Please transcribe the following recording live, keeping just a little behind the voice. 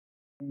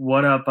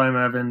What up? I'm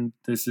Evan.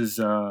 This is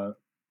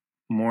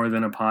More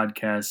Than a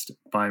Podcast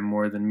by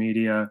More Than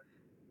Media.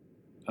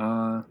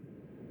 Yeah,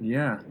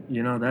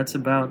 that's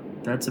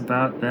about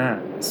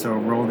that. So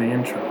roll the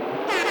intro.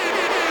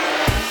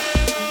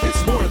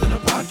 It's more than a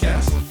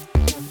podcast.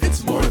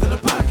 It's more than a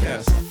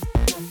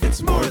podcast.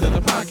 It's more than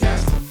a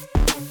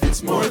podcast.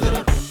 It's more than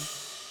a...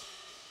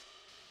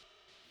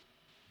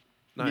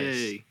 Nice.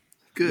 Yay.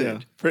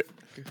 Good. Yeah.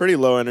 Pretty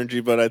low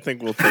energy, but I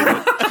think we'll take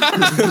it.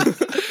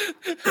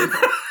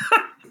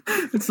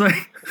 It's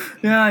like,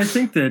 yeah, I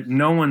think that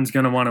no one's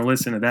gonna want to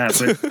listen to that,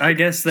 but I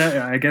guess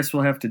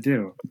we'll have to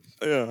do.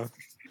 Yeah.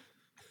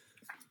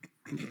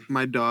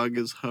 My dog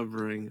is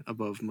hovering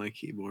above my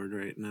keyboard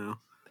right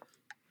now.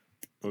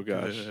 Oh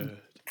gosh.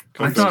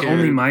 I thought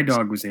only my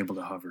dog was able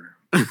to hover.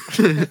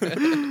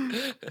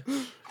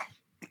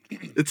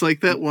 It's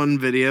like that one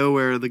video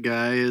where the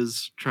guy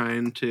is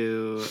trying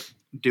to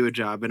do a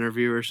job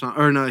interview or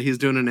something. Or no, he's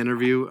doing an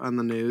interview on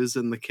the news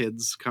and the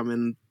kids come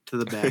in to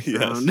the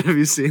background. Yes. Have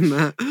you seen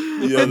that?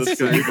 Yeah, that's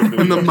good.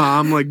 And the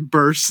mom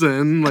bursts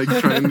in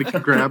trying to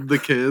grab the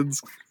kids.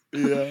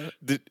 Yeah.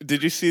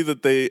 Did you see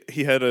that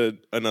he had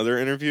another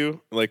interview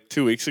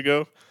 2 weeks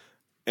ago,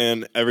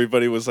 and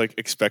everybody was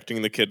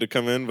expecting the kid to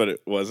come in, but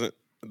it wasn't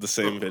the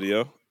same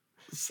video.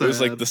 Sad. It was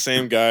the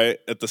same guy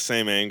at the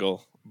same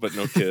angle, but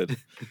no kid.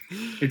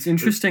 It's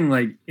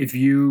interesting, if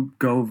you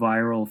go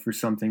viral for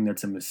something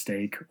that's a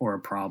mistake or a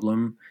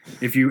problem,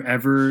 if you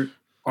ever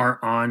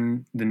are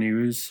on the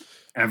news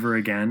ever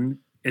again,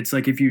 it's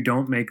like if you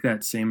don't make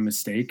that same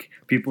mistake,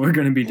 people are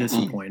going to be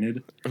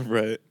disappointed.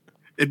 Right.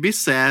 It'd be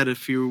sad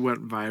if you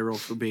went viral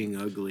for being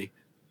ugly.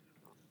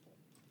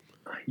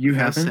 You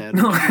How haven't? sad.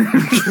 No.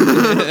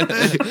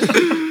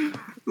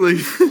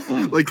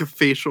 like a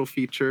facial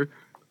feature.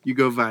 You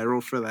go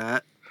viral for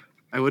that.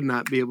 I would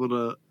not be able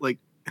to,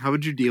 how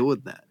would you deal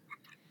with that?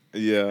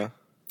 Yeah.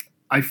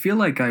 I feel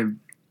like I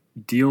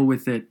deal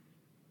with it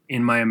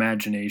in my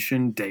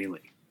imagination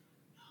daily.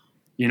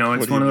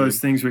 It's one of those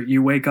things where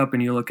you wake up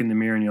and you look in the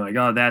mirror and you're like,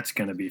 oh, that's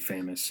going to be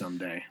famous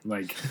someday.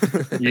 I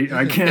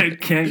can't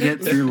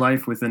get through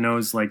life with a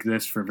nose like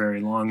this for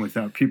very long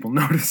without people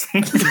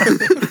noticing.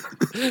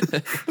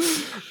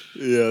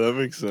 Yeah, that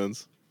makes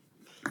sense.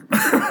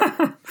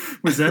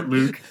 Was that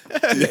Luke?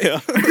 Yeah.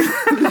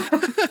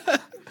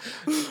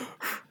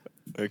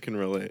 I can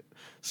relate.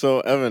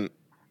 So, Evan,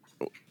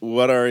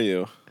 what are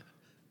you?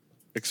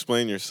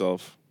 Explain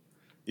yourself.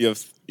 You have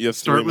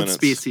Start 3 with minutes.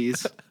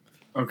 species.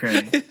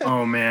 Okay.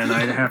 Oh man,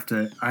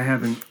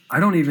 I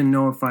don't even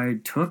know if I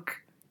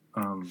took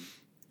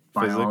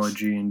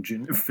biology and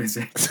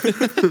physics.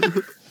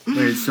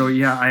 Wait, so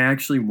yeah, I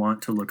actually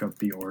want to look up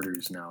the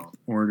orders now.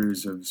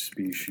 Orders of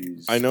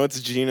species. I know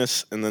it's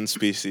genus and then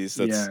species.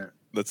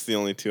 That's the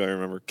only two I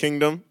remember.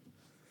 Kingdom.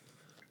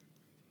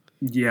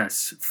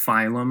 Yes,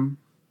 phylum.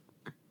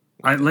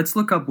 Let's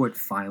look up what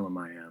phylum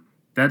I am.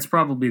 That's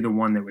probably the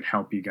one that would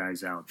help you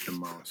guys out the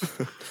most.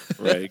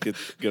 Right, get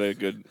a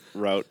good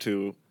route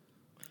to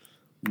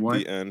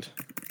the end.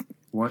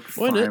 What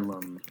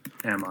phylum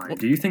am I?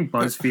 Do you think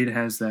BuzzFeed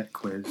has that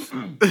quiz?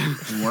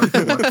 What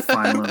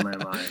phylum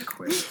am I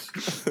quiz?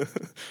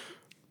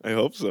 I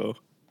hope so.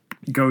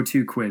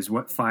 Go-to quiz.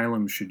 What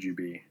phylum should you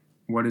be?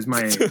 What is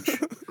my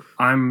age?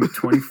 I'm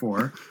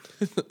 24.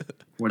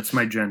 What's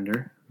my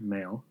gender?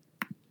 Male.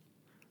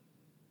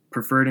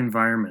 Preferred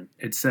environment.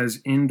 It says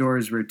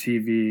indoors where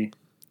TV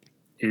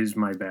is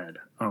my bed.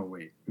 Oh,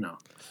 wait. No.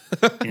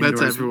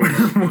 That's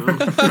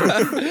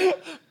everyone.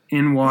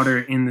 In water,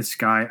 in the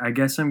sky. I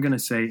guess I'm going to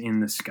say in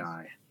the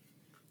sky.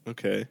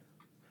 Okay.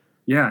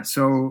 Yeah,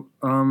 so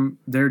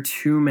there are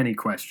too many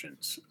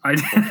questions. I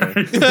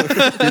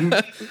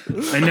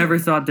never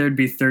thought there'd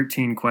be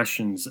 13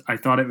 questions. I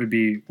thought it would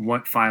be,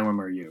 what phylum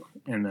are you?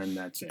 And then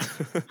that's it.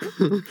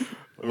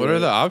 What are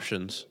the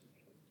options?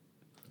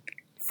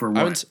 For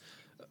what?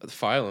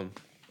 Phylum.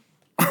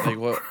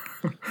 What?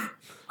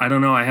 I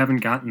don't know. I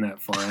haven't gotten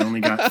that far. I only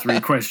got 3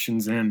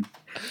 questions in.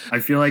 I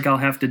feel like I'll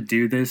have to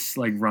do this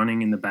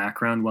running in the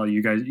background while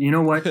you guys... You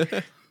know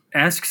what?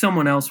 Ask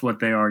someone else what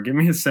they are. Give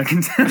me a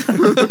second.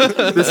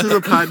 This is a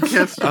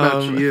podcast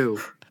about you.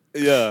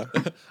 Yeah.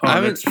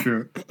 Oh, that's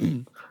true.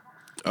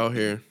 Oh,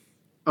 here.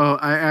 Oh,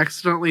 I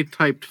accidentally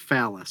typed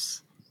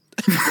phallus.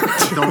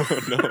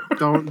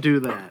 Don't do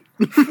that.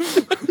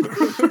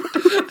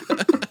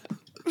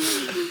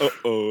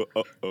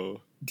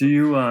 Uh-oh. Do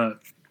you...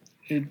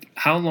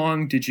 how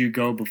long did you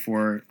go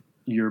before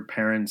your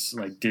parents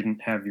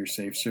didn't have your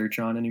safe search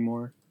on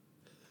anymore?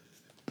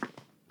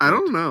 I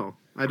don't know.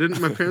 My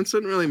parents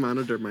didn't really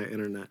monitor my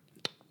internet.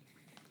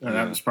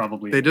 That was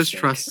probably They just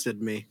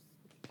trusted me.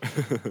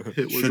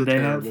 It was Should a they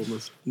terrible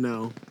have?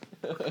 No.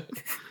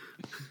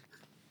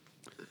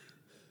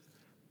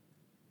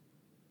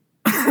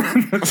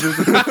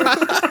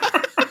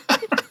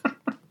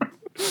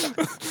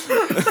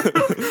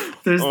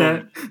 There's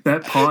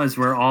that pause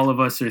where all of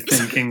us are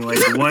thinking what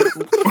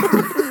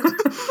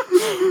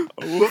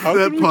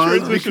That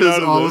pause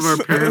because all of our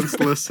parents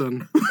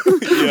listen.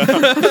 Yeah.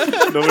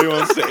 Nobody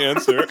wants to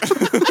answer.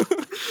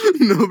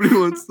 Nobody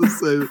wants to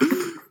say.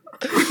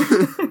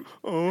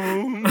 Oh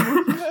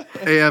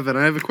Hey, Evan,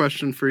 I have a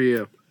question for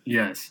you.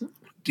 Yes.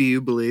 Do you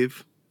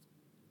believe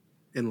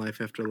in life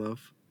after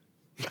love?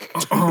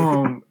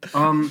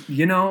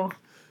 You know,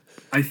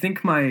 I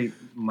think my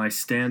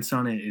stance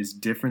on it is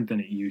different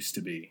than it used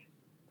to be.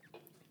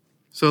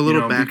 So a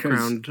little know,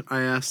 background.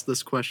 I asked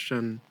this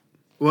question.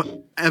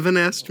 Well, Evan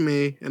asked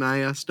me, and I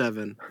asked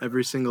Evan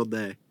every single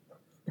day.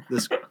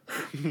 This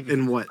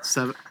in what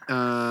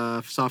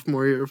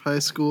sophomore year of high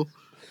school,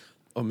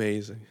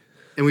 Amazing.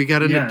 and we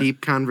got into Yeah.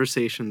 deep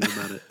conversations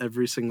about it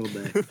every single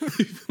day.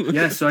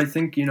 Yeah, so I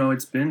think,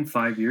 it's been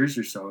 5 years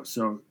or so.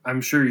 So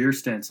I'm sure your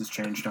stance has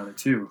changed on it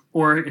too.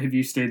 Or have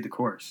you stayed the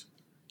course?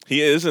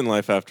 He is in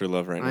life after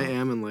love right now. I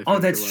am in life. Oh,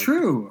 after that's love.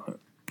 true.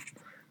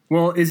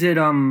 Well, is it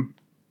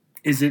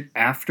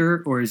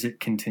after or is it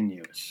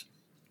continuous?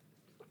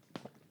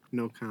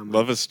 No comment.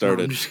 Love has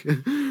started.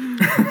 No,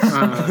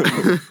 I'm just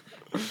kidding.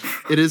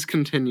 It is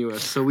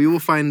continuous, so we will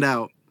find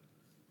out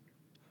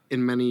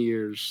in many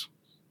years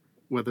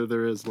whether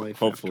there is life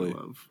Hopefully.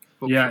 after love.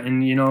 Yeah,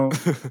 and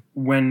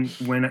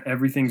when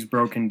everything's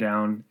broken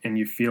down and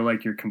you feel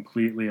like you're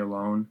completely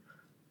alone,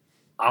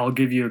 I'll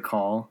give you a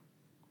call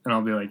and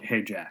I'll be like,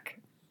 "Hey, Jack,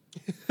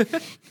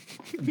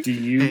 do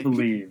you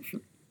believe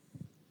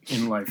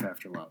in life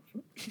after love?"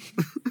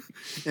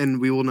 And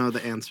we will know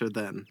the answer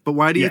then. But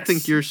why do you Yes.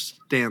 think your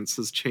stance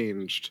has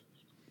changed?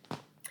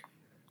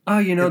 Oh,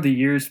 the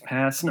years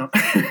pass. No.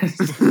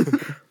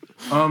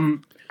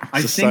 I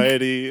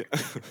Society.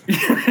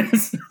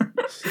 Yes.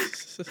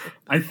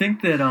 I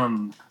think that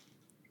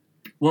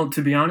well,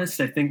 to be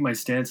honest, I think my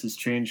stance has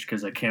changed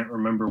because I can't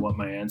remember what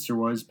my answer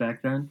was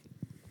back then.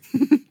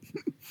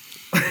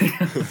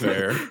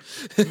 Fair.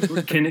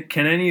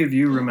 Can any of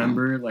you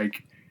remember,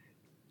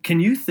 can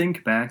you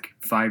think back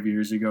 5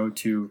 years ago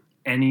to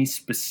any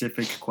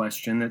specific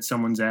question that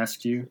someone's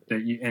asked you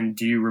and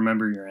do you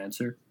remember your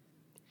answer?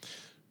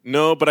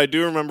 No, but I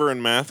do remember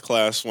in math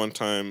class one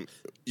time,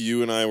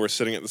 you and I were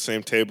sitting at the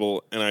same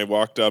table, and I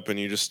walked up and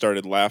you just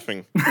started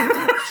laughing.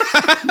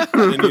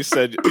 And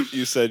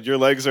you said your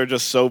legs are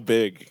just so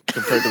big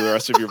compared to the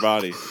rest of your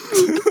body.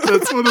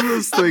 That's one of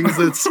those things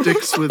that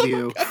sticks with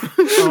you.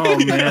 Oh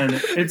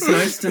man, it's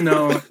nice to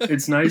know.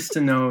 It's nice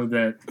to know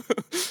that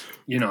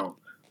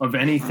of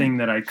anything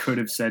that I could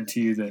have said to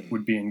you that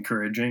would be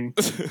encouraging.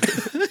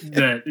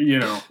 That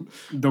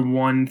the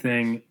one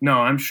thing. No,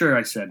 I'm sure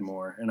I said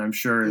more, and I'm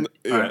sure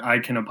I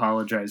can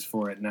apologize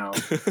for it now.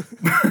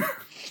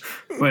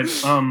 But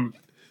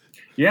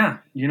yeah,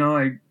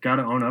 I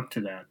gotta own up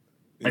to that.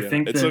 I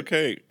think it's that,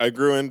 okay. I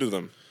grew into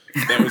them.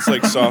 That was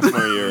like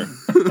sophomore year.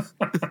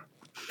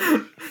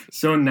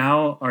 So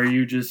now, are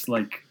you just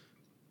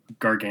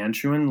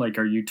gargantuan?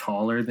 Are you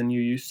taller than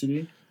you used to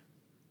be?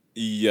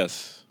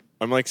 Yes,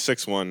 I'm like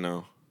 6'1"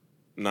 now.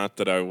 Not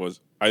that I was.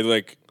 I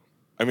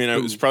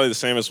was probably the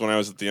same as when I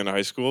was at the end of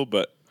high school,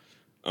 but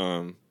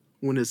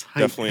When his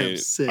height definitely, have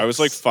 6. I was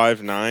like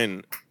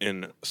 5'9"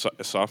 in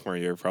sophomore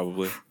year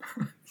probably.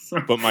 So,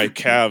 But my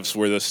calves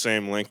were the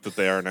same length that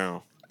they are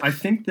now. I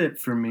think that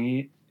for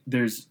me,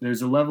 there's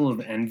a level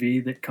of envy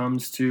that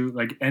comes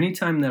to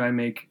anytime that I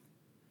make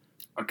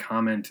a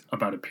comment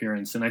about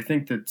appearance, and I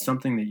think that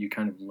something that you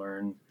kind of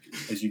learn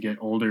as you get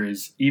older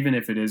is, even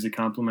if it is a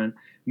compliment,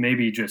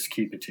 maybe just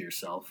keep it to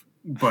yourself.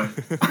 But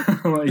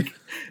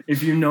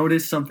if you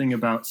notice something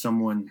about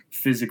someone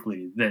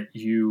physically that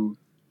you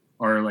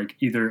are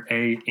either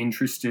A,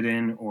 interested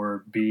in,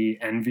 or B,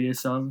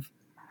 envious of,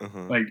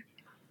 Uh-huh.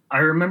 I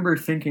remember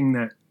thinking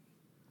that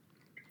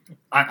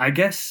I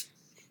guess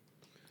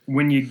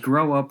when you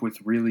grow up with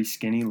really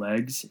skinny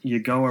legs, you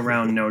go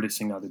around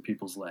noticing other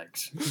people's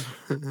legs.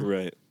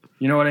 Right.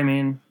 You know what I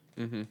mean?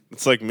 Mm-hmm.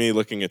 It's like me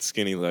looking at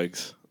skinny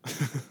legs.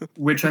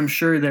 Which I'm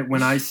sure that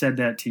when I said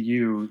that to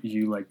you,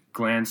 you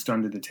glanced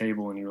under the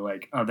table and you were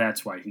like, "Oh,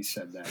 that's why he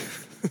said that."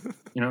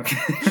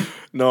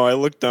 No, I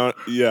looked down.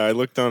 Yeah, I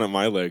looked down at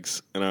my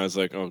legs and I was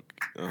like, "Oh."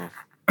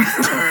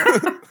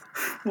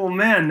 Well,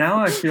 man, now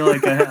I feel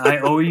like I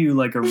owe you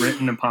a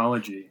written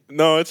apology.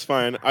 No, it's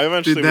fine. I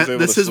eventually Dude, was able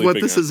this to is sleep what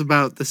again. this is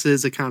about. This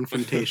is a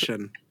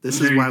confrontation. This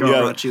is There you why we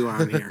go. brought you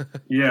on here.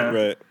 Yeah,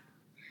 Right.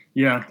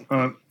 yeah.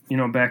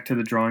 Back to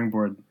the drawing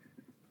board.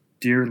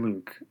 Dear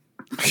Luke,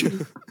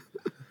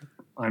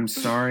 I'm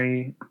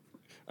sorry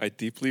I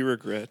deeply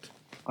regret.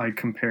 I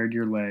compared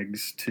your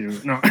legs to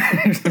no.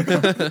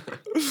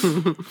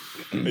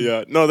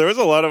 Yeah. No, there was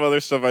a lot of other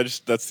stuff.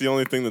 That's the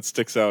only thing that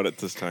sticks out at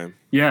this time.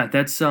 Yeah,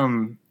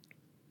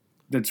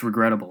 that's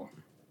regrettable.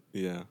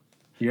 Yeah.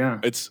 Yeah.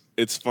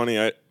 It's funny.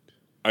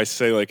 I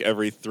say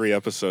every 3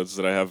 episodes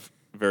that I have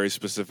very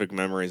specific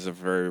memories of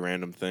very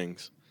random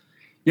things.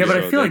 Yeah, but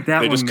I So feel like that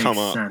they one just come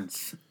makes up.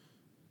 sense.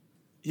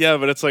 Yeah,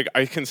 but it's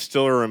I can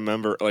still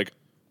remember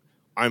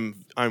I'm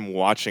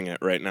watching it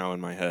right now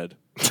in my head.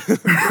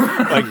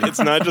 It's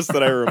not just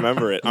that I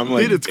remember it. I'm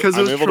Dude, it's because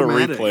it I'm was able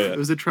traumatic. to replay it. It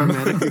was a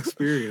traumatic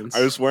experience.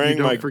 I was wearing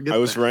You don't forget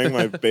that. wearing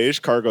my beige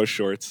cargo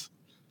shorts.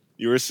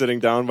 You were sitting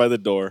down by the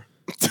door,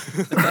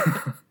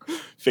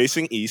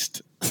 facing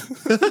east.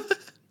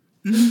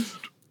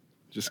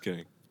 Just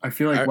kidding. I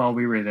feel like I- while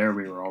we were there,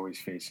 we were always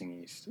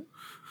facing east.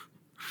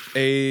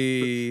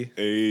 A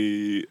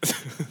Hey.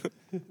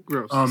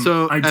 Gross.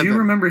 I do Evan,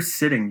 remember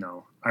sitting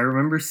though. I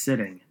remember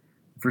sitting.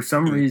 For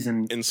some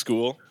reason, In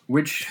school,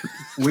 which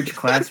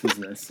class was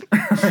this?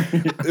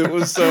 it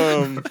was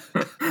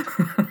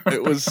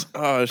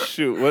oh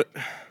shoot, what?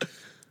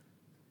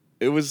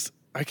 It was,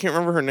 I can't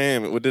remember her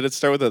name. Did it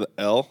start with an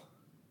L?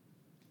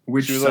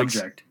 Which She was like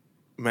subject?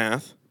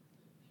 Math.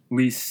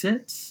 Lee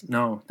Sitz?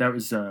 No, that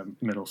was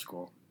middle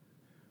school.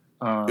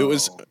 It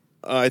was.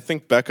 I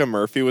think Becca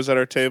Murphy was at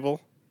our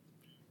table.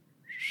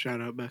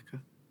 shout out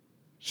Becca.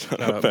 Shut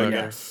Shout up, out, Becca. Becca.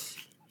 Yes.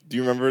 Do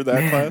you remember that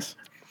Man. class?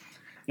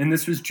 And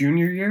this was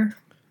junior year?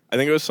 I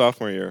think it was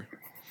sophomore year.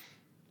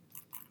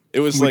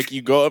 It was Which- like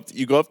you go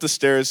up the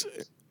stairs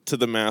to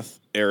the math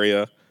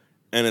area,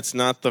 and it's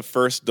not the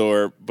first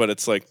door, but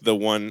it's like the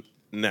one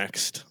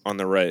next on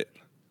the right.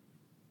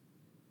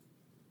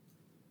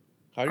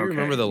 How do you Okay,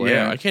 remember the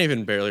layout? yeah. I can't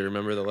even barely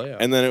remember the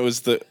layout. And then it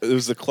was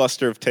the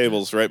cluster of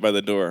tables right by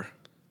the door.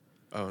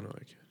 Oh no, I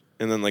can't.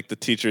 And then like the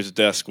teacher's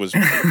desk was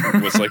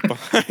like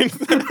behind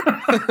them.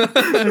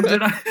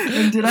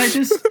 and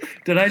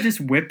did I just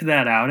whip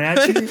that out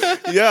at you?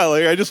 Yeah,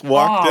 like I just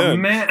walked Oh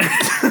in. man.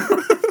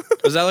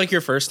 Was that like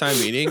your first time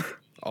meeting?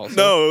 Also?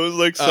 No, it was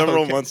like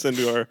several okay. months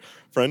into our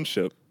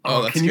friendship.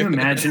 Oh, that's Can you good.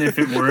 imagine if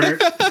it were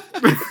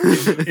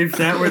if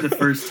that were the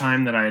first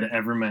time that I had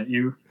ever met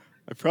you?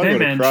 I probably Hey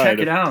would have man, cried. check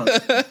it out.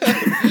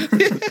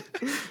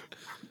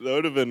 That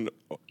would have been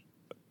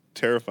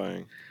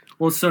terrifying.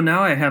 Well, so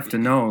now I have to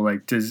know,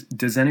 like,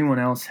 does anyone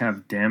else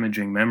have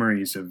damaging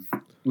memories of,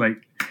 like,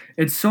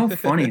 it's so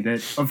funny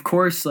that, of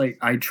course, like,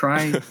 I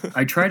try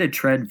to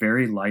tread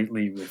very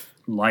lightly with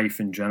life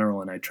in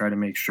general, and I try to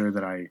make sure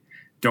that I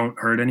don't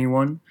hurt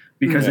anyone,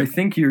 because Yeah. I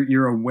think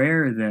you're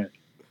aware that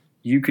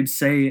you could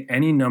say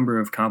any number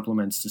of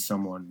compliments to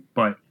someone,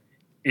 but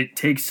it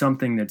takes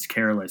something that's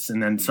careless,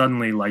 and then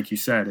suddenly, like you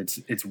said,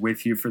 it's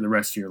with you for the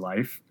rest of your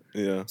life.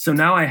 Yeah. So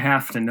now I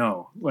have to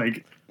know,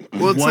 like,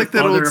 Well, it's what like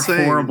that other old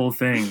saying. horrible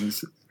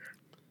things.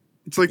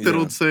 It's like that Yeah.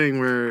 old saying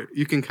where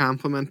you can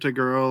compliment a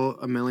girl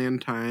 1,000,000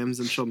 times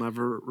and she'll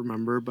never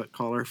remember, but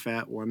call her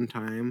fat one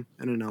time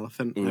and an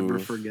elephant never Ooh.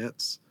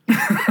 forgets.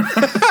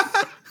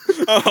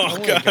 Oh,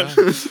 my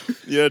gosh.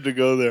 You had to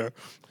go there.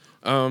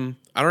 I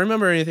don't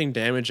remember anything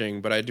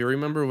damaging, but I do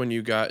remember when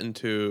you got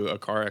into a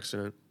car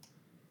accident.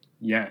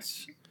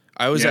 Yes.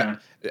 I was Yeah.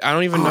 I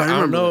don't even Oh, know. I I don't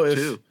remember know that if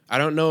too. I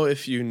don't know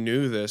if you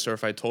knew this or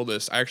if I told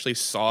this. I actually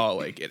saw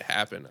like it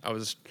happen. I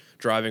was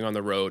driving on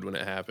the road when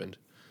it happened.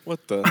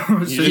 What the? So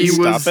You He didn't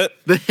was stop it?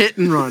 the hit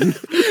and run.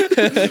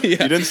 You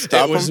didn't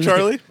stop It was him,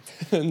 Charlie?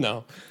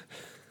 No.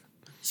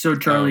 So,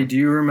 Charlie, Oh. do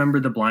you remember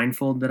the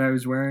blindfold that I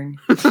was wearing?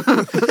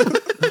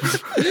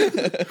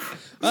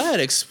 That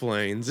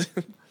explains.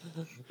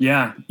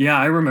 Yeah,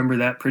 I remember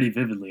that pretty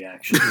vividly,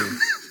 actually.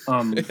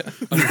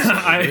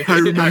 I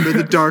remember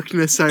the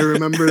darkness. I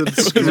remember the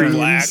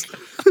screams.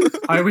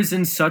 I was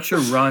in such a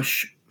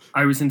rush.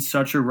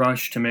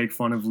 To make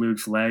fun of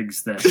Luke's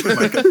legs that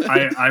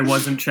like I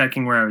wasn't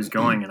checking where I was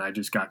going, and I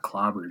just got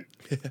clobbered.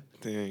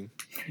 Dang.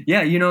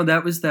 Yeah,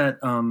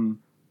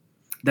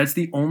 that's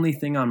the only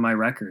thing on my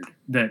record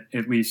that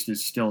at least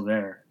is still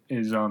there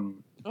is Oh,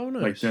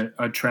 nice. like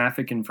a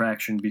traffic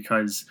infraction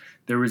because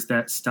there was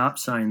that stop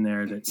sign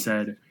there that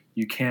said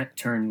you can't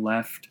turn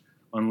left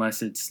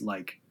unless it's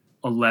like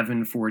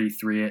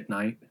 11:43 at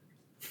night.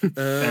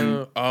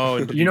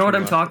 and you know what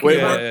I'm talking Wait,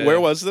 about? where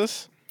was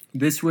this?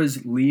 This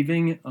was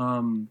leaving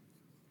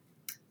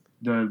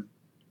the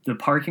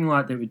parking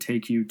lot that would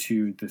take you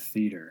to the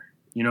theater.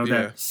 You know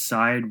Yeah. that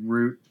side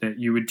route that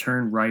you would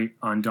turn right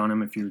on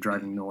Dunham if you were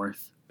driving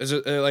north. Is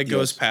it like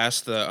goes Yes.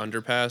 past the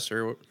underpass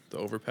or the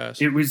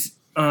overpass? It was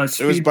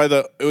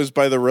It was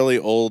by the really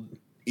old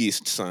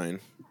east sign.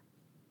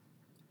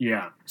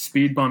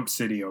 Speed Bump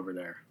City over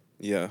there.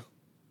 Yeah.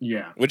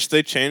 Yeah. Which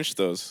they changed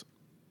those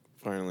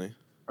finally.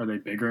 Are they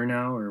bigger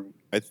now or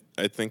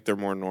I think they're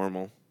more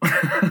normal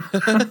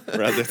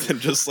rather than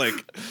just like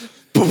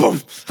boom,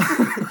 boom.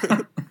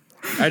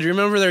 I do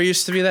remember there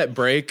used to be that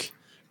break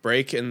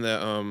in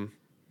the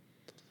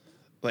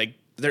like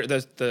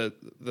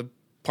the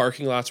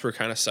parking lots were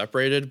kind of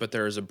separated, but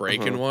there was a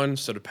break in one,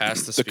 so to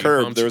pass the The speed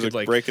curb. bumps, There you was a could,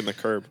 like, break in the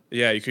curb.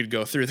 Yeah, you could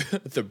go through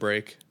the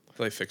break.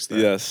 They fixed that.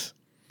 Yes.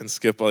 And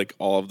skip like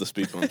all of the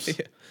speed bumps.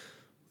 Yeah.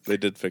 They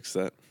did fix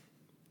that.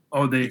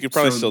 Oh, they You could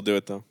probably so still do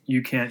it though.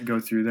 you can't go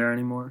through there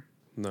anymore.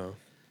 No.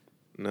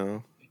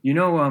 No. You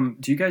know,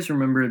 do you guys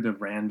remember the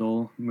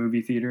Randall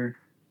movie theater?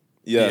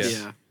 Yes.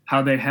 Yeah.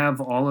 How they have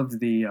all of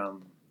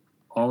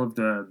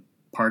the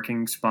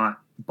parking spot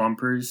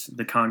bumpers,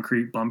 the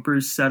concrete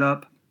bumpers set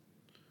up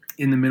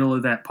in the middle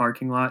of that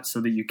parking lot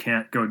so that you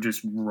can't go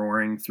just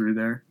roaring through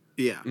there.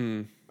 Yeah.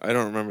 Mm. I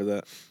don't remember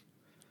that.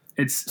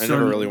 It's I so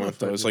never really went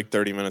though. It was like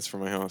 30 minutes from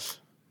my house.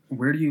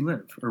 Where do you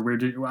live, or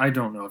I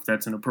don't know if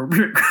that's an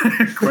appropriate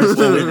question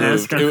Well, we to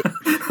ask. moved.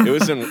 It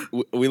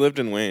was we lived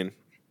in Wayne.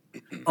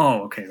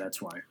 Oh, okay,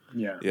 that's why.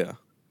 Yeah. Yeah.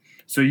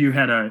 So you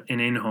had an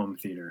in-home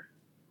theater.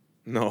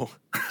 No.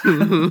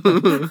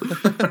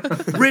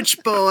 Rich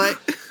boy.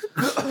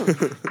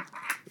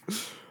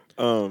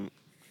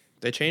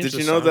 They changed Did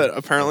the you know sign. that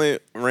apparently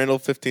Randall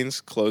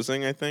 15's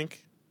closing, I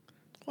think?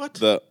 What?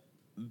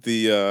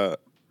 The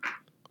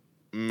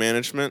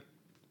management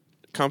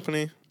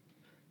company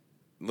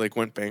like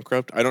went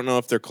bankrupt. I don't know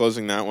if they're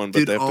closing that one, but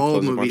Dude, they have to all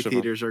close a movie bunch of them.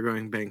 theaters are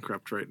going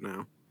bankrupt right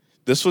now.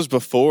 This was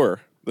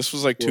before. This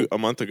was like a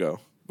month ago,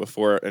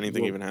 before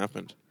anything Whoa. even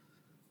happened.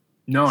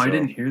 No, I So-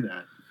 didn't hear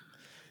that.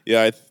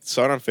 Yeah, I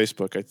saw it on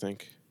Facebook, I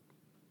think.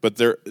 But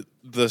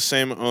the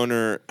same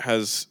owner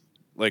has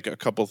like a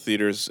couple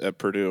theaters at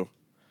Purdue.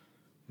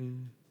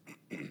 When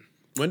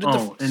did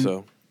Oh, and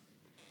So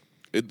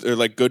they're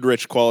like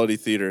Goodrich quality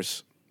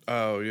theaters.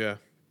 Oh yeah.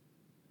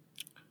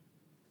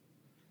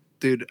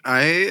 Dude,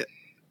 I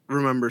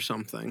remember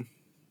something,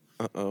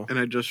 Uh-oh. and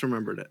I just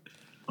remembered it.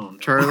 oh, no.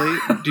 Charlie,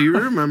 do you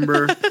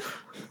remember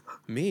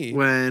Me?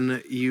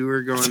 when you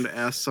were going to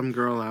ask some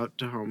girl out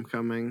to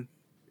homecoming,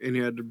 and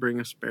you had to bring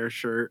a spare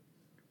shirt,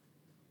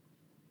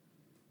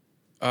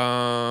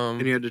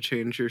 and you had to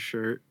change your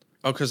shirt?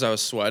 Oh, because I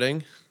was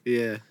sweating.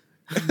 Yeah.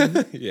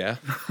 Yeah.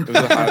 It was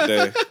a hot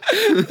day.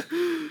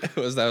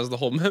 That was the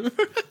whole memory.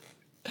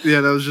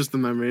 Yeah, that was just the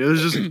memory. It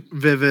was just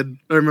vivid.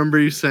 I remember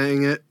you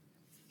saying it.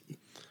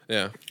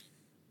 Yeah.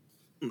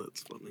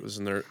 That's funny. It was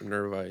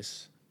nerve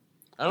ice.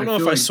 I don't I know if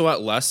feel I like-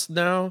 sweat less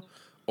now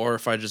or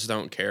if I just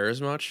don't care as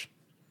much.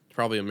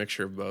 Probably a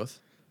mixture of both.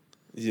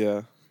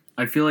 Yeah.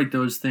 I feel like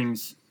those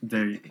things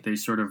they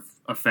sort of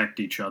affect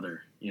each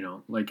other. You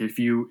know, like if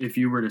you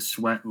were to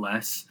sweat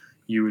less,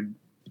 your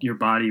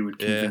body would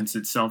Yeah. convince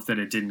itself that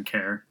it didn't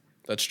care,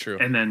 That's true.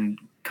 and then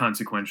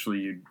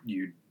consequently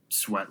you'd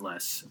sweat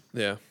less,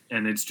 Yeah.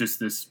 and it's just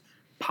this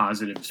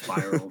positive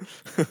spiral.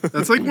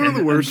 That's like one of the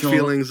And worst until-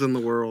 feelings in the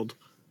world,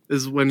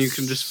 is when you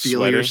can just feel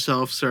Sweating?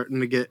 yourself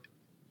starting to get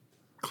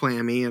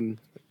clammy and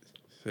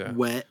Yeah.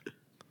 wet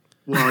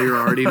while you're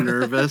already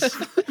nervous.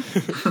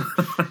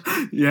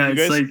 Yeah, You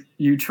it's guys- like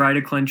you try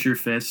to clench your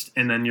fist,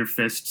 and then your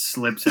fist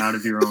slips out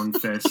of your own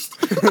fist,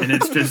 and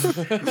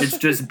it's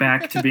just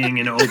back to being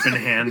an open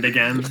hand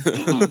again.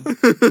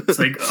 It's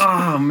like,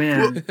 oh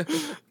man,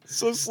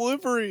 So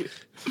slippery.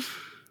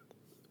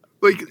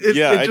 Like it,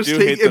 Yeah, it I just do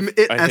take, hate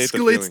the- it I hate the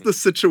escalates feeling. the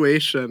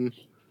situation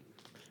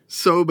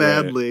so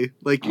badly.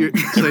 Like you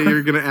say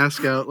you're gonna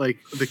ask out like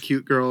the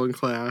cute girl in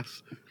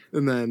class,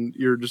 and then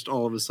you're just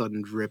all of a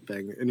sudden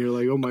dripping, and you're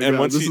like, oh my And god,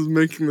 once this you- is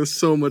making this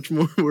so much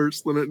more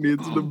worse than it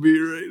needs to be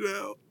right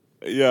now.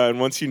 Yeah, and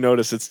once you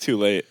notice, it's too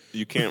late.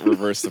 You can't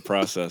reverse the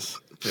process.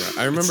 Yeah.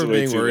 I remember way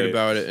being too worried late.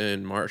 about it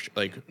in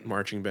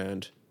marching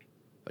band,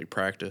 like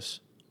practice.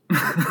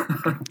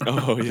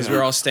 Oh Because we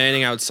were all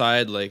standing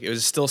outside, like it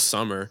was still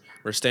summer.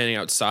 We're standing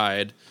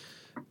outside,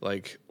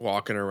 like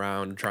walking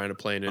around trying to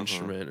play an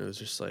instrument. It was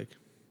just like,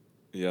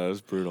 Yeah, it was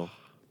brutal.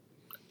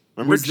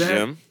 Remember Was that-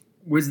 Jim?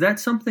 was that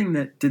something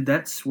did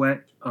that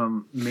sweat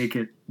make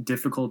it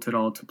difficult at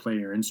all to play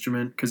your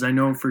instrument? Because I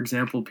know, for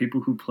example,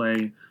 people who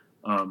play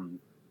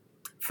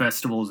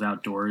festivals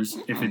outdoors,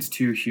 if it's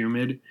too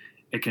humid,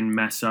 it can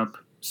mess up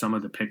some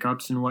of the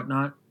pickups and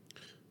whatnot.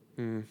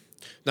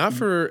 not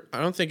for. I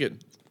don't think it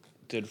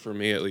did for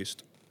me at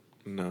least.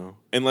 No.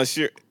 Unless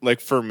you're like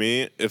for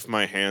me, if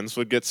my hands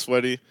would get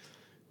sweaty,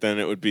 then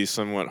it would be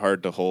somewhat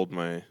hard to hold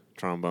my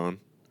trombone.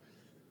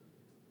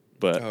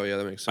 But Oh yeah,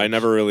 that makes sense. I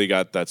never really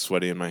got that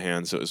sweaty in my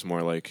hands. It was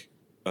more like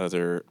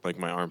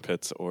my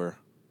armpits or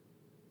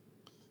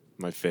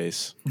my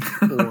face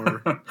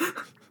Or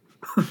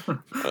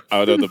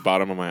out of the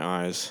bottom of my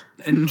eyes.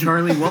 And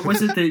Charlie, what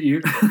was it that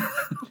you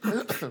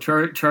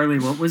Charlie,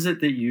 what was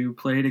it that you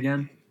played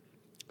again?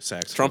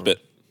 Saxophone.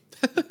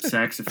 Trumpet.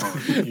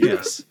 Saxophone.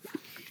 Yes.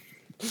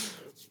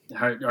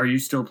 Are you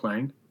still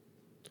playing?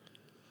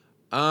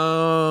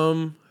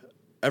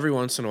 Every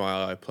once in a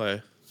while I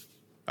play.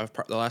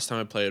 The last time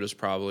I played was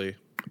probably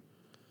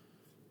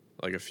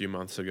like a few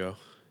months ago.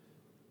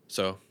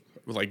 So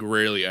like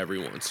really every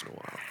once in a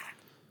while.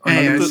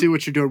 hey, I see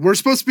what you're doing. We're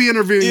supposed to be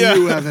interviewing Yeah.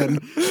 you, Evan.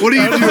 What are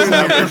you doing?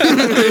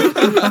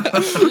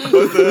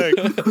 What the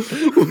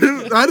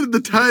heck? How did the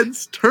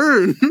tides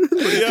turn?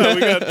 Yeah,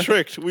 we got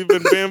tricked. We've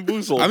been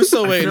bamboozled. I'm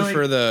still I waiting feel like-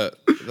 for the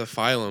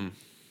phylum.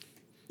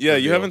 Yeah,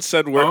 you haven't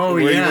said where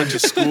you yeah. went to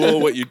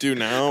school, what you do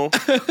now,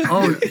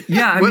 Oh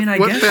yeah, I What- mean, I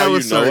what guess how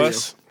you Phallus are know you?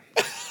 us.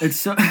 it's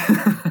so.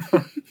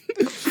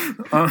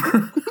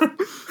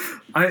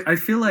 I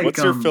feel like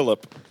What's your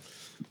Philip?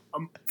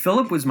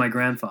 Philip was my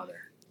grandfather.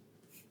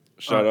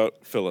 Shout out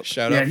Philip.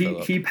 Shout Yeah, out he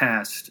Phillip. he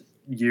passed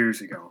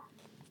years ago.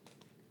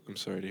 I'm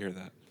sorry to hear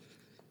that.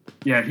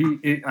 Yeah,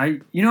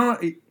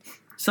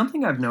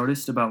 something I've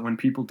noticed about when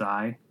people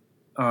die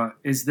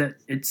is that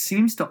it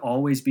seems to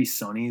always be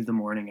sunny the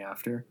morning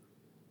after.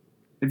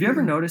 Have you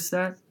ever noticed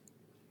that?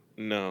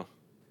 No.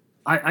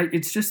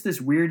 It's just this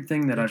weird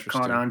thing that I've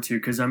caught Interesting. on to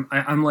because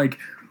I'm like,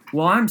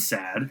 well, I'm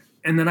sad,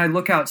 and then I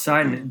look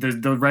outside and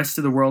the rest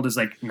of the world is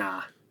like,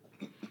 nah,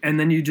 and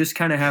then you just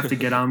kind of have to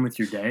get on with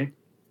your day.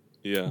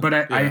 Yeah. But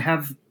I Yeah.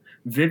 have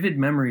vivid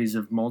memories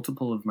of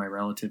multiple of my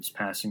relatives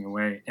passing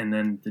away, and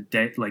then the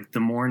day, like the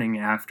morning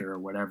after or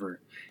whatever,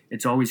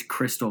 it's always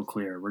crystal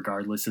clear,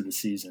 regardless of the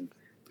season.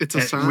 It's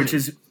a sign. Which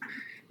is,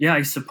 yeah,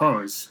 I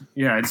suppose.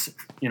 Yeah, it's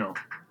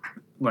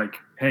like,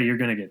 hey, you're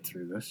gonna get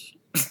through this.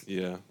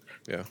 yeah.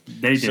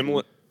 They didn't,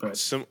 Similar But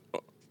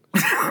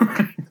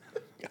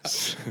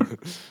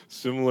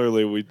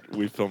Similarly,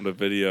 we filmed a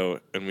video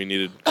and we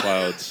needed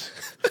clouds.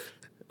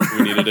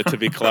 We needed it to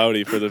be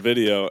cloudy for the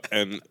video,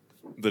 and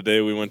the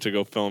day we went to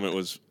go film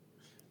it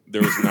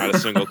there was not a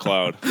single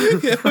cloud.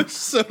 Yeah, it was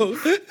so.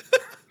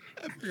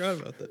 I forgot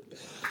about that.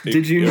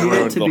 Did you It need it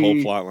ruined to the be?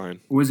 whole plot line?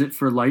 Was it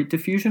for light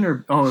diffusion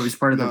or? Oh, it was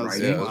part of the No, it's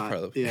writing. Yeah, it was not.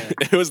 part of the- Yeah.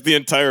 It was the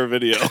entire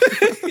video.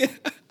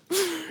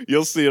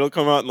 You'll see. It'll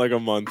come out in like a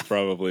month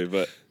probably,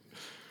 but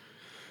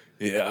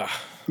yeah.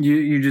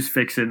 You just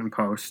fix it in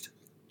post.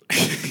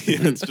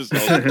 Yeah, it's just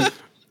all,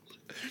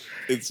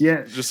 it's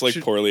Yeah. just like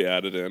poorly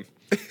added in.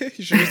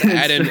 You should just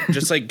add in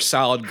just like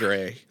solid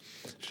gray.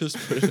 Just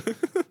put it.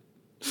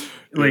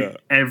 Like Yeah.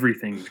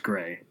 everything's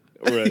gray.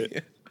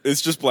 Right.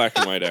 It's just black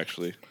and white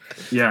actually.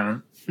 Yeah.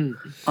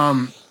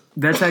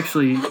 That's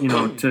actually,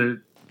 to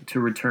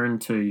return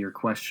to your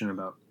question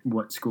about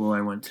what school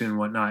I went to and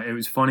whatnot. It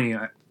was funny.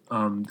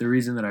 The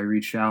reason that I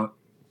reached out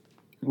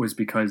was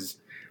because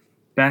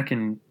back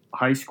in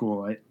high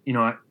school,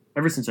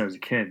 ever since I was a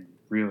kid,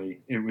 really,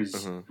 it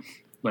was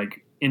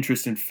like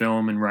interest in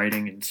film and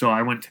writing, and so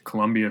I went to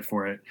Columbia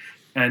for it,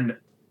 and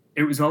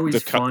it was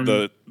always fun.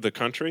 The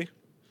country?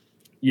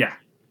 Yeah.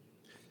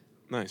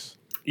 Nice.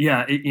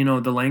 Yeah,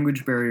 the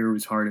language barrier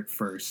was hard at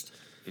first,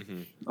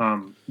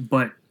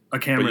 but a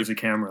camera's a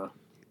camera.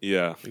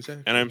 Yeah.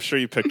 Exactly. And I'm sure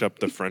you picked up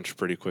the French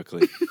pretty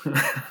quickly.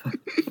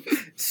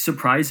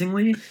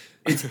 Surprisingly,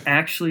 it's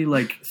actually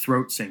like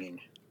throat singing.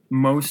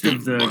 Most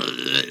of the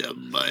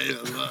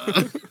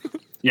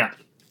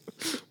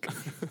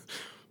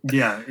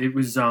yeah, it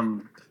was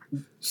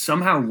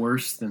somehow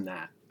worse than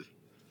that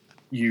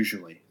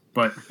usually,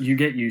 but you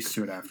get used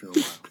to it after a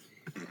while.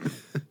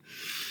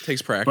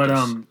 Takes practice.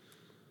 But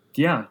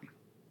yeah.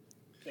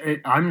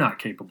 I'm not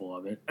capable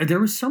of it. There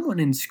was someone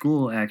in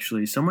school,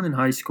 actually, someone in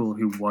high school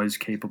who was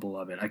capable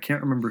of it. I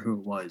can't remember who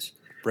it was.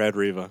 Brad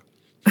Riva.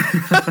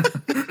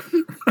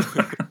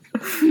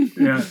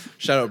 Yeah.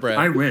 Shout out, Brad.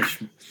 I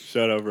wish.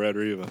 Shout out Brad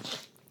Riva.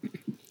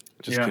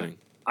 Just Yeah. kidding.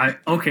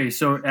 Okay,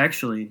 so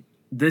actually,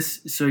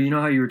 so you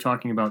know how you were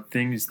talking about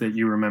things that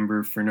you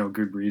remember for no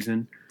good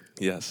reason?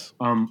 Yes.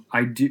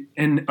 I do,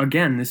 and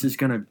again, this is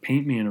going to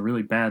paint me in a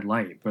really bad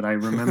light, but I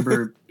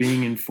remember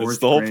being in fourth That's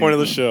the whole grade. point of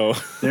the show.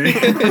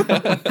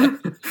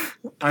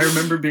 I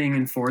remember being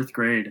in fourth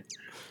grade,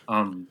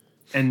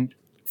 and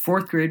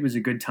fourth grade was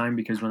a good time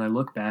because when I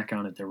look back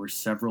on it, there were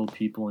several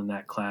people in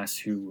that class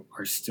who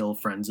are still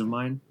friends of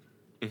mine.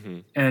 Mm-hmm.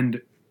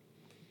 And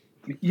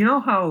you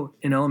know how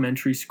in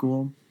elementary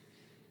school,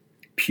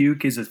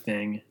 puke is a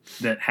thing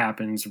that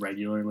happens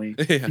regularly?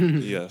 Yeah.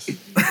 Yes.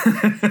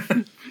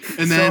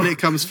 And then it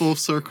comes full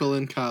circle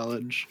in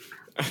college.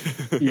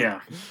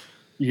 Yeah.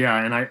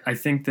 Yeah, and I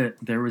think that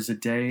there was a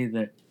day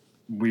that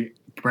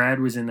Brad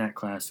was in that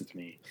class with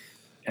me,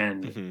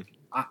 and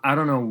I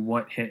don't know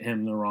what hit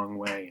him the wrong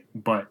way,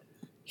 but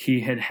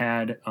he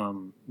had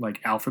like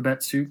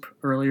alphabet soup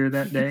earlier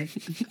that day,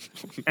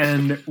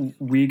 and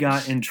we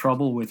got in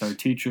trouble with our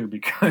teacher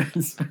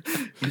because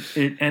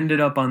it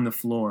ended up on the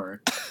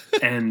floor,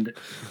 and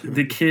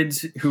the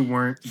kids who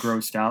weren't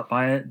grossed out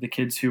by it, the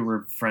kids who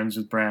were friends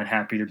with Brad,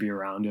 happy to be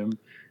around him,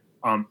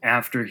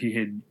 after he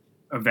had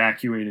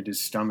evacuated his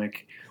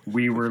stomach,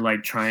 we were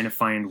like trying to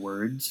find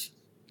words.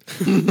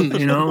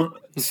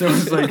 So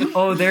it's like,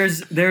 oh,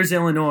 there's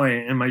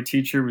Illinois, and my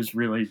teacher was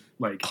really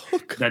like,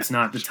 that's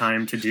not the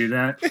time to do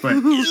that.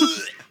 But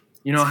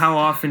how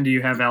often do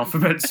you have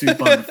alphabet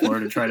soup on the floor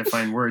to try to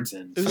find words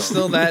in? Is it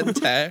still that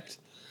intact?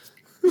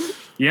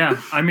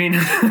 Yeah, I mean,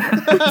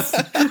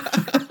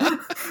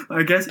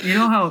 I guess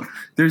how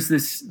there's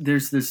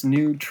this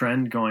new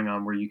trend going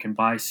on where you can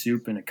buy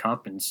soup in a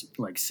cup and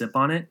like sip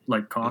on it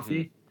like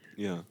coffee.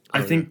 Yeah.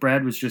 I think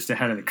Brad was just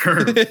ahead of the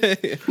curve.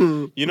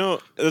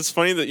 It's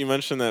funny that you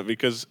mentioned that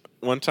because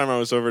one time I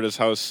was over at his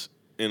house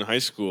in high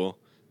school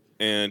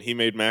and he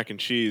made mac and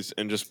cheese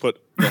and just put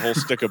the whole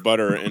stick of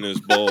butter in his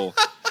bowl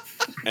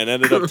and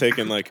ended up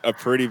taking like a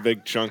pretty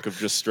big chunk of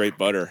just straight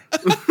butter.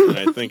 And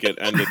I think it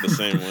ended the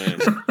same way.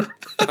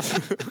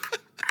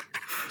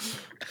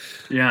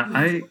 Yeah,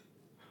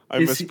 I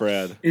miss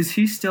Brad. Is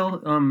he still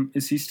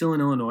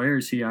in Illinois or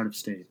is he out of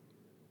state?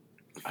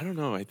 I don't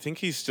know. I think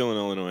he's still in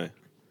Illinois.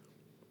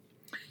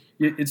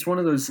 It's one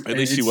of those. At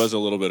least he was a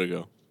little bit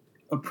ago.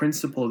 A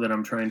principle that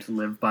I'm trying to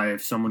live by.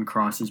 If someone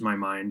crosses my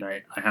mind,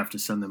 I have to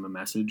send them a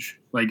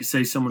message. Like,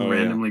 say someone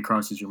randomly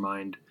crosses your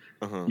mind,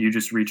 you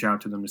just reach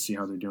out to them to see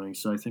how they're doing.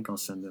 So I think I'll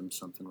send them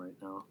something right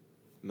now.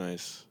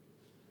 Nice.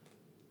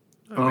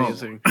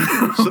 Amazing.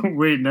 Oh.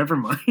 Wait, never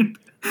mind.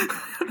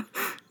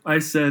 I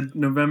said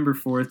November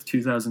 4th,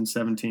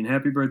 2017.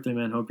 Happy birthday,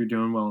 man. Hope you're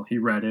doing well. He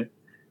read it.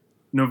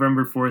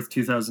 November 4th,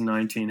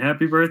 2019.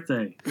 Happy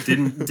birthday.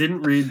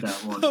 Didn't read that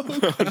one.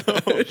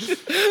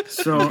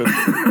 So,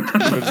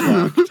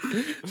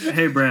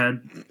 hey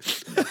Brad,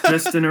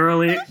 just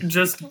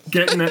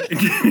getting a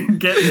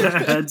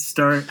head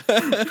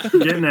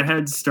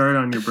start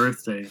on your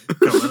birthday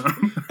coming up.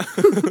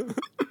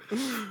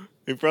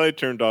 He probably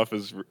turned off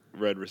his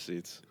read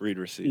receipts.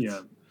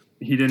 Yeah,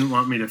 he didn't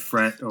want me to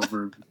fret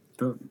over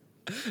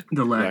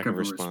The lack of a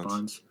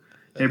response.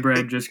 Hey,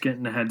 Brad, just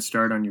getting a head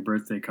start on your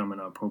birthday coming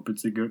up. Hope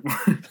it's a good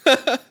one.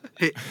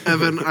 Hey,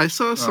 Evan, I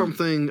saw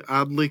something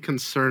oddly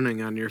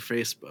concerning on your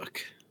Facebook.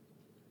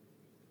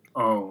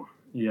 Oh,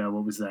 yeah,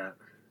 what was that?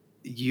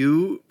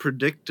 You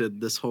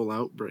predicted this whole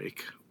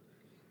outbreak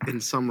in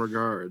some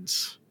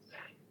regards.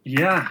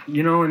 Yeah,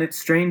 and it's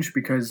strange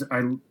because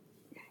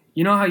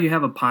you know how you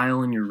have a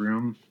pile in your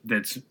room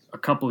that's a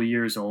couple of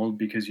years old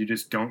because you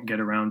just don't get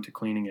around to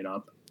cleaning it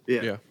up?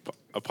 Yeah.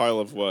 A pile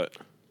of what?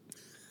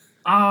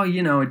 Oh,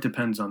 it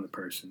depends on the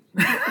person.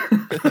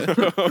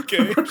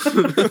 Okay.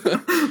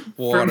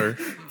 Water.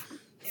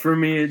 For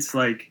me, it's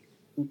like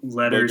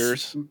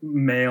letters, Boogers.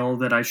 mail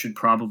that I should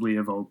probably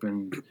have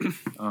opened,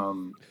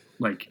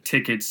 like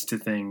tickets to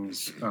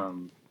things,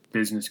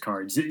 business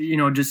cards,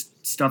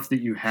 just stuff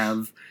that you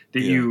have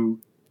that you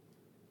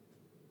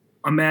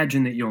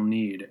imagine that you'll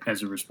need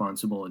as a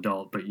responsible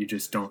adult, but you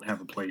just don't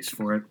have a place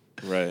for it.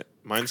 Right.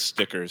 Mine's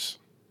stickers.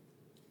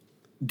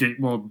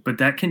 But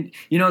that can,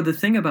 the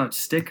thing about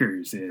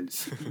stickers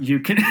is you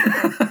can.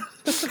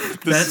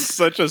 This is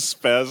such a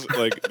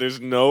like, there's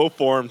no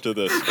form to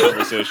this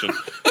conversation.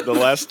 The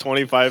last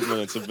 25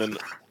 minutes have been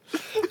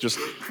just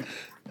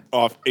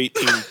off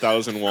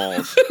 18,000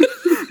 walls.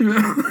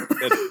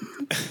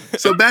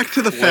 So back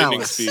to the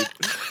Lightning phallus. speed.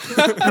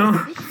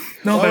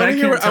 No, but I want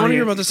to can't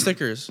hear about the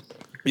stickers.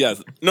 Yeah.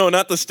 No,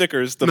 not the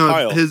stickers, the No,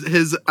 pile.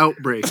 his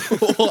outbreak.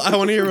 Well, I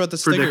want to hear about the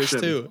stickers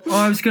Prediction. too. Well,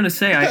 I was going to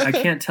say, I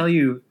can't tell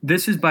you.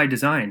 This is by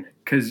design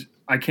because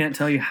I can't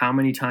tell you how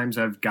many times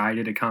I've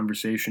guided a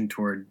conversation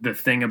toward the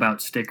thing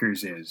about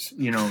stickers is.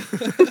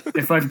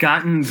 If I've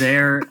gotten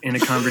there in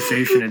a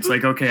conversation, it's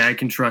like, okay, I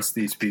can trust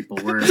these people.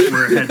 We're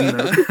heading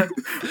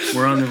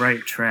we're on the right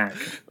track.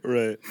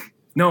 Right.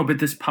 No, but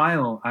this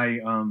pile,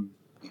 it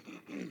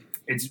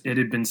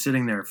had been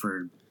sitting there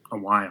for a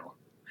while,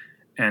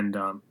 and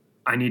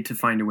I need to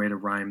find a way to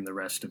rhyme the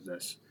rest of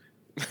this.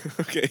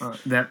 Okay.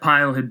 That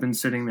pile had been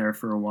sitting there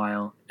for a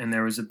while, and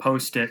there was a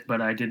Post-it,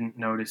 but I didn't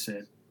notice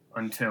it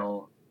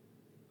until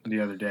the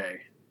other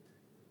day.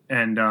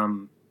 And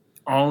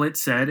all it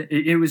said,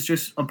 it was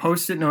just a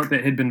Post-it note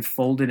that had been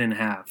folded in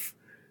half.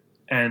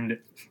 And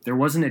there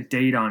wasn't a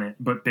date on it,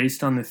 but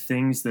based on the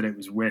things that it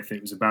was with,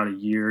 it was about a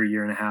year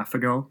and a half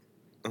ago.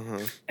 Uh-huh.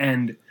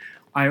 And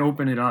I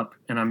open it up,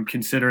 and I'm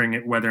considering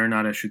it whether or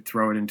not I should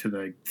throw it into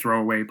the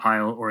throwaway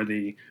pile or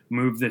the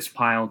move this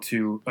pile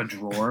to a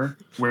drawer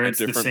where it's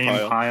the same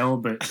pile,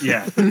 but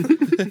yeah.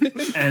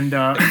 And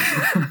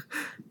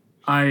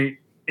I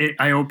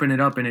open it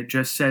up, and it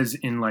just says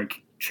in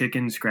like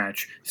chicken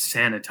scratch,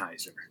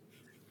 sanitizer.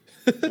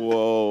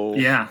 Whoa.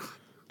 Yeah.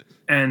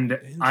 And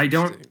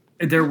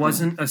there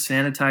wasn't a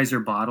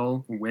sanitizer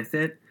bottle with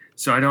it,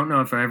 so I don't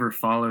know if I ever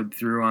followed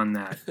through on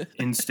that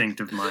instinct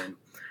of mine.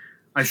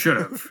 I should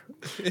have.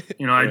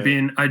 I'd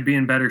be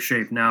in better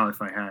shape now if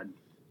I had.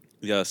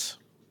 Yes.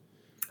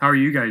 How are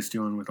you guys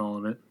doing with all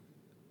of it?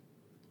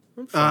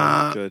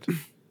 Good.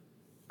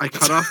 I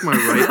cut off my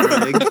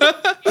right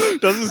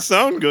leg. Doesn't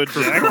sound good,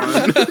 Jack.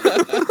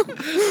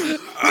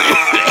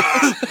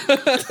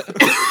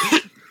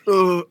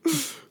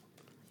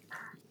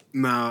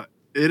 No,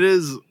 it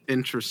is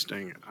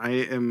interesting.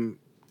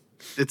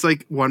 It's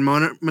like one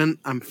moment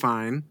I'm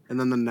fine, and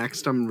then the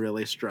next I'm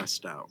really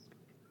stressed out.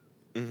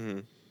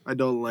 Mm-hmm. I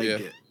don't like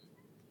it.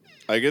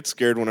 I get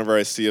scared whenever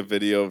I see a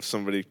video of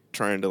somebody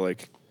trying to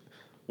like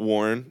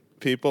warn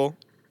people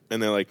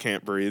and they like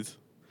can't breathe.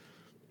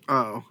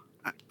 Oh,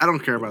 I don't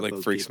care about like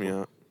those freaks people. me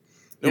out.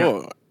 Yeah.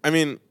 No, I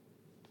mean,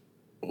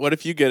 what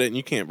if you get it and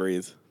you can't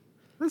breathe?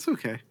 That's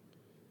okay.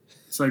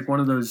 It's like one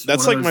of those.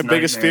 That's like my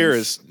biggest fear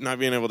nightmares. is not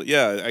being able to.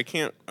 Yeah, I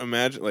can't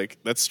imagine. Like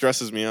that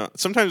stresses me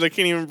out. Sometimes I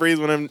can't even breathe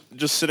when I'm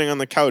just sitting on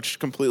the couch,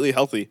 completely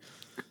healthy.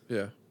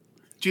 Yeah.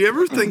 Do you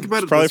ever think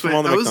about it probably this way? from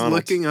all the I was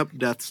McDonald's. looking up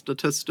death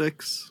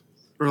statistics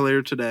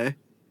earlier today.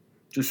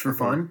 Just for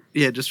fun?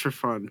 Yeah, just for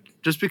fun.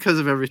 Just because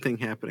of everything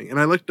happening. And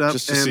I looked up,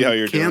 Just to and see how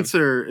you're doing.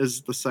 cancer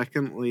is the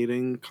second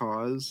leading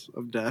cause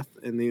of death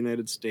in the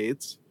United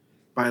States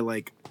by,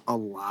 like, a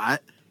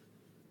lot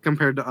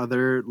compared to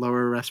other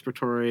lower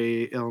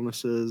respiratory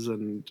illnesses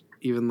and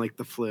even, like,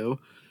 the flu.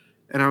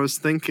 And I was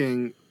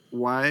thinking,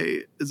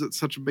 why is it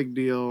such a big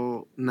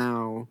deal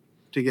now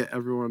to get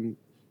everyone,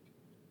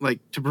 like,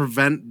 to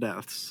prevent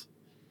deaths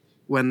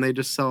when they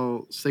just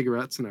sell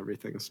cigarettes and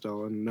everything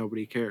still and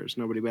nobody cares?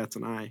 Nobody bats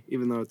an eye,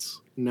 even though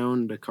it's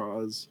known to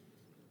cause.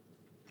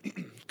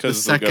 Because The the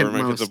second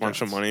government gets a most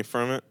bunch of deaths. money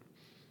from it,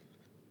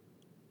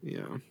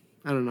 Yeah.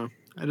 I don't know.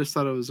 I just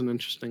thought it was an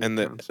interesting and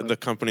concept. the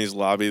companies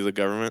lobby the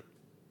government.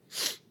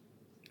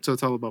 So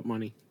it's all about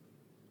money.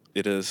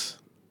 It is.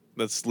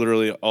 That's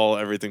literally all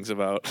everything's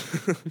about.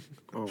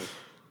 Oh.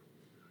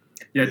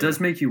 Yeah, it does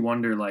make you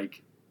wonder,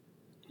 like,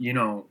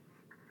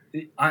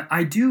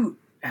 I do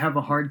have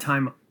a hard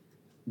time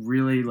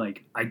really,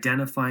 like,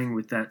 identifying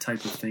with that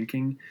type of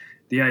thinking.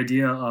 The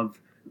idea of,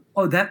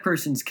 oh, that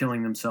person's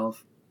killing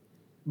themselves,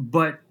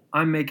 but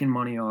I'm making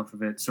money off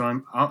of it,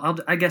 so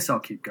I guess I'll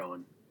keep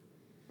going.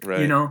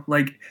 Right.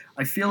 Like,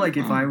 I feel like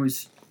if I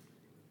was,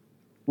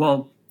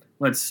 well,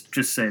 let's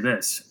just say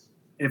this.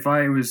 if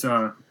I was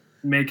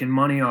making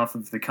money off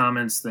of the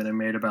comments that I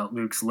made about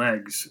Luke's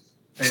legs,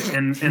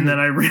 and then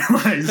I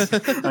realized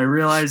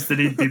that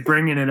he'd be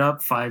bringing it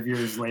up 5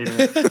 years later,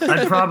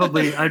 I'd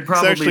probably It's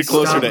actually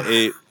closer stop. to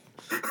 8.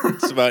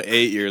 It's about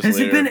 8 years Has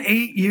later. it been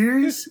 8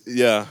 years?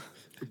 Yeah,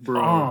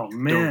 Bro, Oh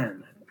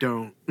man!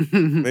 don't.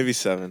 maybe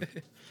 7.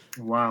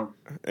 Wow.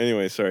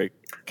 Anyway, sorry.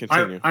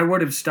 Continue. I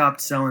would have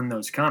stopped selling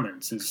those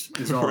comments.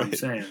 Is all I'm Right.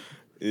 saying.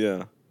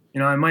 Yeah,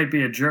 I might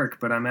be a jerk,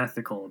 but I'm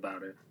ethical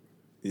about it.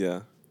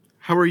 yeah.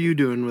 How are you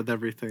doing with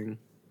everything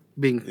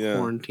being Yeah.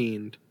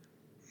 quarantined?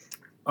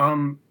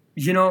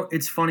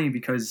 It's funny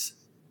because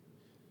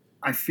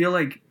I feel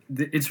like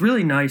it's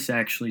really nice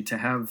actually to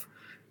have.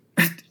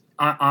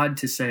 Odd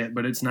to say it,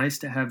 but it's nice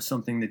to have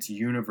something that's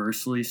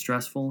universally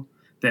stressful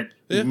that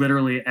Yeah.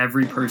 literally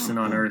every person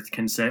on earth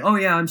can say, "Oh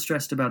yeah, I'm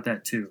stressed about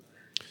that too,"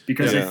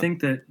 because I Yeah.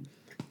 think that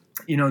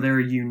there are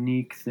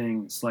unique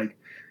things like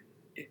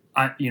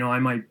I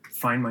might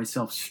find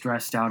myself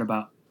stressed out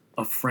about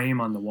a frame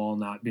on the wall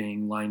not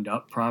being lined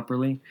up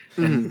properly,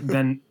 and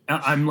then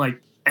I'm like,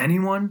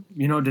 anyone,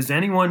 does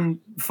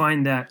anyone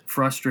find that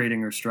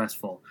frustrating or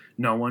stressful?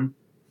 No one.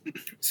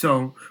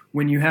 So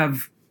when you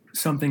have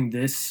something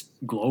this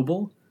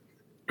global,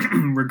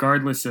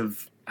 regardless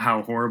of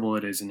how horrible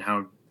it is and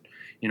how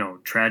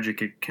tragic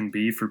it can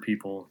be for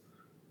people,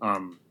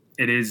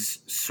 it is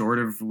sort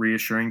of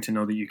reassuring to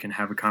know that you can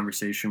have a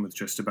conversation with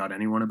just about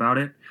anyone about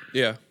it.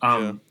 Yeah.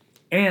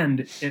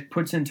 And it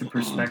puts into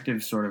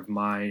perspective sort of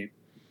my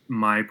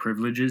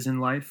privileges in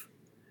life.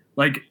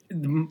 Like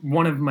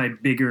one of my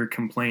bigger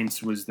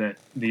complaints was that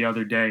the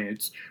other day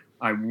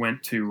I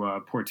went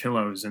to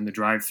Portillo's and the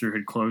drive-through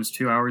had closed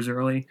 2 hours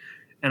early,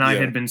 and I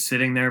Yeah. had been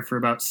sitting there for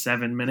about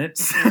 7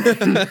 minutes.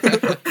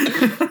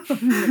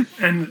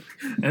 and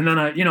then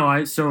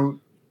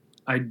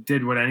I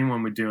did what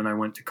anyone would do, and I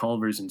went to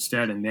Culver's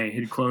instead, and they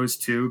had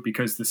closed too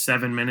because the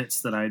 7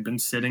 minutes that I had been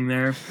sitting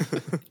there,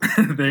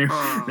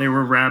 they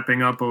were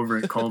wrapping up over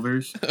at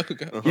Culver's.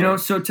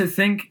 So to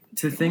think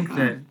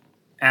that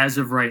as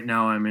of right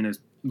now I'm in a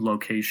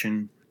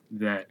location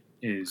that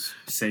is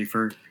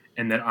safer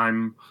and that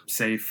I'm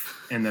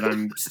safe and that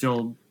I'm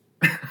still.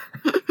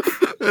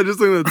 I just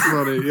think that's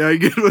funny. Yeah, I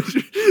get what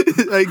you.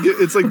 I get.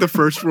 It's like the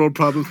first world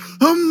problem.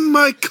 Oh,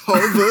 my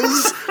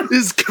Culver's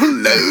is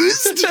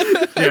closed.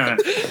 Yeah.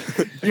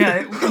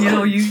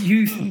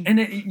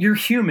 You're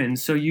human,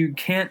 so you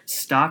can't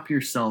stop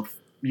yourself.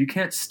 You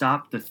can't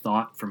stop the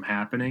thought from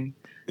happening.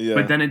 Yeah.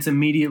 But then it's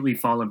immediately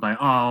followed by,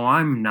 "Oh,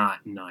 I'm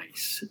not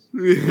nice."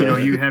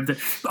 You have the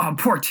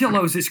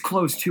Portillo's is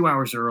closed 2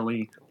 hours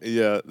early.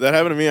 Yeah, that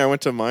happened to me. I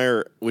went to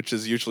Meijer, which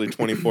is usually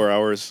 24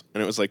 hours,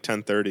 and it was like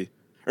 10:30.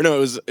 Or no, it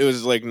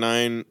was like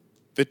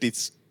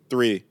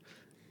 9:53,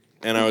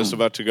 and I was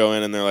about to go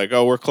in, and they're like,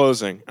 "Oh, we're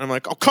closing." And I'm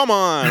like, "Oh, come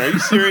on, are you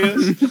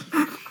serious?"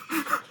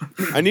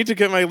 I need to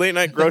get my late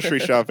night grocery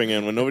shopping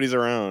in when nobody's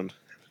around.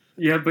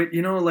 Yeah, but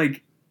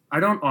I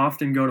don't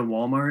often go to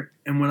Walmart,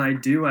 and when I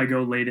do, I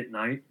go late at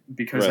night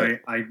because Right.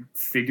 I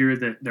figure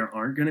that there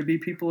aren't going to be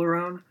people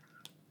around.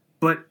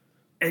 But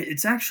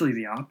it's actually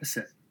the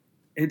opposite.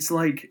 It's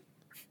like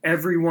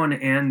everyone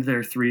and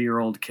their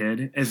 3-year-old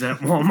kid is at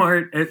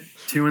Walmart at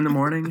 2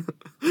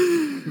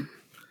 a.m.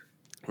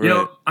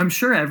 Right. I'm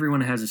sure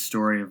everyone has a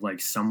story of like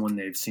someone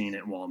they've seen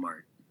at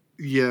Walmart.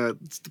 Yeah,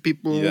 it's the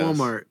people in Yes.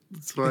 Walmart.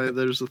 That's why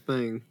there's a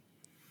thing.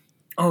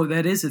 Oh,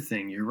 that is a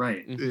thing. You're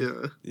right.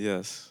 Yeah.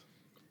 Yes.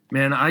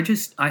 Man, I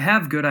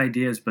have good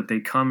ideas, but they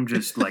come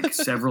just like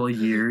several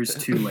years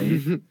too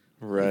late.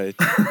 Right.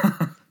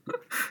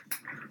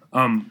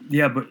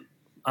 Yeah, but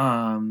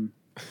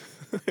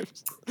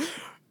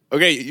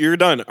Okay, you're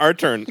done. Our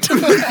turn.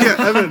 Yeah,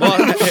 Evan. Well,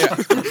 yeah.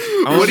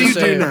 What do you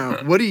do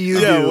now? What do you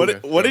Yeah. do?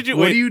 What did you?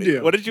 What wait, do you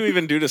do? What did you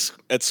even do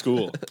at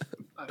school?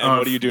 And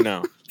what do you do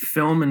now?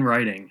 film and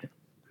writing.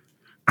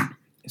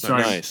 So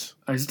Nice.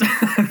 That's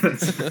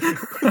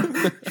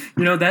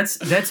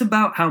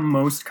about how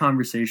most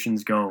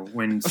conversations go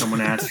when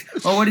someone asks,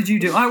 "Oh, what did you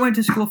do?" "Oh, I went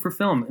to school for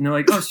film." And they're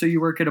like, "Oh, so you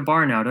work at a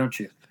bar now, don't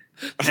you?"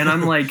 And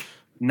I'm like,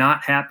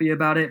 not happy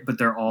about it, but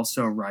they're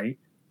also right.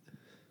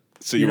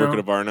 So you You work know, at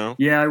a bar now?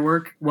 Yeah, I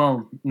work.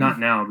 Well, not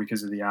now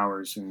because of the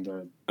hours and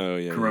the Oh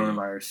yeah.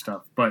 coronavirus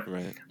stuff. But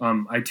Right.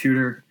 I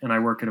tutor and I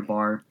work at a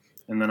bar,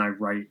 and then I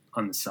write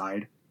on the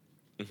side.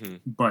 Mm-hmm.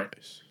 But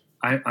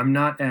I'm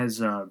not as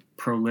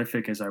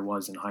prolific as I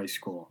was in high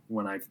school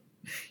when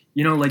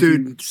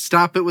Dude,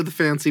 stop it with the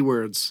fancy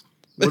words.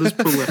 What does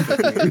prolific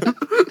mean?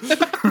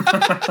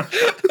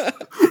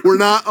 We're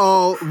not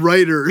all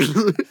writers.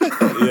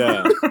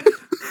 Yeah.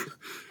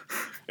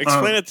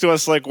 Explain it to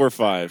us like we're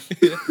 5.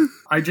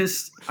 I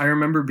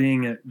remember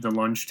being at the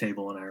lunch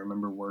table and I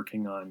remember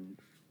working on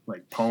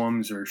like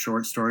poems or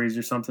short stories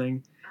or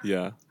something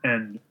Yeah.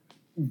 and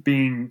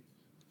being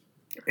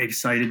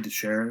excited to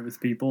share it with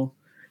people.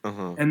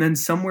 Uh-huh. And then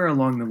somewhere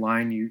along the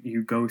line,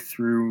 you go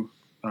through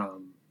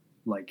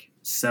like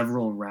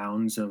several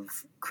rounds of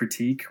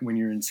critique when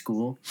you're in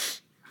school.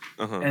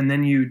 Uh-huh. And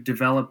then you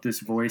develop this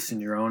voice in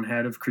your own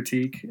head of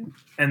critique,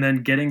 and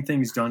then getting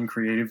things done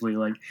creatively.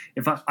 Like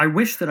if I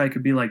wish that I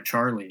could be like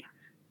Charlie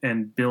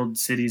and build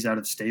cities out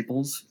of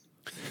staples.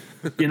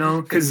 You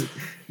know, because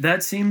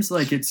that seems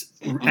like it's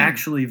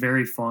actually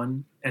very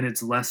fun and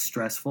it's less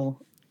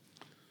stressful.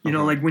 You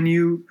know, like when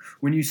you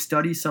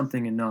study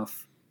something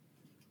enough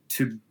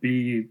to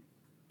be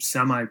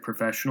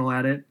semi-professional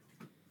at it,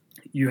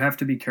 you have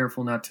to be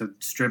careful not to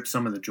strip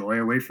some of the joy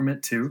away from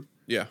it too.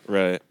 Yeah.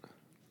 Right.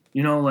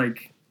 You know,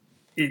 like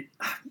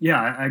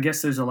I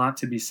guess there's a lot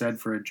to be said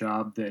for a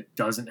job that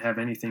doesn't have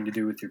anything to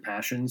do with your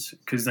passions,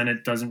 because then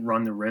it doesn't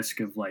run the risk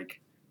of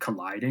like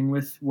colliding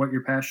with what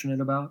you're passionate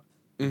about.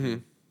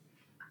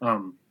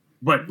 Mm-hmm.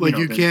 But Like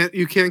you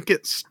can't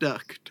get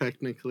stuck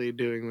technically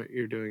doing what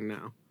you're doing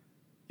now.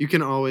 You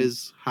can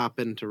always hop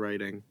into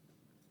writing.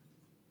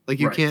 Like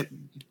you can't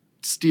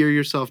steer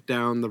yourself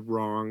down the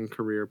wrong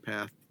career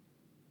path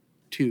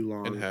too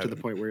long to the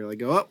point where you're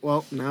like, oh,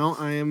 well, now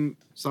I am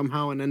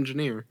somehow an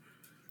engineer.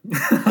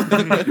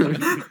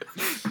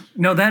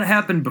 No, that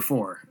happened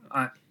before.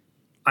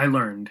 I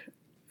learned,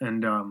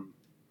 and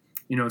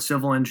you know,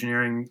 civil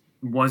engineering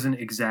wasn't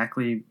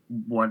exactly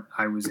what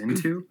I was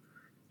into,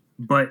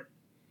 but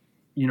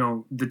you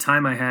know, the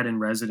time I had in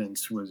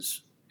residence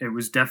was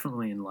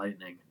definitely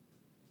enlightening.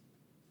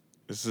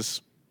 Is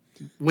this?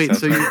 Wait,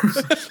 so you?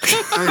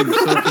 I'm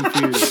so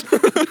confused.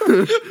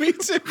 Me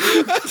too.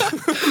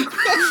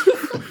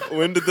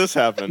 When did this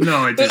happen?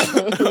 No, it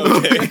didn't.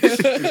 Okay.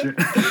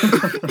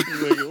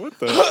 Like, what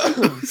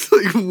the? It's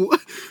like, what?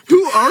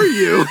 Who are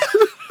you?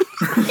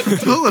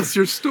 Tell us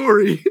your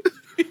story.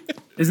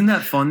 Isn't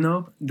that fun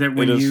though? That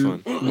when It is you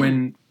fun.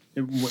 when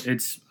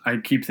it's I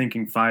keep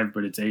thinking 5,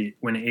 but it's 8.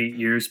 When 8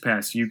 years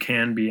pass, you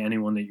can be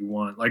anyone that you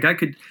want. Like I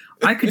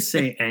could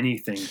say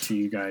anything to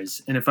you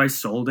guys, and if I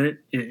sold it,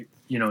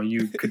 you know,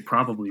 you could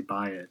probably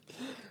buy it.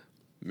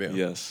 Yeah.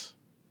 Yes.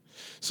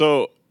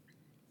 So,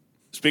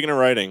 speaking of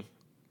writing,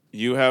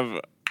 you have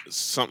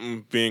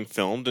something being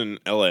filmed in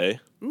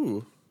L.A.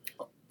 Ooh.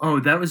 Oh,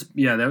 that was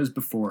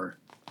before.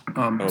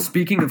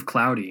 Speaking of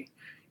cloudy,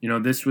 you know,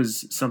 this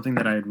was something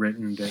that I had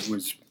written that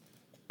was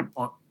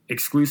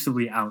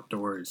exclusively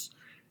outdoors,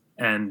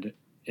 and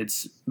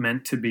it's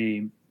meant to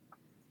be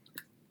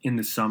in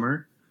the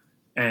summer,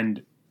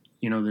 and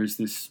you know, there's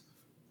this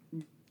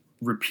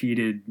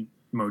repeated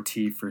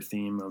motif or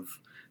theme of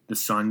the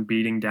sun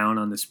beating down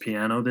on this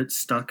piano that's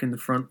stuck in the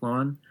front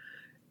lawn,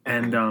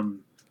 and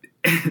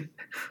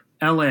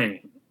LA,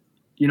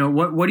 you know,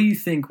 what do you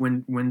think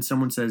when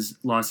someone says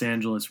Los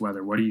Angeles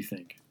weather? What do you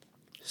think?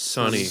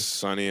 Sunny.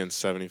 Sunny and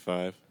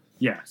 75.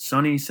 Yeah,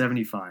 sunny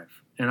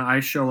 75. And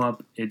I show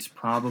up, it's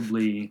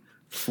probably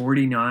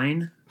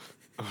 49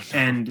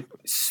 and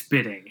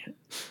spitting.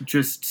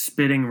 Just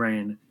spitting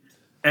rain.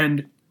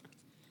 And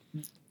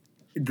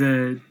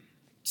the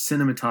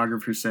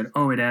cinematographer said,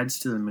 "Oh, it adds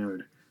to the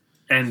mood."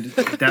 And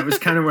that was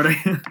kind of what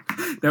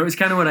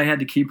I had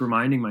to keep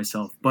reminding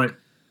myself. But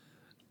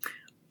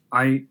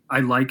I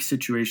like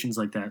situations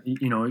like that.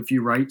 You know, if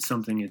you write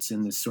something, it's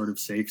in this sort of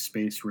safe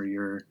space where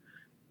you're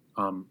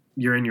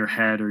in your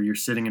head, or you're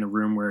sitting in a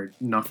room where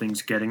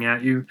nothing's getting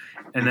at you.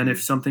 And then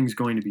if something's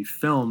going to be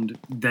filmed,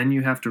 then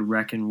you have to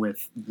reckon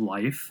with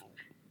life.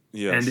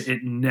 Yes. And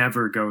it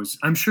never goes.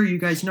 I'm sure you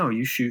guys know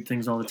you shoot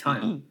things all the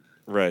time.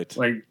 Right.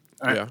 Like,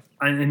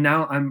 and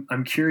now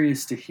I'm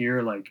curious to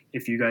hear, like,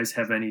 if you guys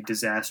have any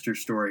disaster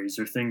stories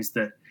or things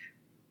that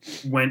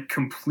went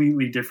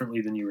completely differently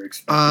than you were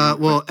expecting.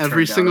 Well, but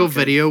every turned out single okay.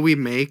 video we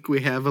make,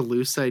 we have a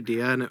loose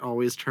idea, and it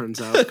always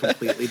turns out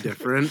completely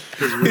different.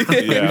 We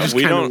just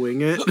we kind of don't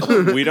wing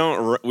it.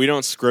 we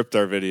don't script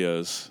our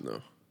videos.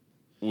 No.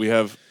 We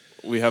have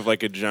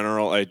like a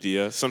general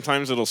idea.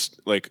 Sometimes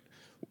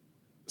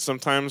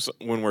sometimes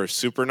when we're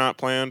super not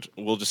planned,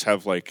 we'll just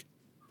have like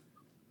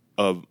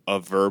a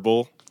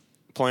verbal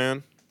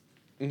plan.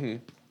 Mm-hmm.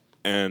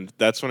 And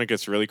that's when it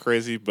gets really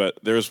crazy. But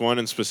there's one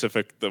in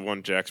specific, the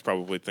one Jack's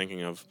probably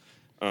thinking of,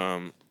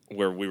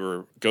 where we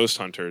were ghost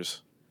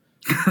hunters.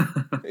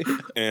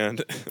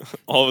 And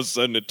all of a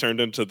sudden it turned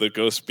into the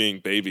ghosts being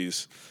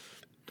babies.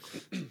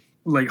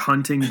 Like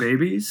hunting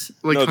babies?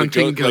 Like No, the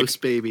hunting goat- like-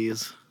 ghost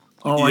babies.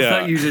 Oh, I Yeah.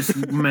 thought you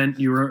just meant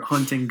you were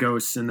hunting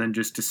ghosts and then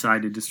just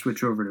decided to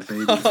switch over to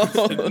babies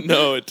instead.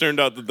 No, it turned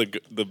out that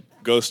the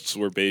ghosts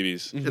were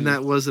babies. And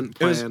that wasn't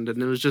It was- planned.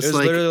 And it was just it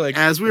was literally like-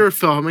 as we were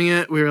filming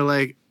it, we were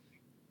like,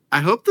 I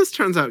hope this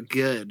turns out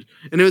good.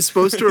 And it was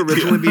supposed to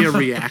originally be a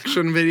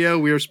reaction video.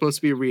 We were supposed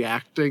to be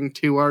reacting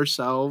to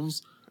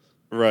ourselves.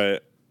 Right.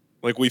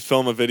 Like we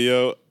film a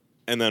video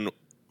and then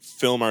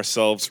film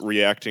ourselves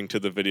reacting to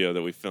the video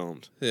that we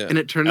filmed. Yeah. And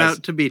it turned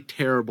out to be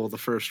terrible the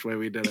first way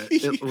we did it.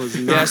 It was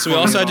not Yeah, so we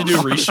fun also at had to do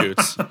all.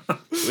 reshoots.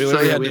 We So,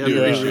 literally yeah, had we to had do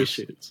to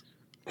reshoots.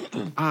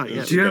 reshoots. Ah,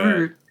 yeah.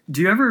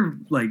 Do you ever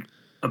like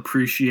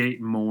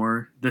appreciate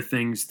more the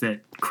things that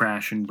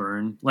crash and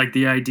burn? Like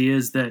the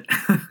ideas that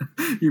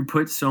you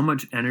put so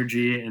much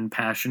energy and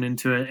passion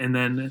into it, and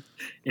then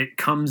it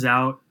comes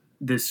out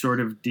this sort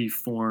of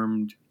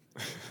deformed,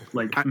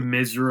 like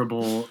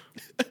miserable,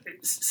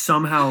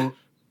 somehow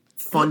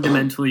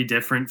fundamentally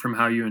different from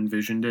how you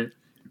envisioned it.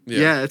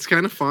 Yeah, it's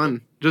kind of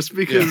fun. Just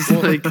because,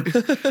 Well- like,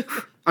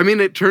 I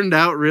mean, it turned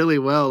out really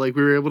well. Like,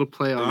 we were able to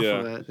play off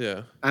of it.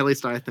 Yeah. At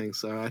least I think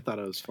so. I thought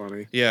it was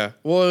funny. Yeah.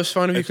 Well, it was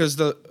funny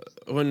because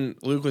when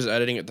Luke was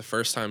editing it the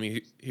first time,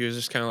 he was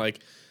just kind of like,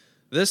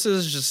 this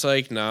is just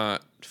like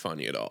not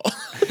funny at all.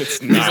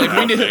 It's not.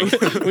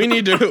 Like, we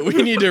need to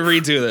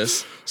redo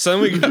this. So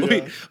then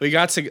we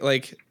got to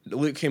like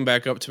Luke came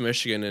back up to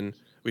Michigan and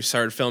we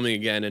started filming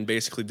again and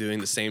basically doing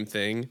the same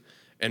thing.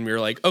 And we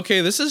were like,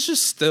 okay, this is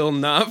just still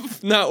not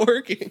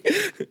working.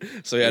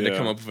 So we had to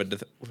come up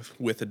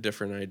with a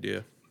different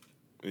idea.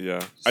 Yeah,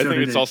 So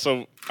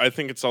I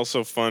think it's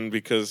also fun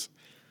because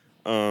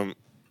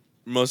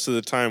most of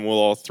the time we'll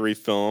all three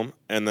film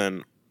and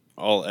then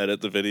I'll edit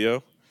the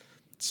video.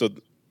 So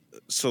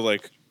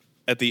like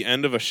at the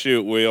end of a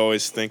shoot, we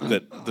always think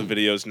that the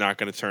video is not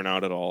going to turn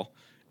out at all.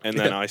 And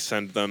then I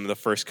send them the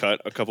first cut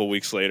a couple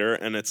weeks later,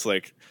 and it's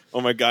like, oh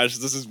my gosh,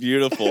 this is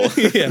beautiful.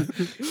 Yeah.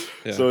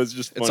 So it's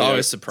just funny. It's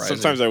always surprising.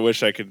 Sometimes I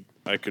wish I could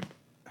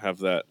have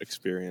that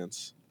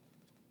experience.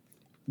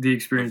 The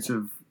experience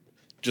of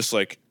Just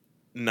like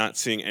not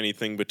seeing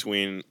anything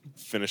between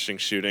finishing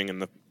shooting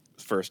and the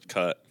first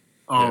cut.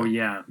 Oh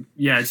yeah,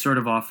 it's sort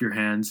of off your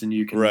hands, and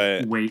you can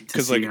wait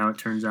to see how it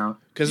turns out.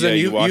 Because then then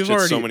you watch you've it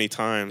already, so many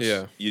times.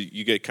 Yeah.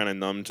 You get kind of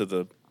numb to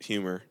the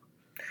humor.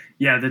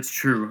 Yeah, that's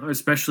true.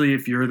 Especially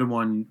if you're the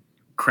one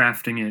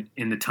crafting it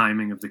in the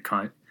timing of the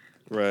cut.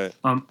 Right.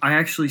 I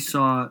actually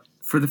saw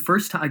for the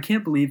first time. I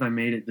can't believe I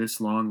made it this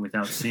long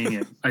without seeing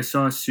it. I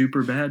saw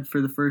Superbad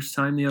for the first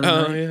time the other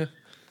night. Oh yeah.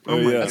 Oh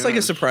yeah. That's like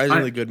a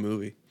surprisingly good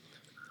movie.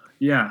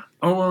 Yeah.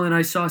 Oh well, and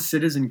I saw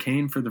Citizen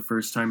Kane for the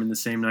first time in the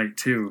same night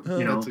too. Oh,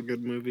 that's a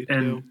good movie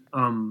and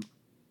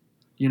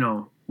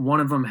too. One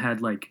of them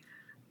had like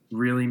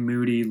really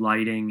moody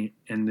lighting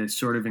and this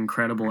sort of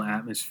incredible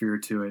atmosphere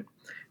to it.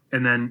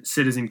 And then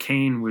Citizen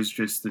Kane was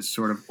just this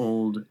sort of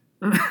old,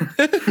 but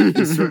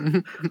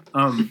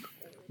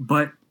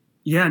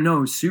yeah,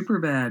 no,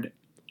 Superbad.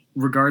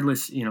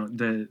 Regardless,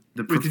 the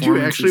performances. Did you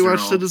actually watch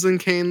are all, Citizen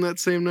Kane that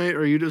same night,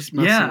 or are you just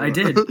messing Yeah, with I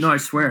did. No, I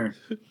swear.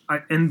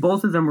 And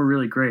both of them were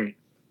really great.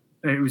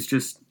 It was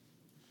just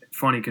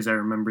funny because I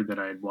remembered that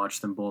I had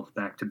watched them both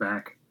back to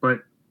back. But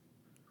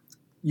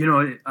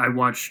I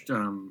watched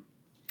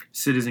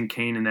Citizen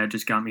Kane, and that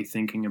just got me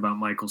thinking about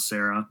Michael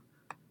Cera.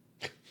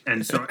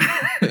 And so,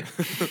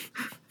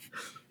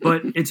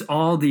 but it's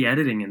all the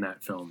editing in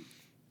that film.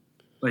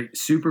 Like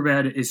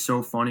Superbad is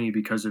so funny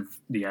because of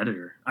the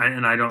editor.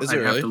 I'd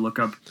have to look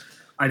up.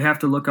 I'd have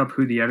to look up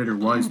who the editor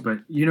was.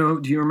 But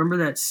do you remember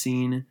that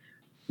scene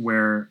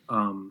where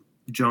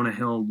Jonah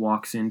Hill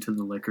walks into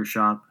the liquor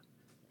shop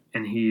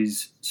and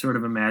he's sort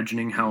of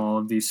imagining how all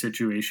of these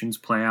situations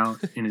play out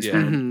in his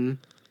head,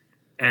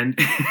 and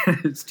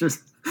it's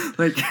just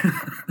like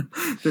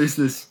there's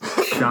this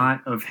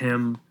shot of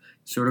him.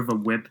 Sort of a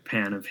whip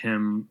pan of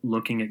him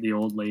looking at the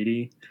old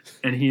lady,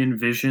 and he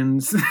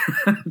envisions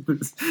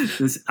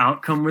this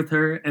outcome with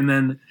her, and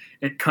then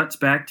it cuts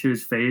back to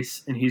his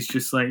face, and he's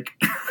just like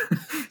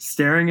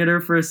staring at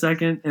her for a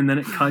second, and then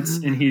it cuts,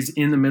 and he's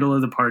in the middle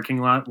of the parking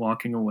lot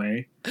walking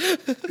away.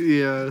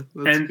 Yeah,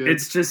 that's and good.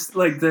 It's just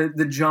like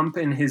the jump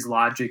in his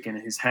logic in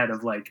his head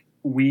of like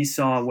we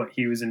saw what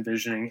he was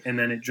envisioning, and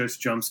then it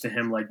just jumps to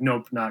him like,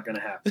 nope, not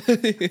gonna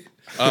happen.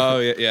 Oh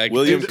yeah.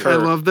 William Kerr. I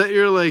love that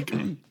you're like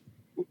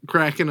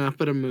cracking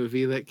up at a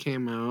movie that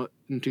came out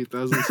in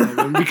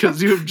 2007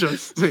 because you have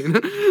just seen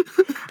it.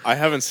 I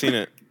haven't seen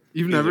it.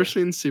 You've never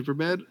seen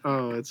Superbad?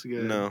 Oh, it's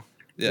good. No.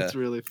 Yeah. It's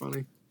really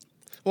funny.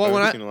 Well,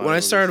 when I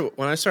started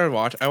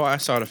watching, I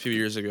saw it a few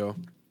years ago.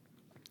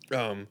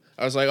 I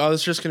was like, oh,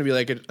 it's just gonna be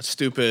like a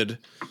stupid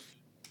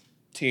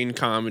teen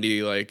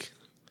comedy, like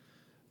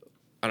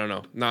I don't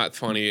know, not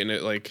funny, and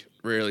it like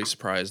really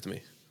surprised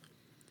me.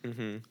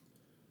 Mm-hmm.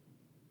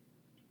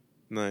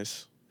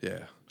 Nice.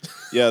 Yeah.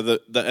 Yeah,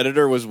 the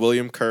editor was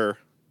William Kerr.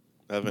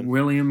 Evan.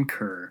 William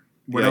Kerr.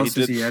 What else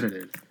has he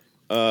edited?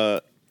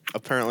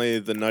 Apparently,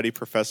 The Nutty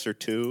Professor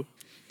 2,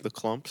 The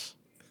Clumps.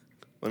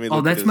 Let me.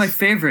 Look That's my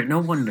favorite. No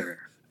wonder.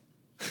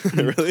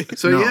 Really?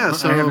 So No, yeah, I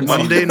so haven't seen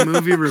mundane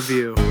movie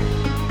review.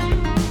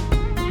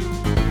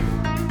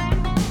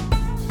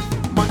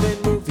 Monday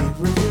movie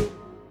review.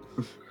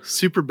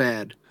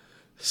 Superbad.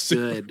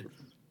 Good.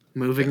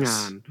 Moving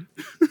on.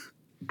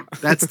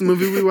 That's the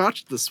movie we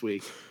watched this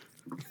week.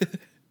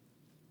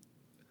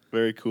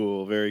 Very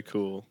cool. Very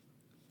cool.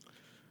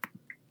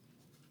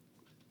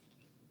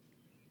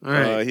 All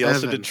right. He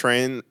also Evan. did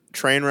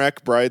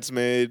Trainwreck,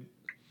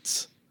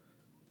 Bridesmaids,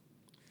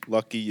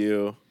 Lucky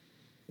You,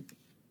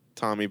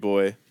 Tommy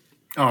Boy.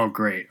 Oh,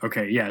 great.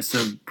 Okay, yeah,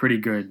 so pretty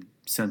good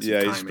sense of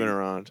timing. Yeah, he's been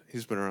around.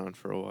 He's been around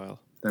for a while.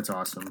 That's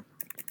awesome.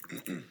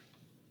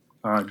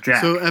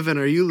 Jack. So Evan,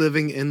 are you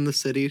living in the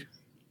city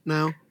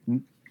now?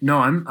 No,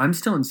 I'm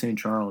still in St.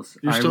 Charles.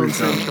 You're still in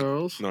St.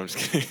 Charles? No, I'm just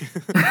kidding.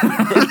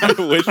 I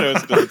wish I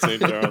was still in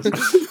St. Charles.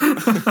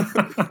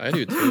 I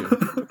do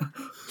too.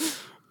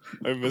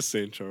 I miss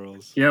St.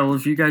 Charles. Yeah, well,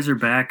 if you guys are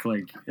back,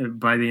 like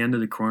by the end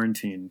of the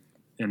quarantine,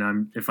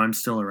 and if I'm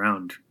still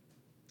around,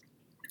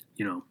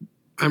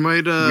 I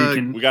might.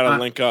 We got to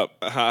link up.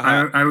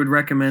 I would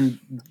recommend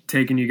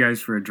taking you guys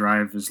for a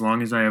drive as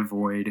long as I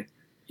avoid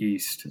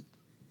east,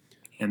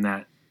 and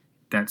that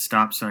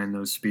stop sign,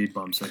 those speed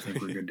bumps, I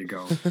think we're good to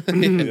go.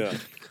 Yeah.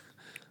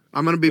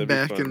 I'm gonna be That'd be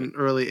back fun. in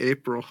early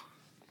April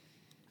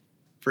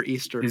for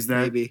Easter. Is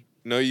that- maybe?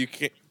 No, you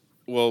can't.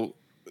 Well,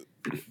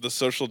 the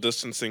social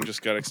distancing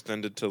just got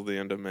extended till the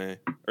end of May,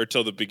 or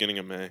till the beginning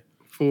of May.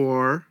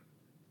 For?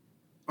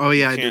 Oh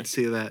yeah, I can't- did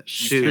see that. You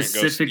Shoot. can't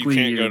Specifically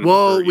go, you you. can't go to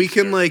Well, for we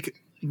can Easter.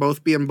 like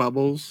both be in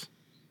bubbles,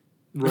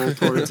 roll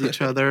towards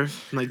each other, and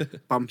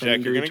like bump Jack,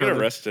 into you're gonna each get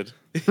other. arrested.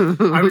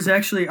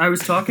 I was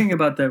talking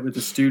about that with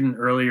a student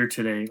earlier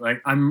today.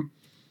 Like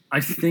I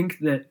think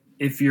that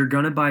if you're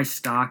gonna buy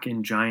stock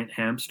in giant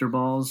hamster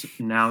balls,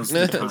 now's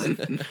the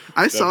time.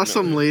 I saw Definitely.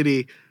 some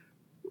lady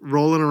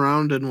rolling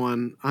around in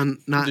one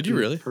not Did you in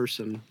really?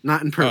 person,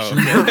 not in person,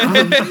 okay.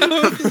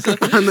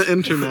 on the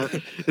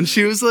internet, and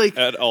she was like.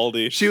 At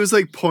Aldi. She was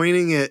like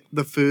pointing at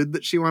the food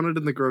that she wanted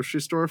in the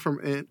grocery store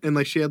and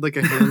like she had like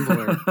a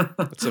handler.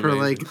 That's Her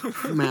amazing.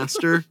 like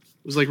master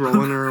was like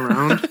rolling her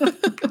around.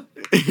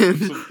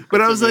 But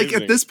I was like,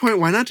 amazing. at this point,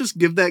 why not just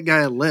give that guy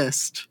a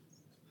list?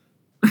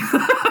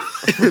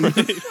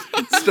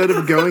 Instead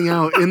of going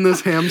out in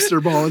this hamster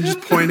ball and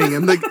just pointing.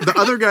 And the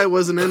other guy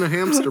wasn't in a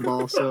hamster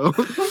ball, so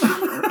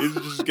He's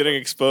just getting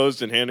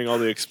exposed and handing all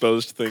the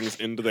exposed things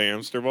into the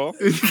hamster ball.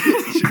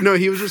 no,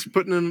 he was just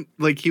putting in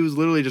like he was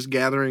literally just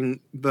gathering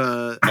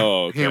the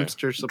Oh, okay.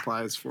 hamster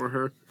supplies for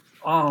her.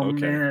 Oh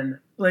Okay. man,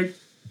 like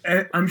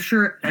I'm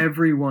sure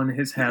everyone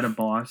has had a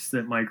boss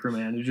that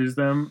micromanages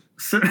them.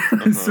 So,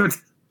 so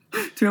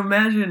to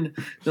imagine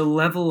the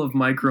level of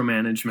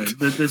micromanagement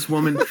that this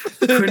woman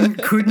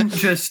couldn't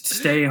just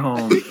stay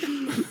home.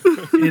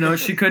 You know,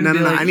 she couldn't. No, be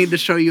no, no. like, I need to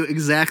show you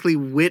exactly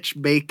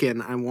which bacon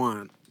I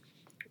want.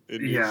 It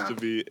needs Yeah. to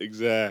be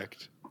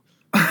exact.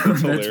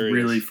 That's hilarious.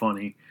 really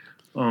funny.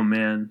 Oh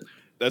man.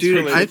 That's Dude,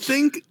 really, I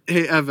think.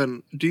 Hey,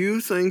 Evan, do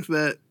you think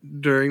that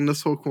during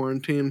this whole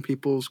quarantine,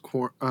 people's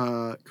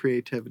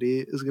creativity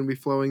is going to be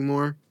flowing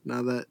more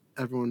now that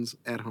everyone's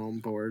at home,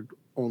 bored,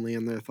 only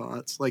in their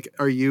thoughts? Like,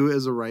 are you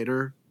as a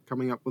writer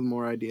coming up with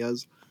more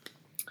ideas?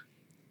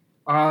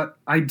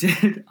 I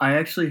did. I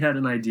actually had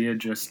an idea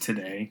just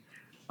today.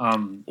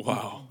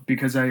 wow.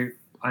 Because I'm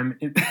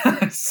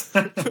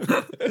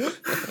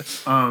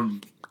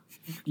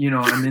you know,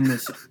 I'm in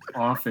this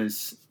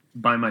office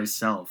by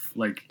myself.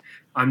 Like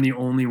I'm the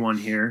only one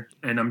here,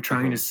 and I'm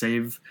trying to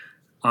save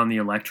on the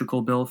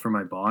electrical bill for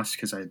my boss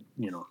because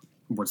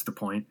what's the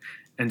point?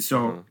 And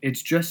so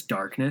it's just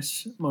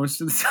darkness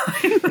most of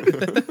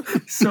the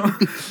time. So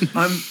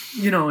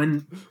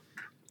and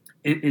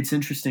it's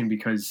interesting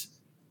because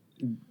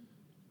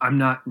I'm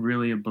not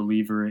really a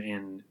believer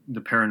in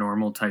the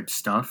paranormal type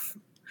stuff,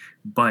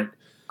 but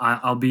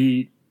I'll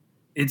be.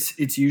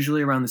 It's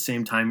usually around the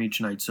same time each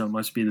night, so it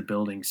must be the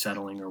building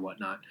settling or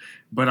whatnot.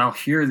 But I'll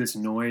hear this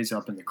noise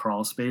up in the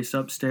crawl space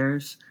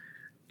upstairs,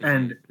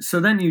 and so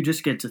then you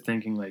just get to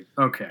thinking like,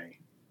 okay,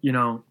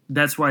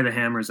 that's why the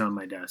hammer's on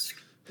my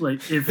desk.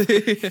 Like if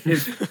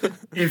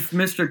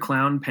Mr.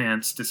 Clown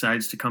Pants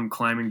decides to come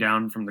climbing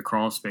down from the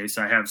crawl space,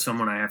 I have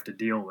someone I have to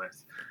deal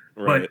with.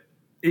 Right.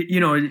 But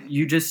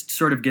you just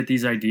sort of get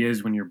these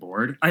ideas when you're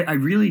bored. I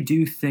really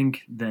do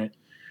think that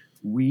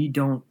we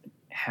don't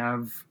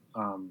have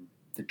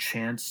the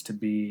chance to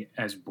be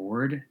as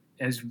bored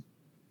as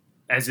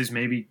is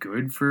maybe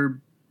good for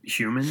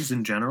humans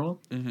in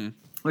general. Mm-hmm.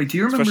 Like, do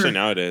you remember? Especially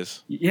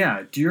nowadays.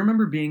 Yeah. Do you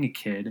remember being a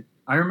kid?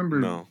 I remember.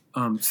 No.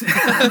 I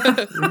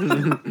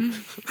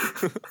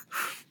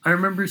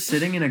remember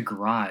sitting in a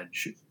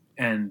garage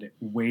and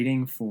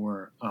waiting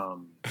for a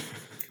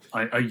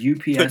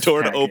UPS The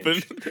door to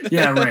package. open.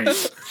 Yeah, right.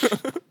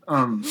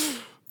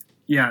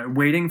 Yeah,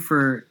 waiting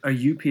for a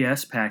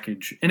UPS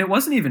package, and it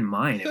wasn't even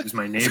mine; it was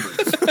my neighbor's.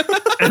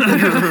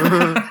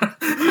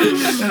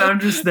 And I'm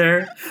just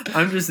there.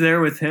 I'm just there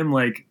with him,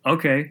 like,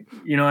 okay,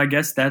 I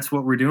guess that's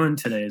what we're doing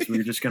today. Is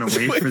we're just gonna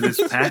wait for this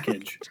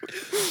package.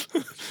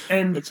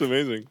 And That's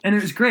amazing. and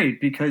it was great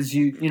because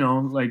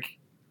like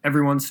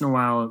every once in a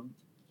while,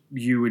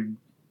 you would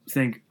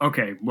think,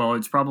 okay, well,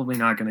 it's probably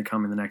not going to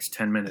come in the next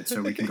 10 minutes,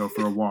 so we can go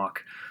for a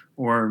walk,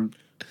 or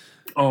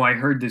oh, I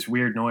heard this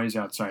weird noise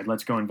outside.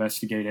 Let's go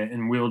investigate it,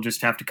 and we'll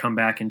just have to come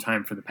back in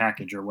time for the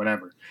package or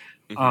whatever.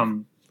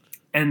 Mhm.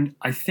 And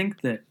I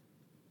think that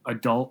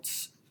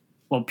adults,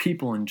 well,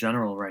 people in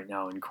general right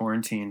now in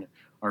quarantine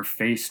are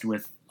faced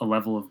with a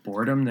level of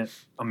boredom that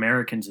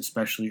Americans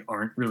especially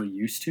aren't really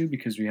used to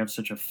because we have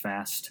such a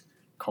fast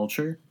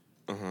culture.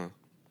 Uh-huh.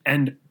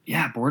 And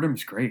yeah,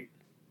 boredom's great.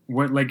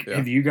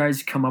 Have you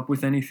guys come up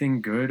with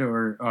anything good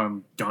or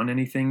done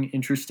anything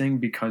interesting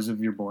because of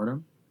your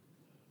boredom?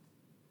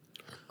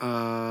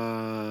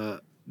 I've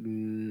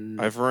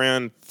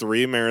ran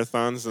 3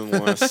 marathons in the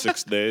last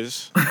 6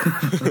 days.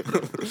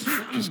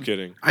 Just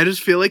kidding. I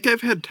just feel like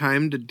I've had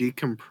time to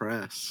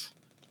decompress.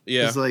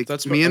 Yeah, It's like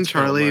that's me and that's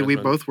kinda Charlie, mine, we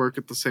man. both work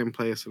at the same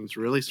place, and it's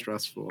really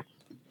stressful.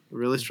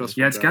 Really stressful.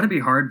 Yeah, it's job. got to be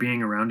hard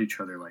being around each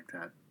other like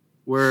that.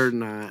 We're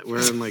not.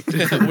 We're in like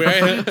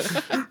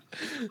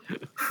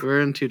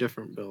we're in two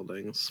different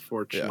buildings.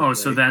 Fortunately. Oh,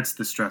 so that's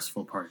the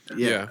stressful part. Then.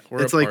 Yeah,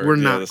 we're it's like apart. we're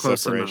Yeah, not the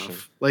close separation.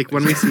 enough. Like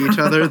when we see each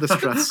other, the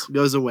stress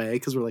goes away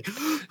because we're like,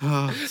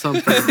 oh,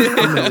 something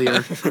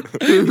familiar.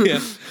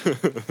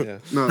 Yeah.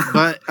 No,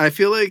 but I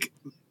feel like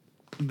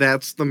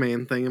that's the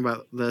main thing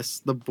about this,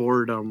 the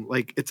boredom.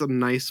 Like it's a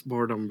nice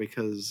boredom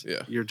because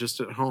you're just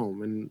at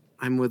home and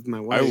I'm with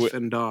my wife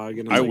and dog,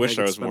 and it's I like wish I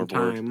could was more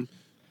spend bored. time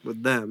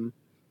with them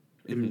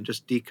and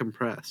just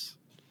decompress.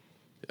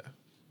 Yeah.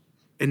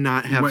 And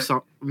not have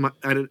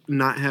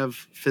not have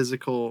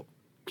physical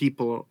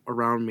people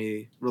around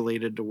me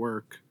related to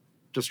work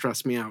to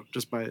stress me out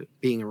just by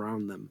being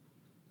around them.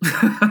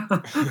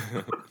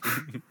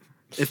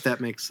 If that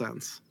makes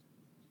sense.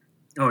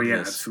 Oh yeah,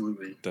 Yes.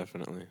 absolutely.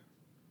 Definitely.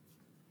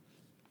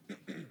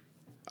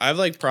 I have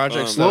like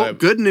projects. Well,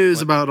 good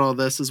news about all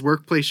this is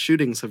workplace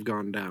shootings have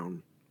gone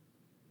down.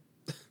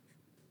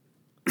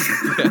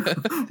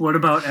 What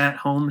about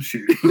at-home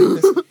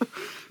shootings?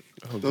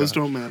 Those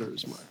don't matter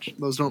as much.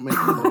 Those don't make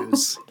the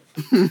news.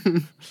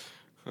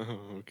 Oh,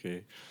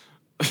 okay.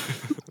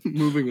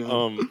 Moving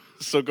on.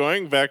 So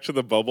going back to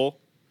the bubble,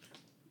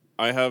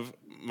 I have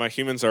my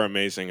humans are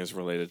amazing is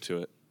related to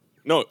it.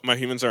 No, my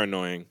humans are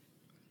annoying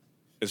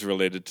is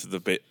related to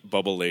the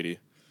bubble lady.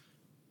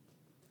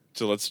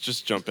 So let's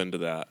just jump into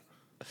that.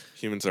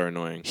 Humans are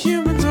annoying.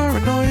 Humans are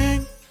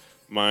annoying.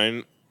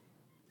 Mine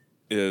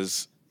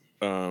is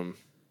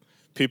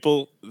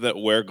people that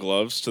wear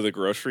gloves to the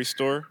grocery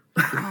store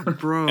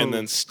Bro. and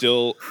then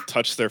still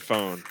touch their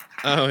phone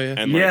Oh yeah.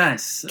 and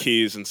Yes.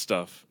 keys and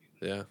stuff.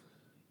 Yeah.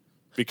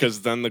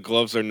 Because then the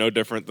gloves are no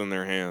different than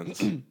their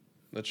hands.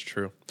 That's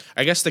true.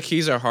 I guess the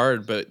keys are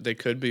hard, but they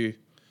could be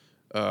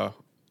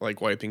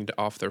like wiping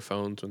off their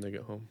phones when they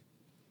get home.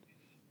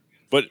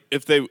 But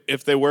if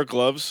they wear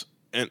gloves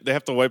and they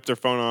have to wipe their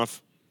phone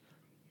off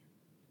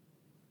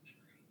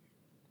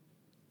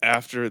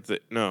after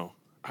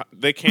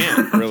they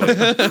can't really.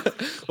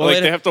 Well,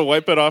 like they have to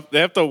wipe it off. They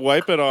have to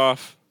wipe it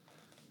off,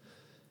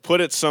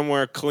 put it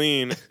somewhere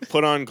clean,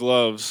 put on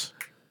gloves,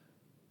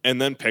 and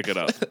then pick it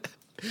up.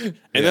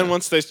 And then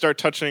once they start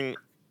touching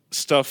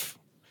stuff,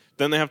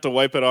 then they have to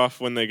wipe it off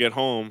when they get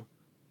home.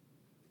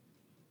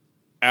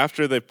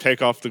 After they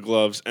take off the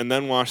gloves and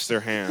then wash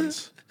their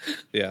hands.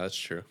 Yeah, that's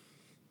true.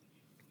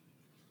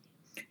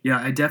 Yeah,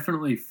 I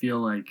definitely feel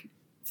like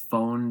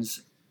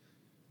phones,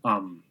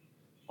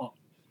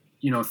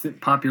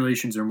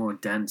 populations are more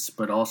dense,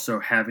 but also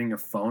having a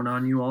phone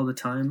on you all the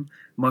time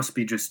must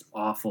be just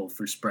awful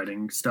for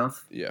spreading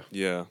stuff. Yeah.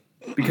 Yeah.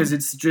 Because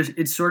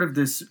it's sort of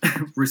this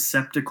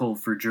receptacle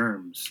for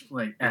germs,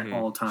 like at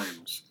all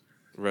times.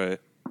 Right.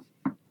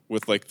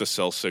 With like the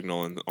cell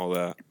signal and all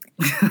that.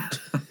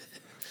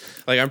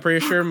 Like I'm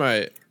pretty sure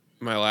my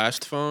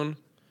last phone,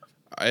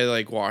 I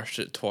like washed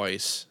it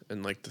twice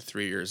in like the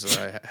 3 years that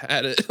I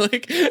had it.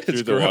 Like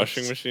Through the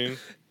washing machine.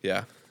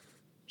 Yeah.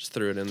 Just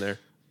threw it in there.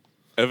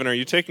 Evan, are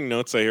you taking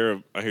notes? I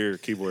hear your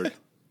keyboard.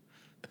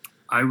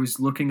 I was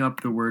looking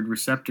up the word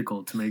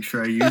receptacle to make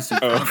sure I used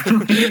it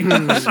properly.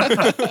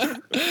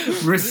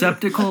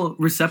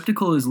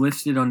 Receptacle is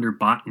listed under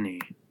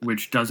botany,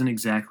 which doesn't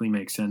exactly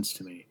make sense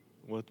to me.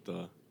 What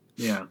the?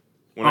 Yeah.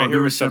 When I the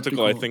hear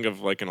receptacle, I think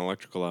of like an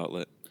electrical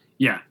outlet.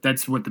 Yeah,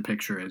 that's what the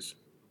picture is.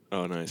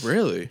 Oh, nice.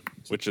 Really?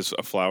 Which is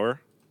a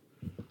flower?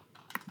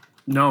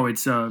 No,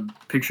 it's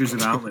pictures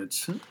of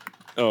outlets.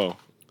 Oh,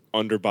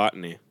 under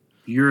botany.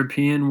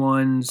 European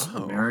ones,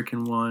 Oh.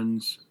 American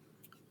ones.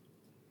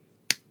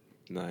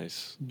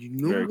 Nice. You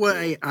know Very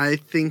why I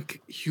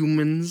think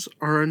humans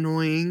are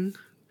annoying?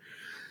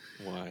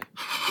 Why?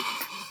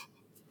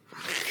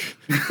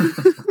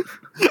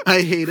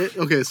 I hate it.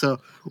 Okay, so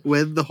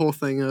with the whole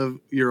thing of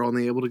you're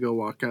only able to go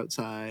walk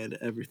outside,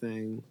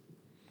 everything,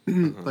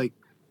 like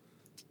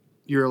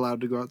you're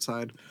allowed to go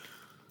outside.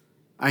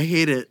 I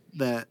hate it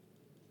that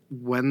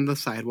when the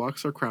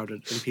sidewalks are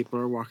crowded and people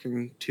are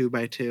walking 2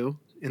 by 2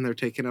 and they're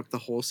taking up the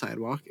whole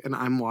sidewalk and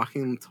I'm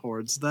walking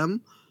towards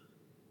them,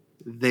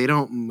 they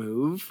don't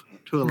move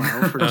to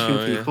allow for 2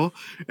 yeah. people,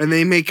 and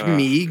they make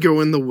me go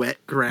in the wet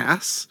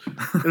grass,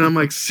 and I'm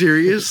like,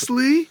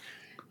 seriously,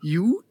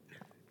 you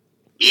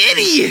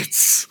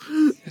idiots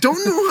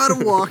don't know how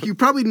to walk. You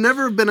probably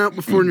never have been out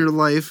before in your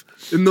life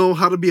and know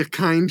how to be a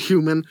kind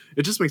human.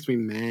 It just makes me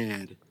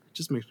mad. It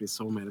just makes me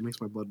so mad. It makes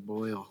my blood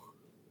boil.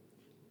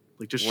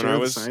 Like, just When share I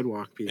the was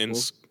sidewalk, people.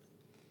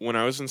 When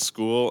I was in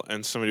school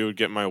and somebody would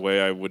get in my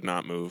way, I would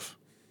not move.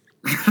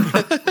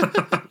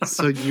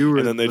 So you were,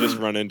 And then they just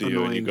run into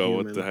you and you annoying go,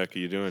 human. "What the heck are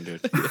you doing,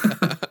 dude?"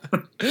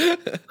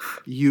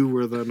 You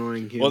were the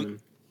annoying human. Well,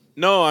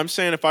 no, I'm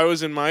saying if I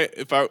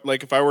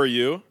were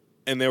you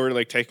and they were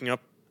like taking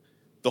up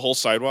the whole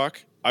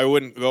sidewalk, I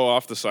wouldn't go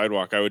off the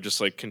sidewalk. I would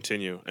just like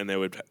continue, and they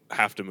would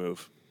have to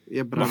move.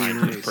 Yeah, but behind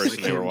I'm the nice.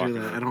 person I they were can't walking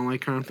do that. with. I don't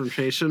like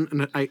confrontation.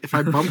 And if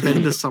I bump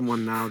into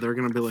someone now, they're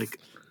going to be like,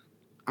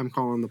 I'm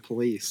calling the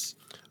police.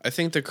 I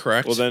think the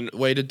correct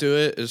way to do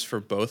it is for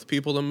both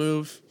people to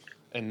move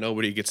and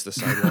nobody gets the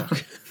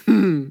sidewalk.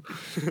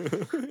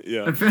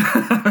 Yeah.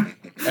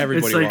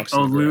 Everybody it's like walks a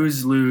in the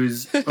grass.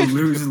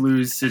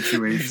 lose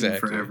situation for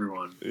Exactly.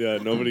 everyone. Yeah,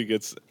 nobody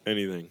gets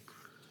anything.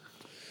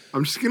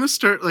 I'm just gonna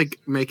start like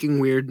making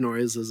weird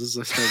noises as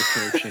I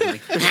start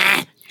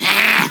approaching.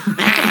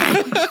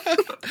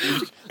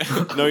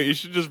 No, you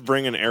should just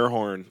bring an air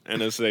horn,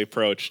 and as they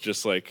approach,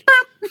 just like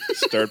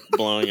start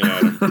blowing it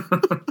at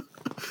them.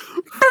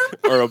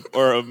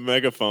 or a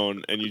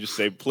megaphone, and you just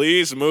say,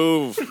 "Please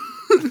move."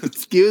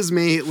 Excuse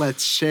me.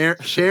 Let's share.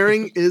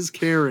 Sharing is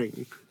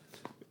caring.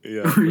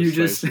 Yeah, Or you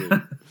just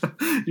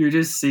precisely. you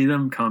just see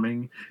them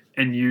coming,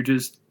 and you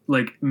just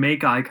like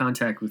make eye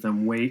contact with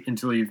them. Wait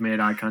until you've made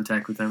eye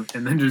contact with them,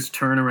 and then just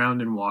turn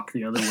around and walk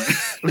the other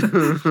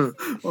way.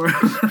 Or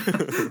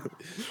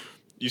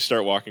You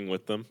start walking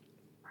with them.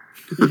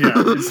 yeah,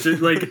 it's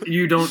just like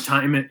you don't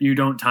time it. You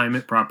don't time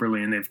it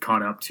properly, and they've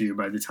caught up to you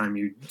by the time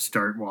you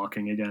start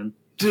walking again.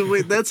 Dude,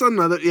 wait, that's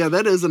another. Yeah,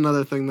 that is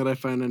another thing that I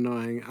find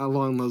annoying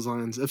along those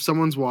lines. If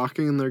someone's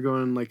walking and they're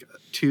going like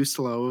too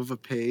slow of a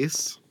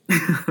pace,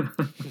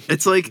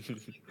 it's like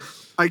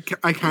I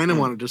kind of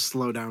want to just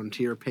slow down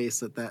to your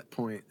pace at that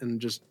point and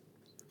just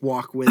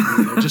walk with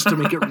you, just to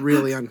make it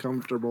really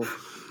uncomfortable.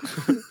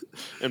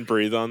 And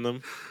breathe on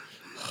them.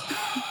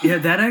 Yeah,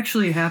 that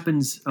actually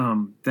happens.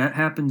 That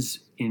happens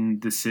in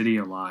the city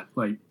a lot.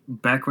 Like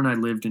back when I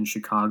lived in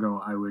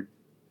Chicago, I would,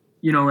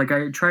 like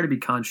I try to be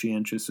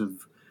conscientious of,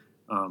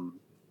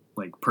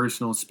 like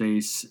personal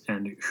space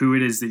and who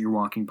it is that you're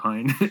walking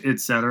behind,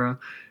 etc.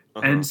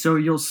 And so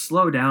you'll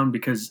slow down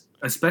because,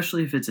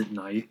 especially if it's at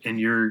night and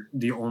you're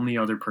the only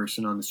other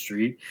person on the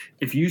street,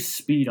 if you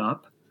speed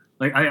up,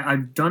 like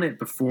I've done it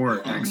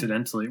before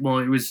accidentally. Well,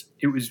 it was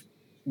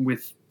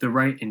with the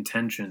right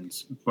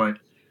intentions, but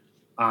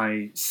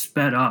I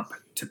sped up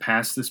to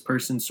pass this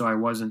person so I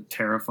wasn't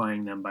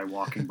terrifying them by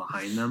walking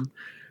behind them.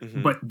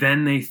 Mhm. But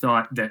then they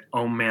thought that,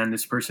 oh man,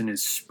 this person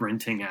is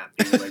sprinting at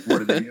me. Like,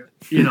 what are they,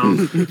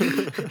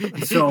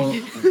 So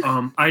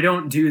I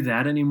don't do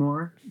that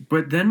anymore.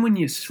 But then when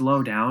you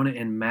slow down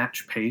and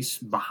match pace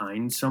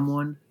behind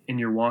someone and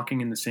you're walking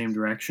in the same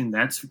direction,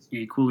 that's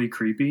equally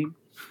creepy.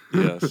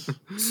 Yes.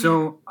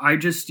 So I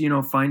just,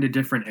 find a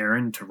different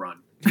errand to run.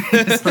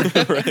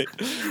 Right.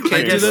 I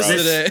Do guess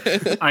this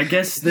today. I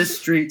guess this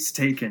street's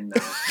taken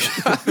now.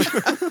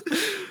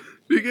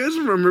 Do you guys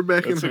remember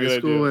back That's a in high good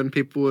school idea. when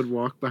people would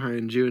walk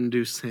behind you and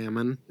do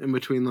salmon in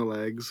between the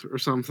legs or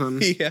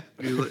something? Yeah.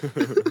 You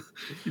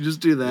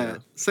just do that. Yeah.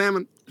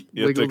 Salmon.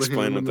 You have to Wiggle the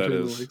explain hand what in that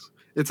between the is. legs.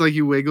 It's like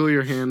you wiggle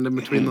your hand in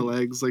between the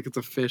legs like it's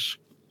a fish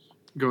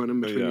going in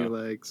between Yeah. your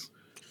legs.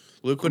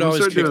 Luke would I'm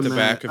always gonna start kick doing the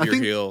that. back of I your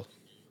think- heel.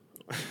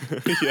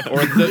 Yeah.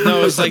 Or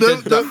no, it's like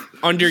The- the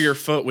under your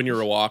foot when you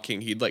were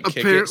walking. He'd like kick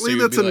it. So Apparently,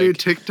 you'd that's be a new like,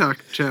 TikTok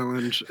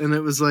challenge, and it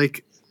was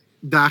like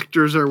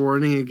doctors are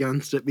warning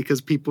against it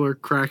because people are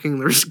cracking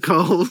their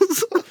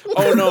skulls.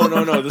 Oh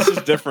no! This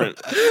is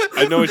different.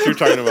 I know what you're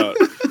talking about.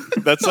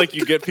 That's like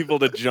you get people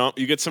to jump.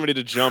 You get somebody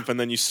to jump, and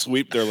then you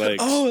sweep their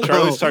legs. Oh.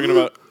 Charlie's talking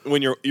about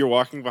when you're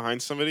walking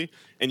behind somebody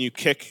and you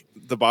kick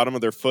the bottom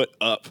of their foot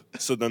up,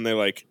 so then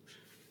they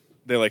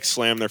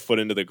slam their foot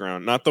into the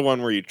ground. Not the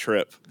one where you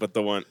trip, but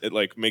the one it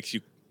like makes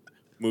you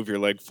move your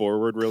leg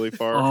forward really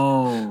far.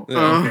 Oh,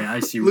 Yeah. okay, I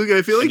see. Luke,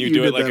 I feel like And you you do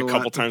did it like that a lot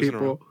couple to times in a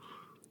people. row.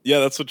 Yeah,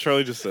 that's what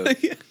Charlie just said.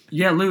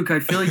 Yeah, Luke, I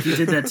feel like you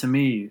did that to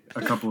me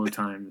a couple of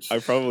times. I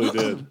probably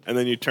did. And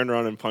then you turned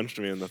around and punched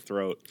me in the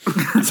throat.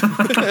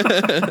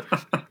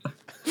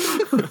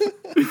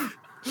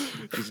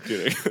 Just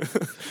kidding.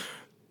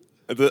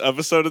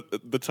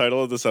 The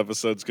title of this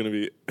episode is going to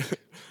be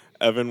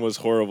Evan was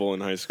horrible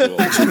in high school.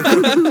 We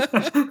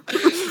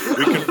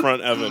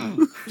confront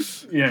Evan.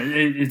 Yeah,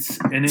 it's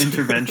an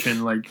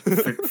intervention like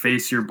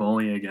face your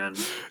bully again.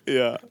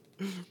 Yeah.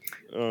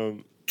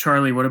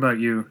 Charlie, what about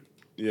you?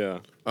 Yeah.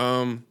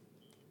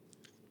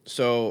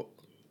 So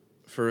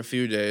for a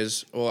few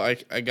days, well, I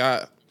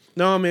got,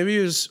 no, maybe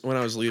it was when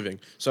I was leaving.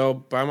 So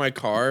by my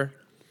car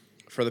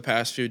for the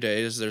past few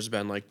days, there's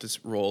been like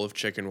this roll of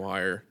chicken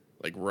wire,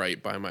 like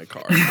right by my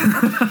car.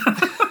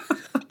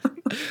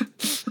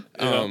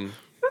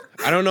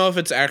 I don't know if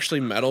it's actually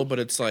metal, but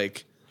it's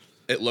like,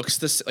 it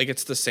looks like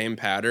it's the same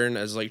pattern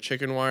as like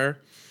chicken wire.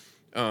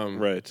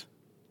 Right.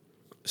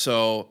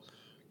 So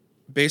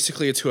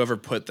basically it's whoever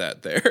put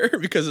that there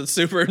because it's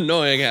super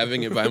annoying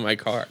having it by my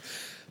car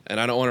and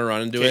I don't want to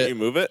run into Can't it. you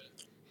move it?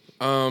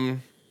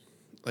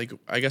 Like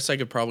I guess I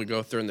could probably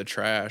go through in the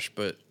trash,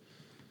 but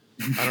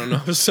I don't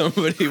know if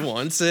somebody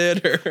wants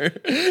it or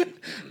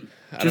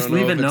I Just don't know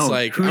leave a if it's note.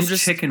 like Who's I'm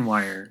just chicken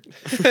wire?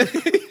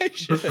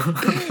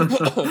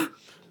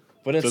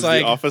 But it's Does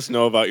like the office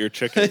know about your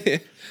chicken?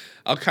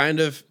 I'll kind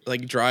of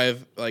like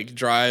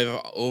drive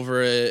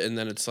over it, and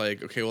then it's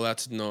like, okay, well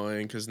that's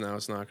annoying because now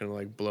it's not gonna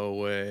like blow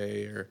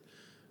away, or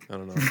I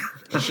don't know.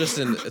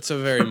 It's a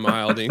very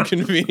mild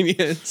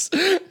inconvenience.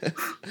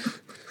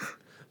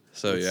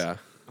 So yeah,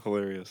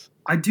 Hilarious.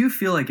 I do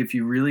feel like if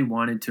you really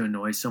wanted to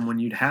annoy someone,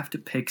 you'd have to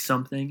pick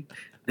something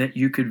that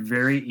you could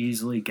very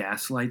easily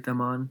gaslight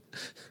them on.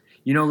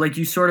 Like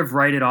you sort of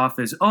write it off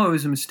as, oh, it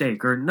was a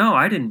mistake, or no,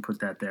 I didn't put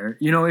that there.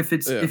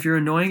 If you're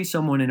annoying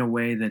someone in a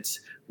way that's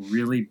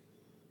really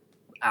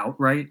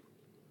outright,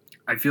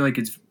 I feel like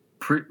it's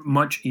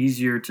much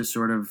easier to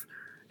sort of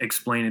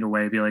explain it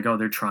away, be like, oh,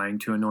 they're trying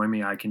to annoy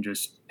me. I can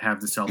just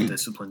have the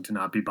self-discipline to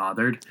not be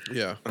bothered.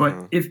 Yeah.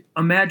 But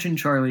imagine,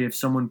 Charlie, if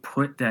someone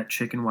put that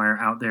chicken wire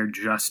out there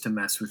just to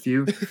mess with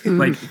you,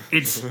 like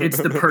it's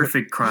the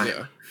perfect crime.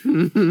 Yeah.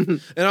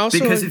 And also,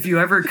 because if you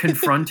ever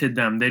confronted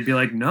them, they'd be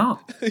like, no,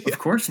 of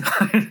course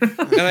not.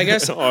 and I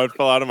guess Oh, it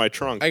fell out of my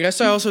trunk. I guess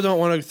I also don't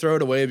want to throw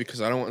it away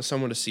because I don't want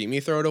someone to see me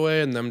throw it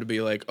away and them to be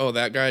like, oh,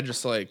 that guy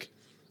just like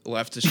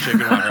left his chicken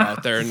wire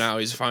out there and now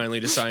he's finally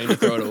deciding to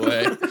throw it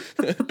away.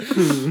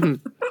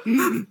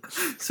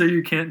 So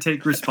you can't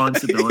take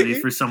responsibility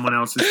for someone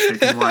else's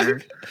chicken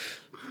wire.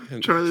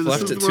 Charlie, this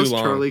Left is it the too most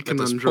long Charlie at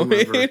this conundrum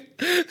point.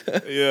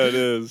 ever. Yeah, it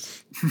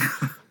is.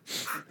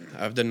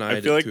 I've denied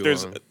I feel like it too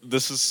there's long.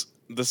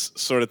 this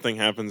sort of thing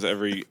happens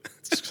every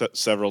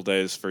several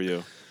days for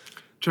you.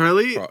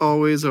 Charlie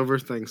always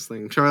overthinks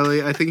things.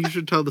 Charlie, I think you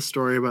should tell the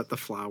story about the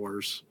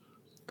flowers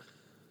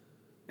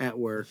at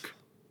work.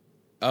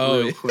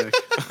 Oh, Real quick.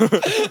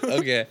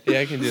 okay. Yeah,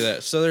 I can do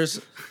that. So there's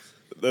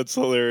That's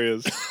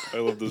hilarious. I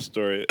love this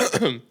story.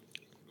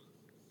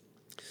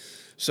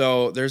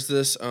 So there's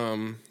this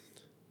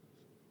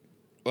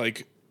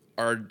like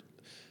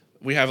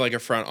we have like a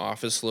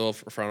little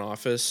front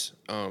office,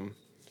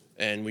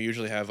 and we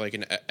usually have like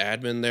an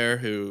admin there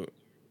who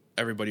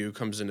everybody who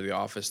comes into the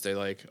office, they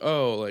like,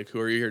 oh, like, who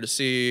are you here to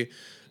see,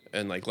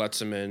 and like lets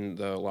them in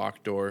the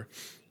locked door.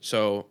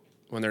 So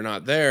when they're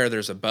not there,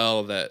 there's a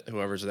bell that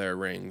whoever's there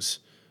rings,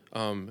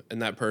 and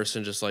that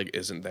person just like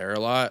isn't there a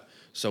lot,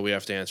 so we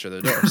have to answer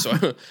the door.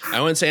 So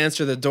I went to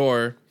answer the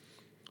door,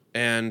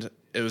 and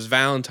it was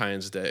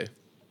Valentine's Day.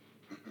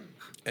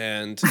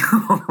 And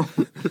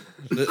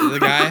the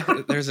guy,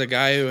 there's a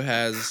guy who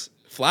has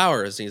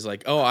flowers, and he's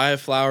like, oh, I have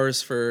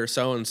flowers for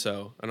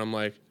so-and-so. And I'm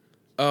like,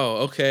 oh,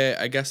 okay,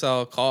 I guess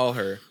I'll call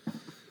her.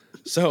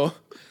 So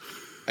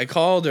I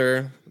called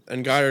her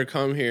and got her to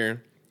come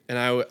here, and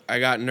I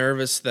got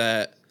nervous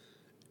that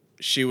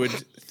she would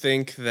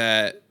think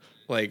that,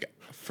 like,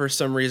 for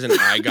some reason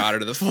I got her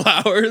the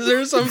flowers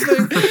or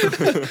something.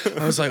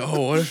 I was like,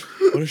 oh,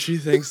 what if she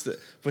thinks that,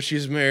 but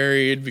she's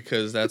married,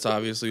 because that's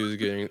obviously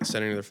who's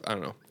sending her. I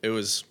don't know. It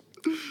was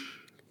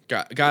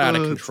got out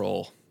of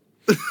control.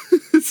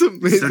 It's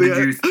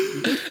amazing.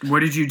 So what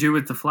did you do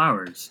with the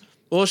flowers?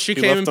 Well, she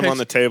He came left and them picked. on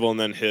the table and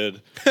then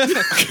hid. No,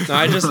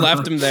 I just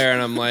left them there,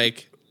 and I'm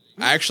like,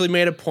 I actually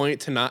made a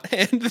point to not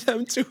hand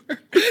them to her.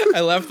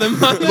 I left them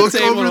on the Look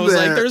table, and I over was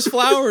like, there. there's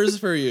flowers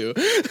for you.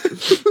 Dude,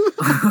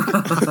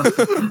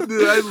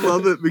 I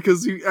love it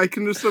because I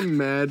can just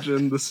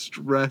imagine the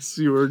stress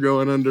you were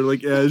going under,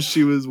 like as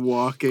she was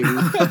walking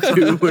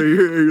to where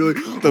you're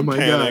like, oh my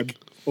panic. god,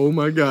 oh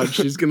my god,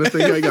 she's gonna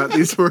think I got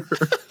these for her.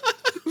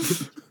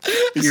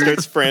 He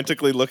starts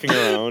frantically looking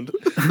around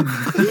and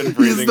He's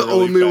breathing the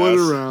really only one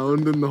fast.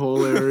 around in the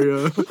whole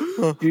area.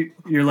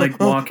 You're like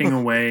walking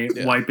away,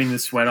 wiping the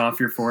sweat off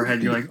your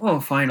forehead. You're like, oh,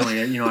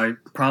 finally, I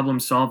problem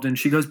solved. And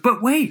she goes,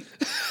 but wait,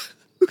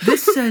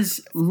 this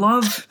says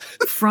love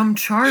from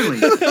Charlie.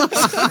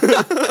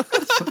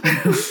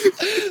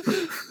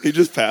 He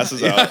just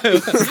passes out.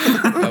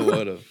 I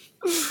would have.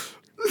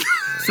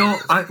 So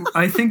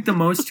I think the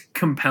most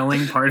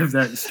compelling part of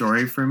that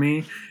story for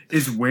me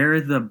is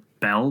where the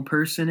bell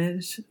person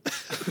is.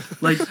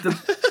 Like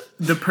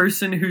the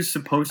person who's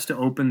supposed to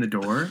open the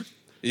door.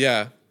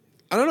 Yeah,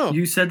 I don't know.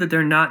 You said that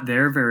they're not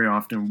there very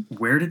often.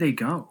 Where do they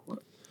go?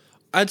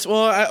 I'd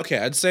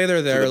say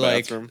they're there the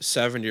like bathroom.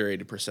 70 or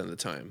 80% of the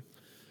time.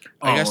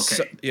 Oh, I guess.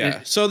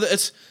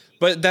 okay.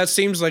 But that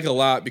seems like a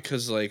lot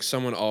because like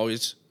someone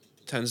always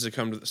tends to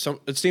come to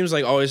it seems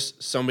like always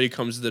somebody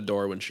comes to the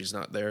door when she's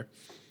not there,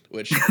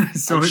 which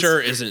So I'm it's- sure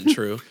isn't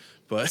true.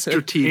 But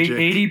Strategic.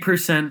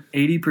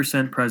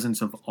 80%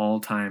 presence of all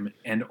time,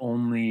 and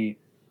only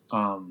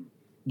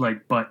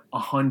but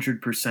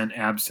 100%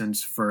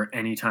 absence for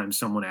any time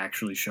someone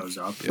actually shows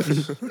up.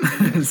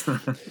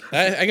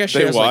 I guess she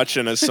They has watch,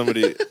 and as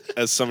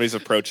somebody's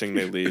approaching,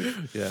 they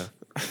leave. yeah.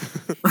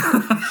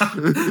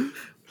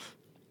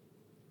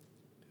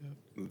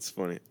 That's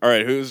funny. All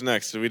right, who's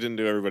next? We didn't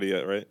do everybody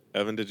yet, right?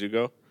 Evan, did you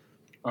go?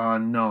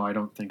 No, I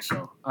don't think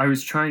so. I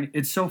was trying.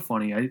 It's so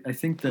funny. I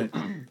think that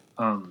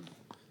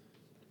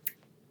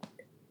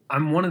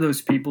I'm one of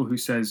those people who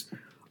says,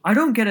 I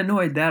don't get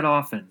annoyed that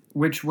often,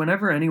 which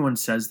whenever anyone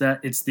says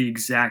that, it's the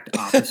exact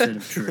opposite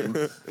of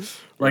true.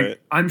 Like, Right.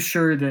 I'm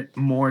sure that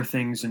more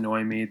things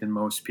annoy me than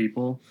most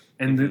people.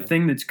 And the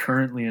thing that's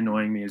currently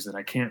annoying me is that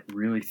I can't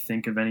really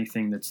think of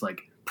anything that's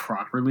like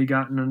properly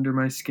gotten under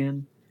my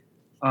skin.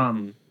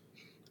 I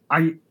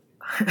I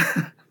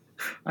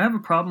have a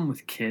problem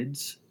with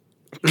kids.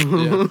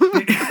 Yeah.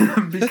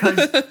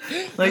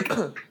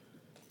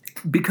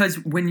 because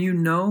when you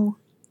know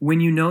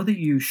that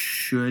you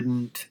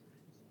shouldn't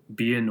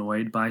be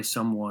annoyed by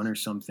someone or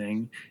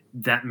something,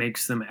 that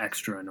makes them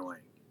extra annoying.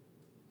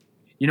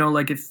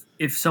 Like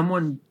if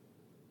someone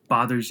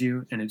bothers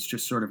you and it's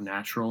just sort of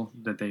natural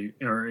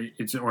or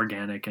it's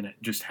organic and it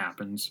just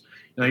happens,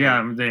 you're like,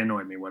 yeah, they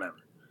annoy me, whatever.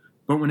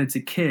 But when it's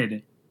a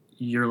kid,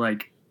 you're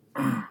like,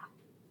 ugh.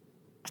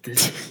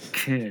 this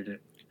kid.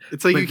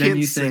 It's like But you then can't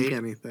you say think-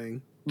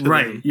 anything. to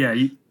Right.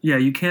 them. Yeah.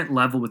 You can't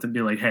level with and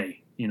be like,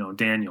 hey,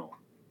 Daniel,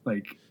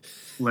 like,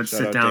 let's Shout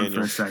sit out down Daniel.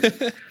 for a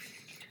second.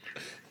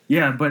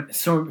 Yeah, but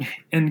so,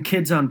 and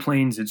kids on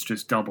planes, it's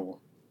just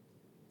double.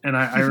 And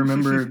I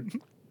remember,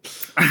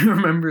 I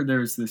remember there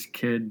was this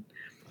kid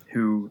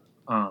who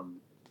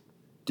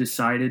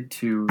decided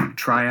to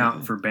try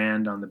out for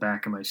band on the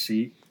back of my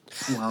seat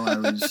while I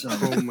was.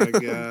 Oh my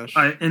gosh.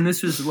 And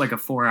this was like a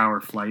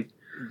 4-hour flight.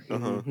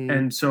 Uh-huh. Mhm.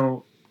 And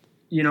so,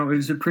 it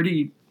was a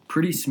pretty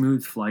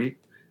smooth flight.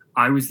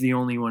 I was the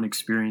only one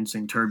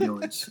experiencing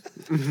turbulence.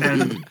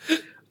 and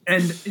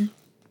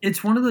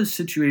it's one of those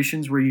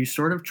situations where you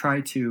sort of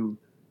try to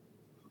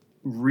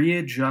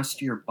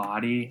readjust your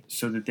body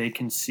so that they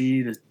can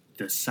see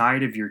the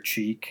side of your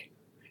cheek,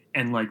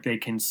 and like they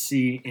can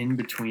see in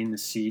between the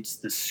seats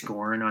the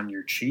scorn on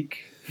your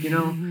cheek,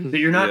 that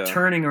you're not Yeah.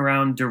 turning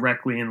around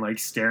directly and like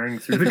staring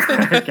through the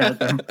crack at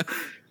them.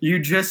 You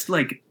just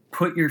like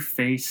put your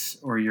face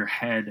or your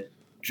head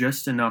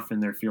just enough in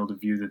their field of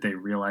view that they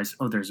realize,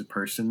 oh, there's a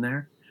person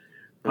there.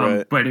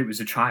 Right. But it was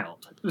a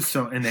child,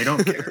 and they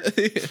don't care.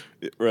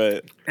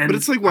 Right. And But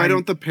it's like, why I-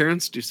 don't the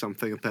parents do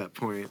something at that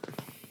point?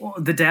 Well,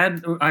 the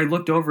dad, I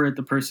looked over at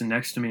the person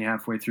next to me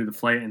halfway through the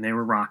flight, and they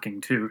were rocking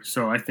too.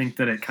 So I think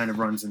that it kind of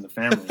runs in the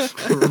family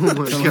Oh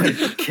my to god.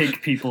 like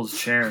kick people's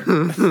chair.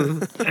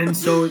 And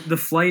so the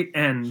flight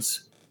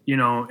ends,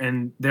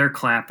 and they're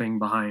clapping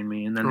behind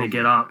me, and then they Oh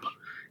get my up.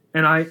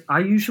 And I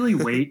usually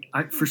wait.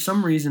 For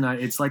some reason,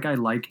 it's like I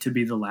like to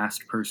be the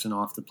last person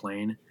off the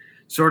plane.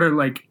 Sort of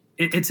like,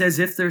 it's as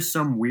if there's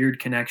some weird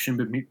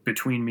connection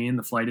between me and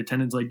the flight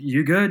attendants. Like,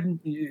 you good?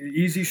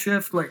 Easy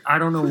shift? Like, I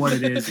don't know what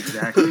it is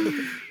exactly.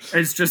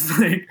 It's just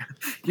like,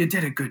 you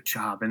did a good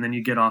job. And then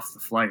you get off the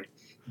flight.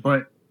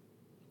 But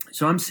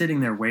so I'm sitting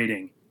there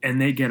waiting, and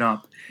they get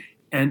up.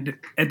 And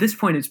at this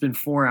point, it's been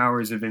 4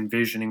 hours of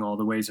envisioning all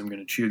the ways I'm going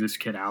to chew this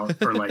kid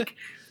out, or like,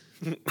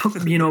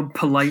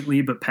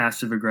 politely but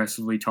passive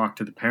aggressively talk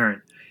to the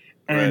parent.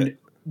 And Right.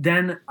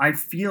 then I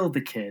feel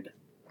the kid.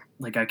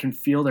 Like, I can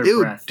feel their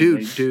Ew, breath.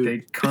 dude. They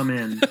come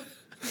in.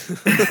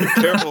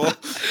 Careful.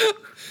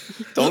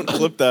 Don't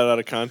clip that out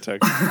of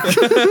context.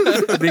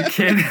 The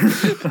kid.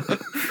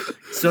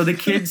 So the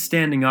kid's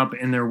standing up,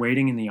 and they're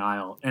waiting in the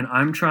aisle. And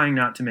I'm trying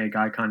not to make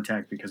eye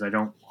contact because I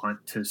don't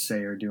want to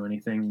say or do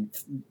anything,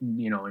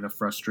 in a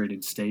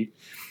frustrated state.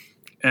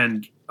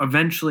 And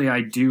eventually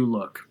I do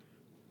look.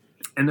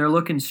 And they're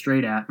looking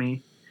straight at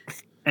me.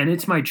 And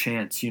it's my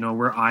chance,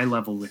 we're eye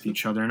level with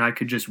each other. And I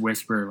could just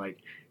whisper, like,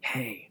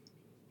 hey,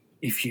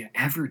 if you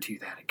ever do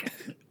that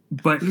again.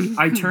 But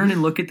I turn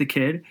and look at the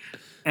kid,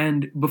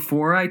 and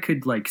before I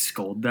could like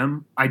scold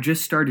them, I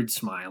just started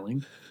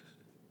smiling.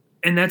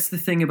 And that's the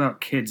thing about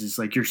kids, is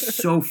like, you're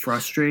so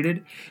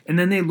frustrated, and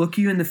then they look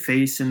you in the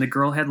face, and the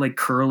girl had like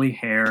curly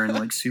hair and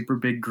like super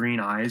big green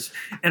eyes,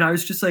 and I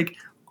was just like,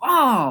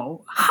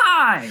 oh,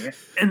 hi.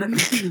 And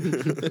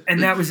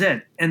that was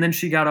it. And then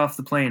she got off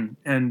the plane,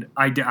 and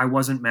I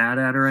wasn't mad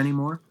at her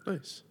anymore.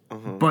 Nice.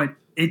 Uh-huh. But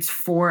it's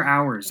 4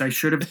 hours. I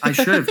should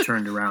have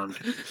turned around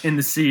in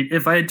the seat.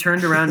 If I had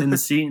turned around in the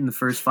seat in the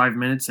first 5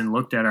 minutes and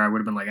looked at her, I would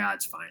have been like,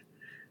 it's fine.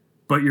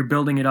 But you're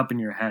building it up in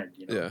your head.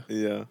 Yeah.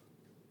 Yeah.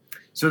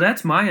 So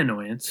that's my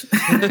annoyance.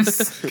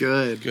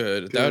 Good.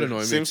 Good. That would annoy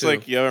me Seems too.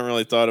 like you haven't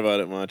really thought about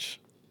it much.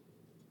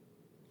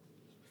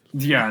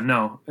 Yeah,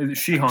 no.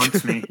 She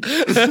haunts me.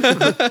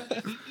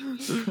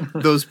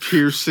 Those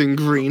piercing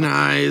green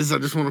eyes. I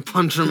just want to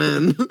punch them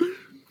in.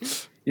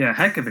 Yeah,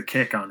 heck of a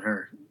kick on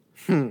her.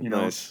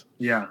 Nice.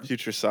 Yeah.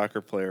 Future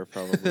soccer player,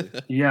 probably.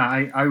 Yeah,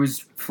 I was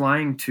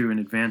flying to an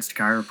advanced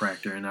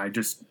chiropractor, and I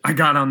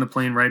got on the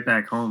plane right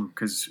back home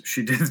because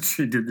she did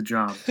the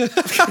job.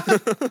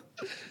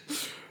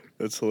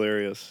 That's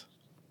hilarious.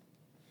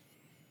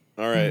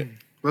 All right.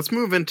 Let's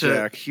move into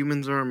Jack.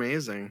 Humans Are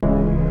Amazing.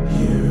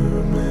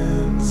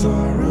 Humans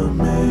are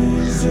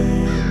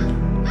amazing.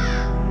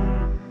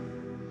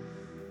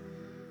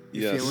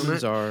 Yes. feeling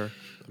Humans it? are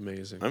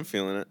amazing. I'm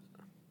feeling it.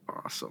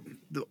 Awesome.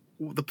 The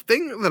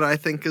thing that I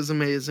think is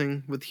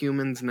amazing with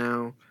humans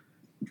now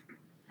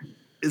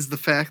is the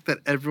fact that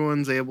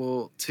everyone's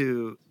able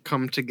to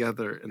come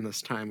together in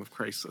this time of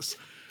crisis.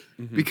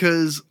 Mhm.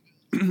 Because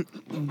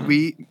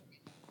me,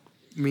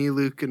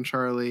 Luke, and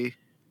Charlie,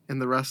 and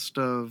the rest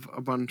of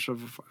a bunch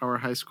of our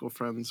high school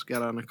friends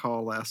got on a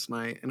call last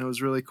night, and it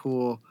was really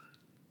cool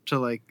to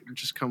like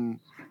just come,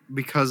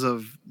 because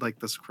of like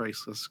this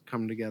crisis,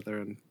 come together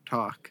and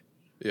talk.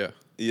 Yeah.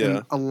 Yeah.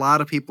 And a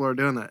lot of people are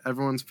doing that.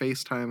 Everyone's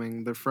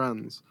FaceTiming their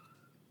friends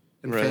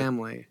and Right.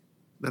 family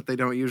that they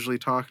don't usually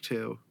talk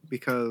to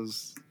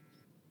because,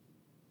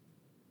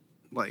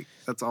 like,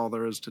 that's all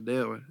there is to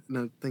do. And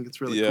I think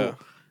it's really Yeah. cool.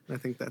 And I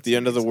think that's The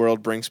end of the amazing.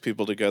 world brings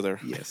people together.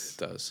 Yes. It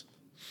does.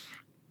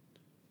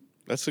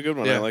 That's a good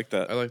one. Yeah. I like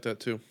that. I like that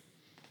too.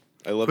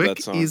 I love Quick,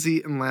 that song.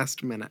 easy, and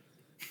last minute.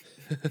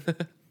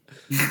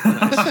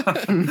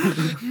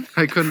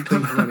 I couldn't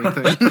think of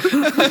anything.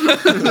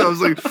 I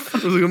was like,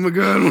 oh my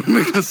god, what am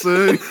I gonna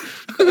say?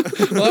 Well,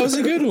 that was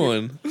a good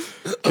one.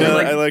 Yeah,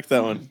 like- I like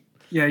that one.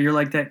 Yeah, you're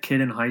like that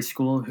kid in high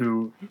school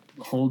who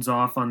holds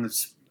off on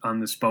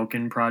the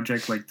spoken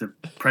project, like the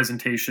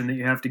presentation that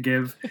you have to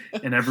give,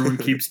 and everyone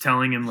keeps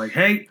telling him like,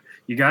 "Hey,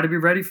 you got to be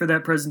ready for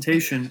that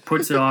presentation."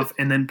 Puts it off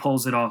and then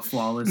pulls it off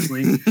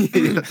flawlessly.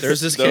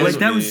 There's this kid. was Like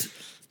that me. was,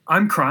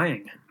 I'm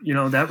crying.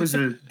 That was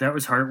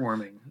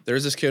heartwarming.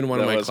 There's this kid in one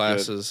of That my was good.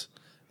 classes.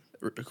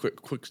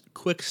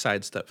 Quick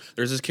side step.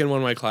 There's this kid in one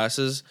of my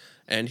classes,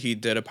 and he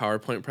did a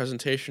PowerPoint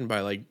presentation by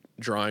like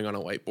drawing on a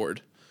whiteboard.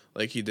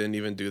 Like he didn't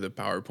even do the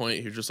PowerPoint.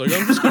 He was just like,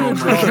 I'm just going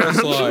to draw my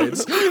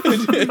slides.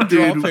 And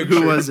draw Dude,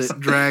 who was pictures. it?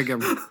 Drag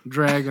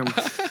him.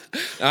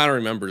 I don't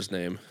remember his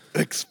name.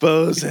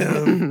 Expose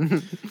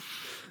him.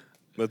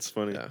 That's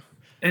funny. Yeah.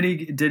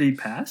 And did he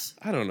pass?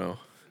 I don't know.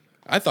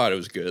 I thought it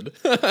was good.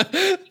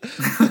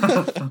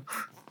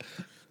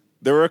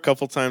 There were a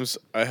couple times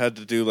I had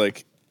to do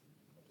like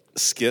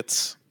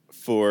skits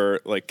for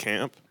like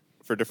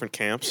for different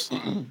camps,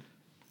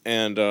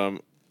 and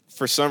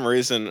for some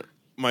reason,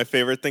 my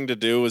favorite thing to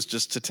do was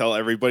just to tell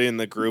everybody in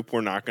the group we're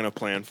not going to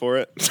plan for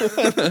it,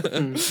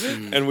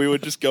 and we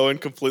would just go in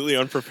completely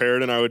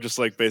unprepared, and I would just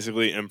like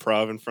basically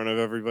improv in front of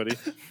everybody.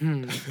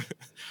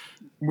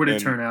 Would it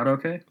And- turn out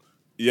okay?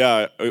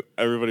 Yeah,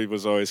 everybody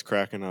was always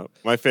cracking up.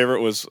 My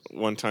favorite was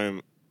one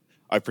time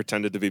I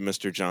pretended to be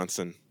Mr.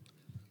 Johnson,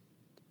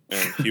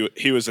 and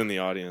he was in the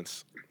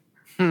audience,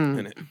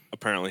 and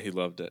apparently he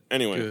loved it.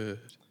 Anyway, Good.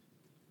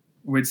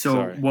 Wait, so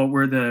Sorry. what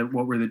were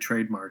the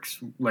trademarks?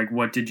 Like,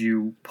 what did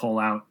you pull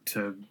out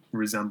to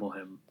resemble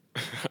him?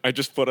 I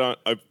just put on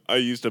I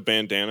used a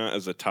bandana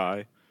as a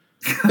tie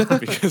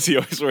because he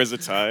always wears a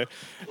tie,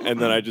 and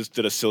then I just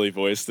did a silly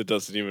voice that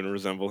doesn't even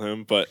resemble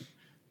him, but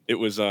it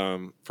was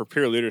for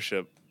peer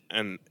leadership,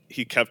 and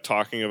he kept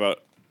talking about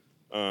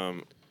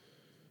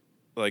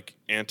like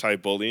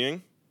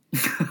anti-bullying.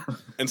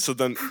 And so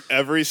then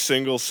every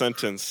single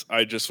sentence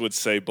I just would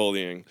say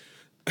bullying.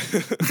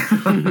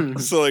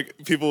 So like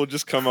people would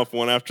just come up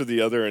one after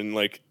the other and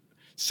like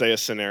say a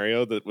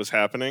scenario that was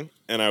happening,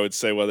 and I would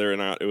say whether or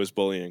not it was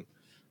bullying.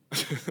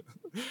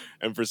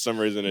 And for some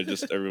reason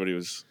everybody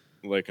was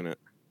liking it.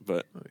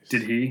 But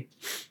Did he?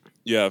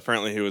 yeah,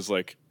 apparently he was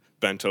like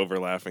bent over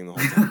laughing the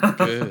whole time.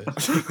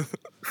 Good.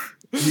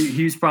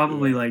 He's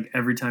probably like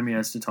every time he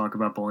has to talk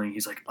about bullying,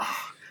 he's like, "Oh,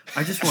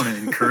 I just want to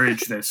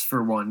encourage this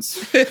for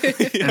once."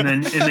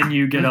 And then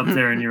you get up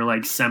there and you're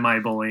like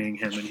semi-bullying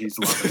him, and he's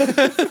loving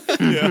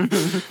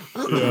it.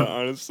 Yeah,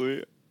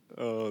 honestly.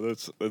 Oh,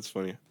 that's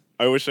funny.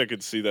 I wish I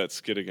could see that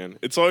skit again.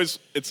 It's always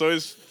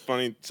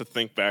funny to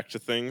think back to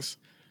things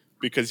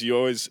because you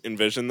always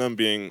envision them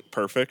being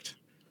perfect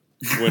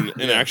when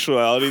in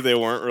actuality they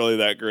weren't really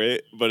that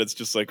great, but it's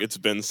just like it's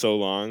been so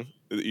long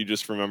that you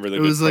just remember the It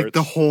good was like parts.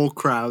 the whole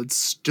crowd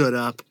stood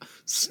up,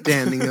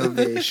 standing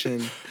ovation,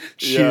 Yeah, I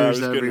cheers was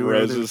getting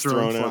everywhere. They're roses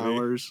throwing thrown at me.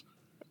 flowers.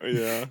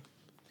 Yeah.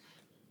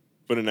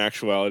 But in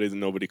actuality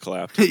nobody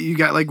clapped. You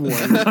got like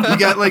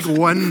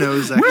one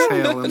nose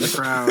exhale in the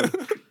crowd.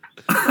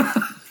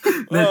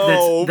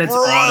 That's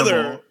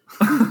brother!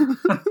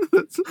 audible.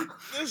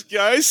 This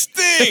guy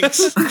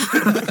stinks.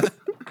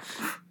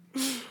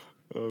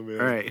 Oh man.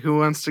 All right, who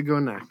wants to go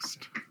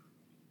next?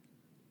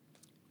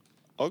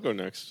 I'll go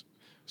next.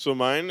 So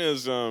mine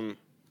is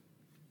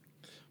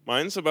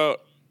mine's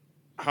about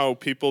how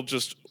people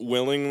just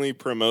willingly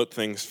promote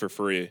things for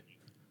free.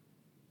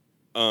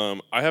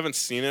 I haven't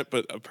seen it,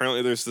 but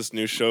apparently there's this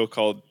new show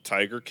called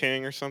Tiger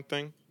King or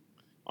something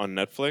on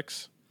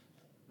Netflix.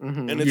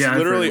 And it's Yeah, I've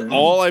literally heard of it.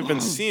 all I've been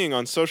seeing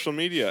on social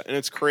media. And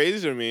it's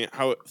crazy to me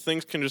how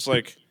things can just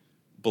like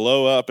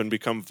blow up and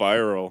become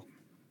viral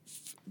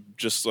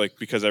just like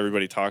because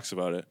everybody talks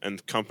about it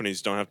and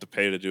companies don't have to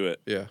pay to do it.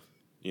 Yeah.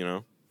 You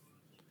know?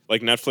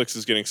 Like Netflix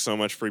is getting so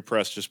much free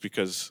press just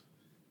because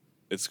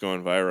it's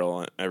going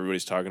viral and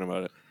everybody's talking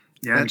about it.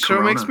 Yeah, That and show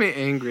makes Corona.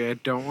 me angry. I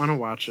don't want to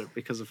watch it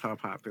because of how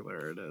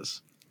popular it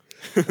is.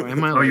 Why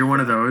am I Oh, like you're one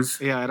of that? those.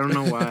 Yeah, I don't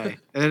know why.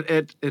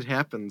 It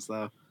happens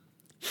though.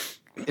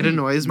 It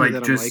annoys me Like,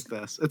 that I'm just-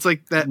 like this. It's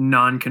like that.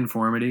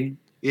 Non-conformity.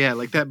 Yeah,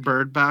 like that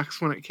Bird Box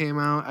when it came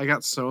out. I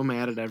got so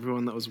mad at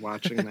everyone that was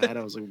watching that.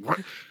 I was like, "What?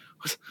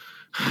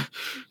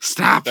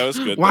 Stop! That was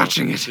good. though.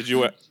 watching it." Did you?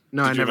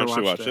 No, did I you never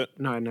eventually watched watch it. it?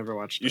 No, I never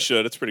watched it. You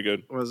should. It's pretty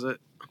good. Was it?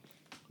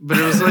 But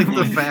it was like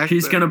the fact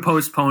He's that- gonna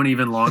postpone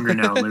even longer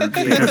now, Luke,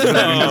 because of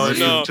that No,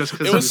 interview. no, Just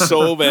 'cause it was I'm-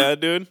 so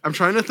bad, dude. I'm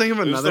trying to think of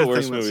was the another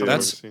worst thing movie that's. I've ever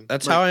That's seen.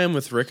 that's Like- how I am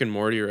with Rick and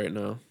Morty right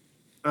now.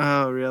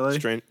 Oh, really?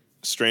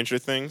 Stranger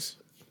Things.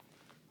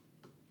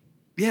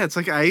 Yeah, it's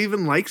like I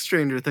even like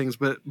Stranger Things,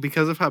 but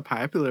because of how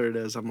popular it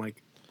is, I'm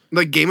like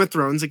Game of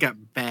Thrones, it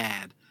got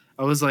bad.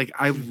 I was like,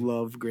 I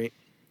love Game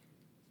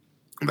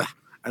of Thrones.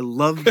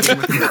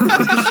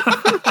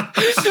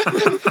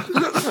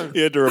 He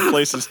had to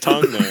replace his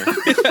tongue there.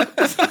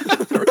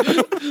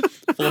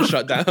 Full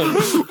shutdown.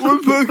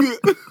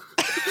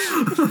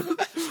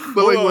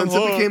 But like Hold on, once it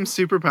hold on. became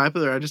super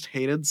popular, I just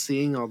hated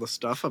seeing all the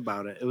stuff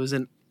about it. It was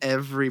in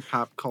every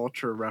pop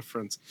culture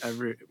reference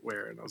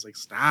everywhere, and I was like,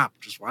 "Stop!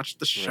 Just watch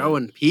the show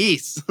in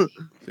peace."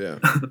 Yeah.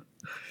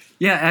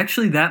 Yeah,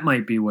 actually, that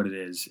might be what it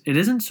is. It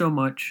isn't so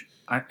much.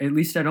 At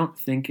least I don't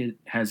think it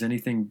has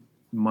anything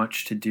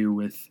much to do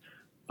with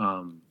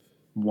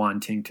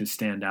wanting to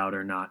stand out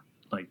or not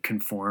like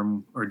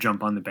conform or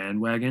jump on the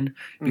bandwagon,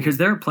 because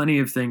there are plenty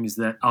of things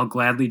that I'll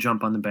gladly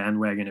jump on the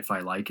bandwagon if I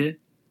like it.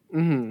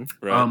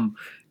 Mm-hmm. Right.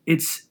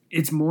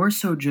 It's more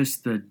so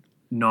just the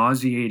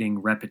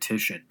nauseating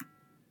repetition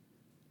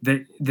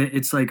that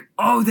it's like,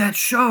 oh, that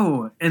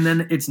show, and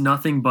then it's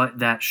nothing but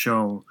that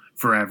show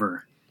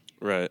forever.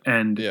 Right.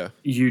 And Yeah.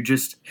 you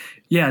just,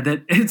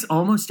 that it's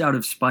almost out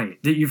of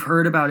spite that you've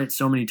heard about it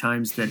so many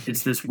times that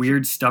it's this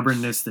weird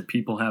stubbornness that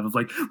people have of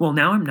like, well,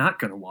 now I'm not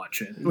going to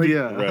watch it. Like,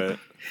 Right.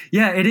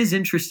 Yeah, it is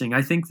interesting.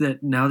 I think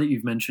that now that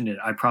you've mentioned it,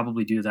 I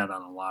probably do that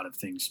on a lot of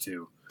things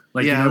too.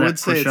 Like, Yeah, you know, I that would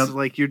say it's push-up-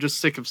 like you're just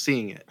sick of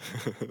seeing it.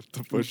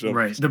 The push-up.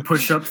 right, the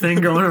push-up thing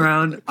going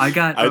around. I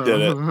I did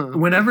it.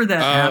 whenever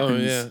that Oh,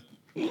 happens,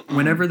 yeah.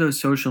 whenever those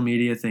social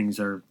media things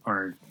are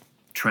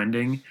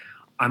trending,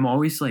 I'm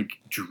always like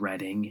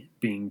dreading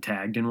being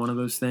tagged in one of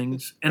those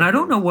things. And I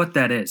don't know what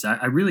that is.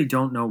 I really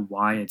don't know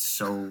why it's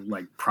so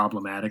like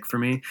problematic for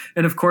me.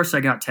 And of course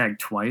I got tagged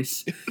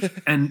twice.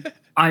 And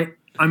I'm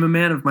a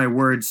man of my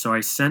words, so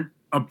I sent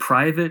a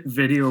private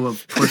video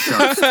of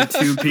push-ups to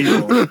two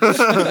people,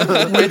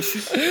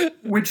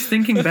 which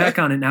thinking back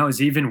on it now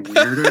is even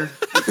weirder.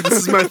 This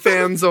is my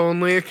fans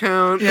only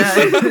account. Yeah,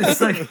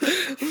 it's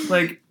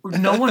like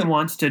no one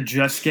wants to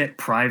just get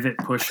private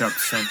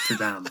push-ups sent to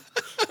them.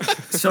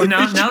 So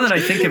now that I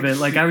think of it,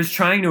 like I was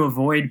trying to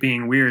avoid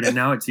being weird, and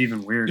now it's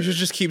even weirder. You should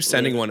just keep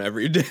sending one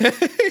every day.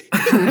 With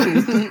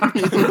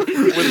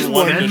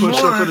one Send initial. push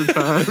up at a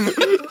time.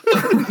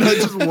 Not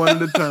just one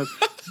at a time.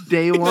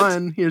 Day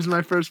one, here's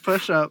my first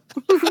push up.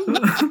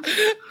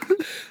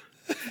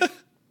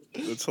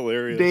 That's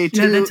hilarious. Day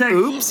Yeah, two, that's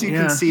oops, you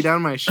yeah. can see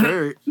down my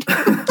shirt.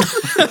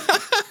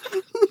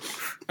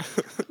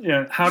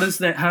 Yeah, how does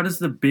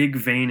the big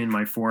vein in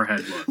my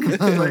forehead look?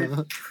 Like,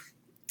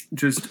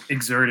 just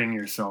exerting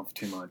yourself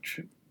too much.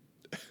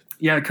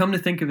 Yeah, come to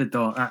think of it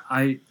though,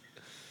 I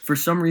for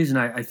some reason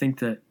I think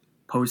that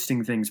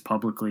posting things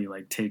publicly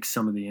like takes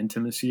some of the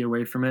intimacy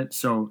away from it.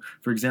 So,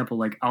 for example,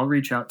 like I'll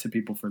reach out to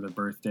people for their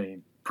birthday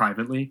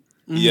privately.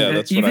 Yeah,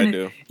 that's what I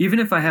do. Even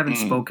if I haven't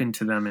spoken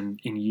to them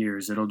in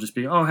years, it'll just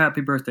be, oh,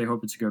 happy birthday,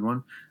 hope it's a good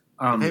one.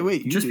 Hey,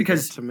 wait, you just do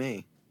because that to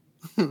me.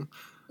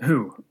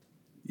 who?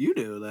 You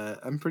do that.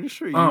 I'm pretty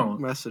sure you Oh.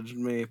 messaged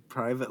me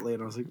privately,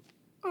 and I was like,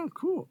 oh,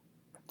 cool.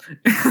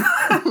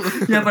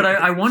 Yeah, but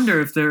I wonder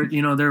if there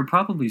are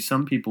probably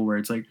some people where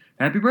it's like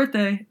happy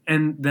birthday,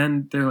 and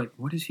then they're like,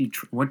 what does he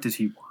want? What is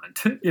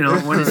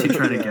he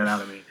trying to get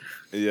out of me?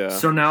 Yeah.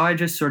 So now I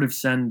just sort of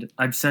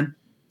I've sent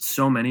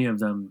so many of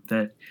them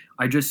that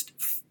I just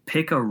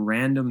pick a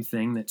random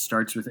thing that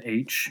starts with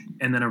H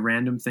and then a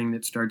random thing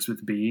that starts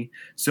with B,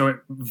 so it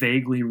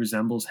vaguely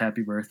resembles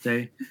happy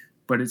birthday,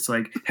 but it's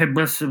like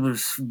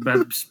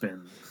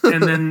spin,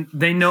 and then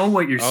they know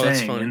what you're Oh, that's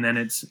saying, funny. and then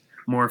it's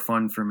more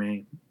fun for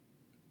me.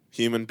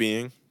 Human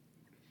being.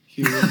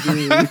 Human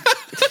being.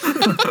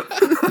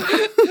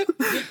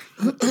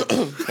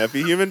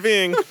 Happy human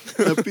being.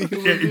 Happy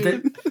human Yeah,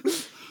 being.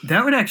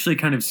 that would actually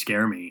kind of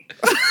scare me.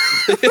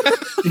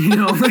 You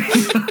know, like,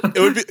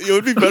 It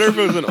would be better if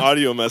it was an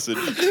audio message,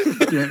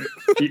 yeah.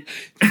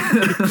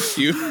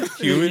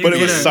 Human but it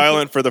get was a-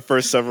 silent for the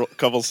first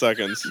couple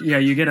seconds. Yeah,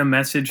 you get a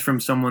message from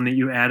someone that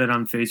you added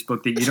on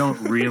Facebook that you don't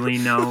really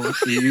know.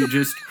 You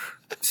just,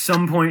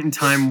 some point in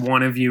time,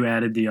 one of you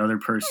added the other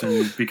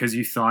person because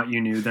you thought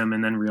you knew them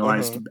and then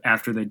realized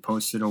after they'd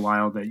posted a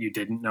while that you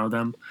didn't know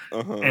them.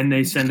 Uh-huh. And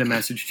they send a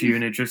message to you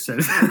and it just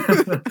says,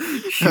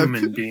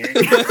 human being.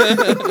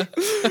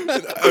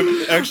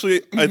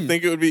 Actually, I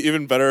think it would be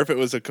even better if it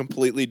was a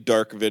completely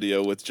dark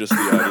video with just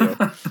the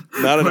audio.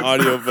 Not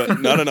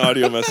an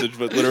audio message,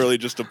 but literally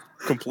just a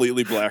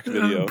completely black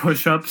video.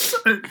 Push-ups.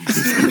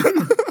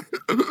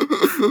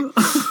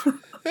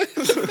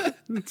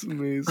 That's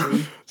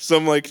amazing.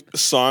 Some like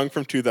song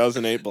from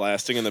 2008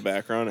 blasting in the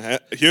background.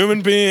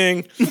 Human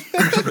being.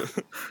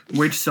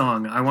 Which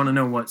song? I want to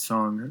know what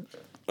song.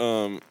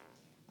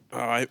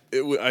 I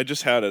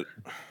just had it.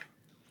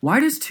 Why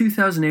does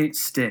 2008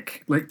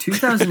 stick? Like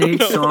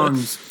 2008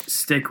 songs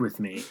stick with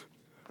me.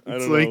 I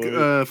It's don't like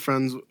know.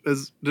 Friends.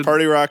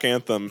 Party rock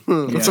anthem.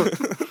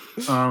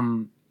 Yeah.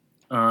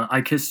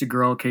 I Kissed a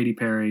Girl, Katy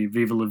Perry,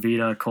 Viva La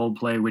Vida,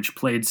 Coldplay, which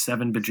played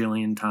 7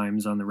 bajillion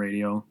times on the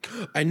radio.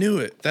 I knew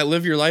it. That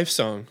Live Your Life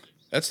song.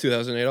 That's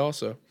 2008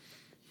 also.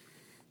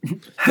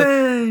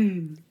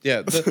 Hey!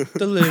 Yeah,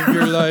 the Live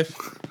Your Life.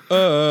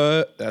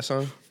 That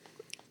song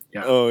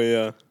Oh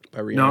yeah. by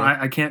Rihanna. No,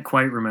 I can't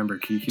quite remember.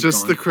 Keep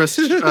Just going.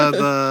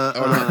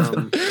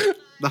 the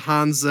the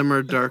Hans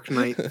Zimmer Dark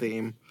Knight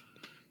theme.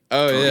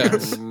 Oh yeah,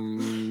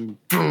 Boom,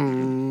 I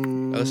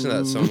boom. listen to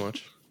that so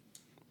much.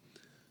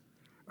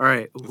 All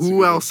right,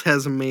 who else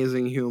has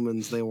amazing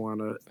humans they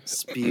want to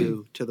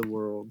spew to the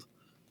world?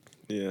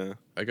 Yeah.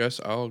 I guess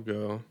I'll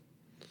go.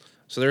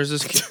 So there's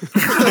this.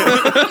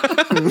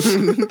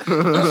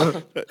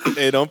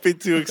 Hey, don't be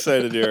too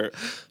excited here.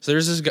 So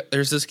there's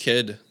this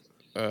kid.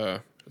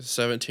 This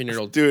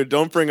 17-year-old. Dude,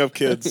 don't bring up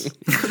kids.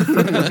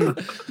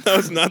 That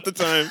was not the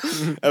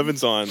time.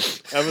 Evan's on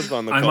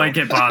the call. I might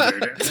get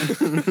bothered.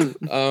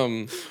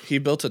 He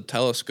built a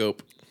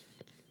telescope.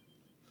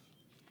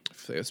 I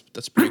feel like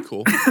that's pretty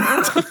cool.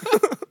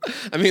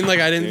 I mean, like,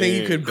 I didn't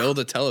think you could build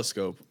a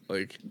telescope.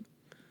 Like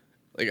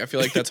I feel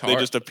like that's hard. They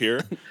just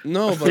appear?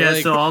 No, but Yeah,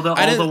 like, so all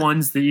the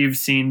ones that you've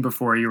seen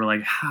before, you were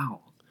like,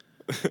 how?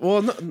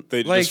 well, no,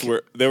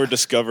 They were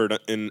discovered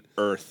in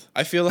Earth.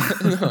 I feel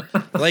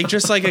like, like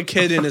just like a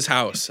kid in his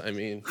house. I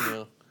mean, you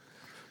know.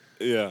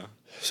 Yeah.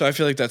 So I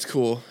feel like that's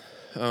cool.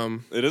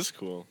 It is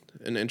cool.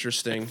 And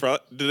interesting.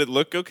 Did it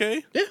look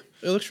okay? Yeah,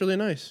 it looks really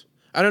nice.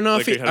 I don't know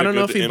Like if it he. had I a don't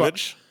know if good he.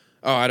 image?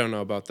 Oh, I don't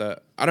know about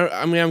that.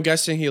 I mean, I'm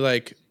guessing he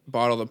like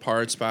bought all the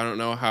parts, but I don't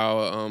know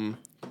how.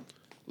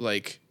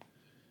 Like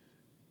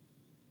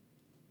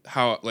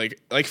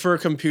for a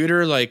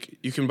computer, like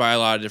you can buy a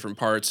lot of different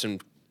parts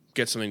and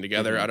get something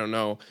together. Mm-hmm. I don't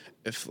know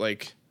if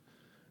like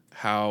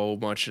how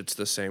much it's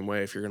the same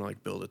way if you're gonna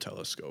like build a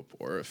telescope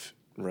or if.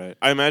 Right.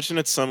 I imagine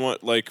it's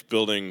somewhat like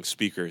building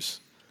speakers.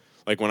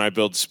 Like when I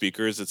build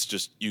speakers, it's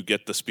just you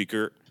get the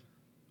speaker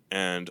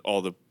and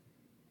all the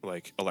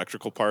like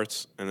electrical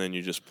parts, and then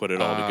you just put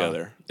it all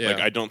together. Yeah. Like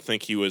I don't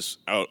think he was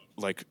out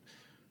like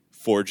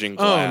forging Oh,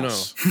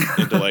 glass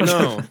into like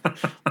No,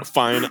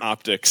 fine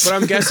optics. but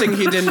I'm guessing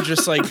he didn't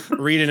just like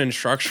read an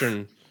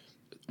instruction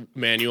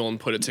manual and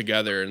put it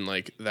together and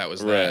like that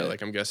was that. Right.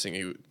 Like I'm guessing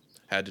he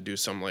had to do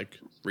some like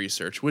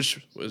research,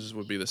 which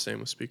would be the same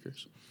with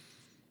speakers.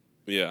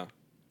 Yeah.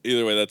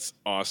 Either way, that's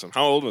awesome.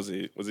 How old was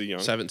he? Was he young?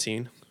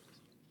 17.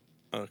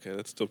 Okay,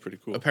 that's still pretty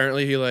cool.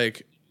 Apparently he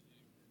like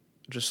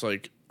just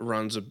like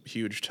runs a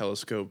huge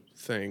telescope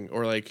thing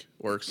or like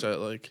works at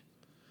like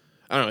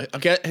I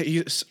don't know.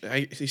 He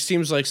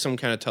seems like some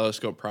kind of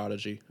telescope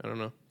prodigy. I don't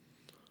know.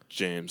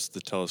 James,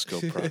 the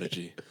telescope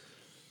prodigy.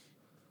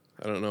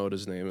 I don't know what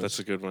his name is. That's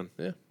a good one.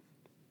 Yeah.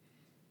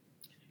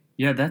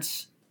 Yeah,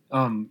 that's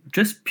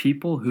just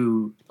people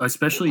who,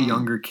 especially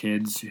younger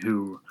kids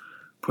who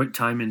put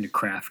time into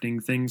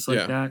crafting things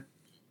like that.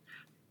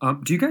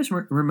 Do you guys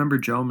remember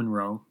Joe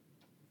Monroe?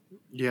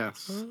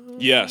 Yes.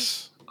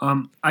 Yes.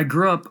 I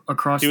grew up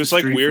across He the was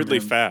street like weirdly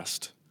from him.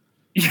 fast.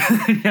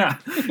 yeah,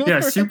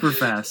 super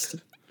fast.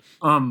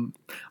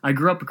 I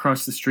grew up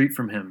across the street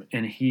from him,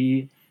 and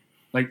he,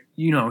 like,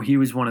 you know, he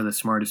was one of the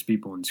smartest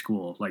people in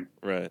school, like,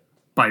 Right.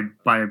 by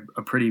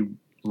a pretty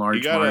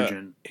large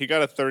margin. He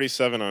got a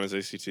 37 on his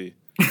ACT.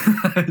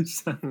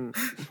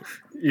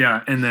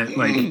 Yeah, and that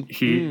like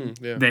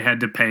yeah. they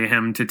had to pay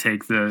him to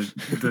take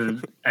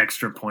the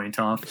extra point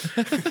off.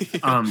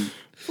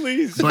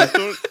 Please, But-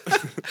 don't.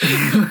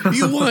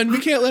 You won. We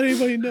can't let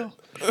anybody know.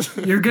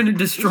 You're gonna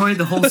destroy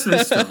the whole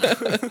system.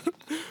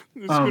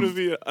 There's going to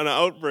be an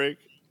outbreak.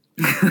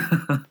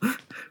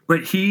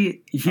 But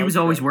he was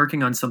always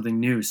working on something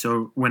new.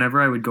 So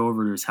whenever I would go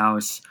over to his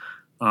house,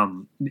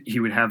 he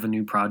would have a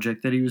new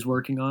project that he was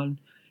working on,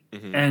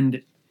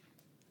 and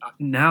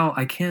now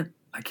I can't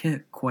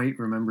quite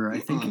remember. I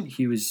think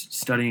he was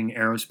studying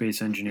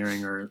aerospace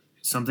engineering or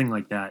something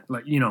like that.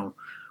 Like, you know,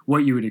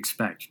 what you would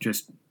expect,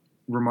 just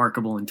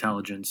remarkable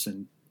intelligence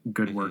and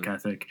good work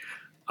ethic.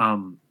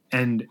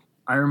 And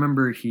I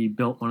remember he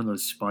built one of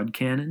those spud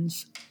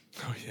cannons.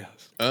 Oh,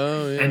 yes.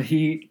 Oh yeah. And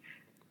he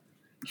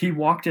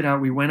walked it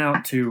out. We went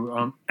out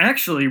to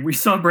actually we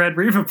saw Brad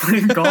Riva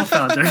playing golf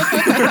out there.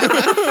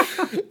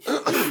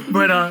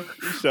 But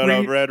Shout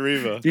out Brad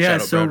Riva. yeah,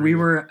 Shout out so Brad we Riva.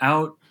 were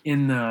out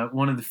in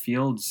one of the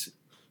fields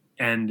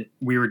and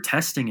we were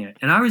testing it.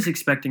 And I was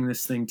expecting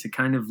this thing to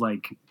kind of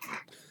like,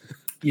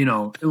 you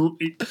know,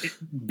 it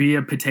be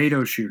a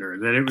potato shooter,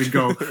 that it would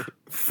go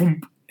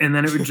thump, and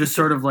then it would just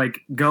sort of like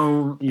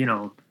go, you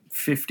know,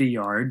 50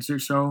 yards or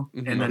so,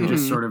 and then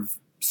just sort of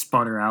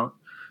sputter out.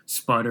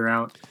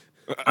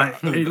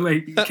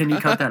 Can you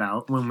cut that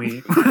out when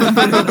we?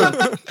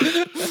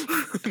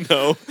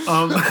 No.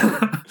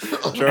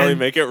 Charlie,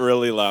 make it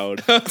really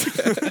loud.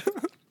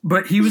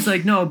 But he was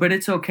like, no, but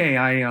it's okay.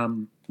 I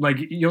like,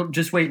 you'll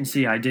just wait and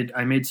see. I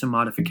made some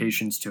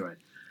modifications to it.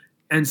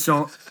 And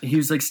so he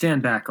was like,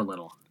 stand back a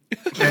little.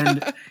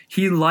 And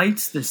he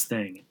lights this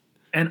thing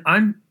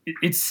and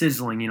it's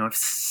sizzling, you know,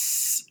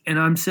 and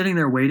I'm sitting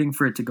there waiting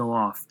for it to go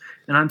off.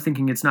 And I'm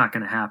thinking it's not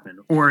going to happen,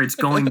 or it's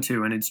going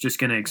to, and it's just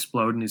going to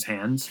explode in his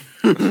hands.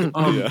 Yeah.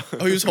 Oh,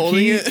 he was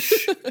holding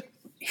it.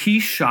 He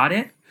shot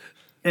it,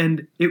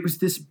 and it was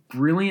this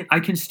brilliant. I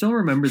can still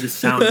remember the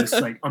sound, this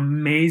like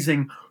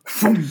amazing,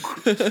 thunk,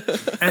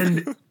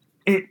 and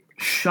it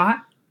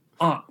shot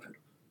up,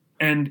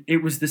 and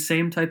it was the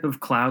same type of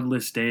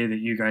cloudless day that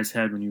you guys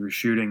had when you were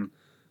shooting,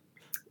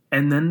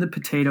 and then the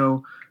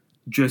potato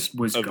just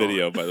was A gone.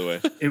 video, by the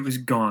way. It was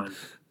gone.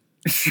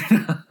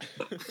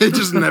 It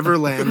just never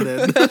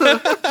landed.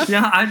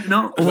 Yeah, I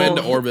know. Went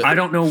into orbit. I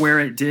don't know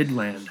where it did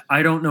land.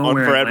 I don't know On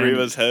where Brad it landed.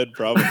 Riva's head,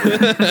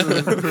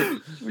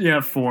 probably.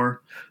 Yeah,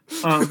 4.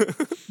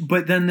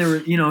 But then there were,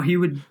 you know, he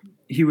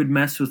he would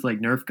mess with like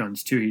Nerf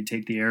guns too. He'd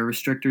take the air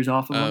restrictors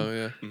off of them. Oh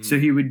yeah. Mhm. So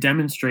he would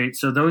demonstrate.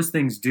 So those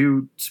things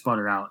do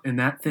sputter out, and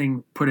that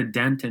thing put a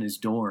dent in his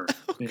door,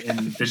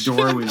 and the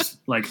door was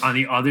like on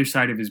the other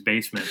side of his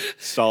basement.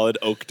 Solid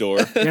oak door.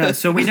 Yeah,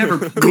 so we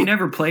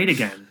never played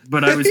again.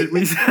 But I was at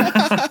least.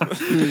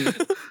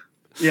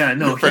 Yeah,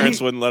 no. Your parents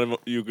wouldn't let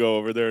you go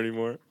over there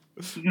anymore.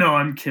 No,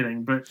 I'm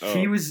kidding. But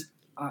he Oh. was.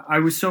 I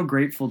was so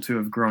grateful to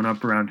have grown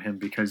up around him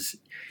because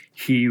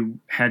he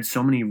had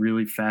so many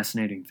really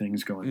fascinating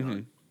things going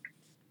on.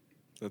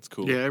 That's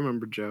cool. Yeah, I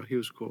remember Joe. He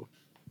was cool.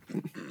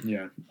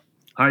 Yeah.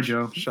 Hi,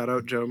 Joe. Shout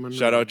out Joe Monroe.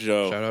 Shout out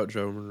Joe. Shout out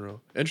Joe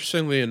Monroe.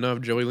 Interestingly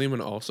enough, Joey Lehman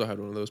also had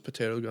one of those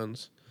potato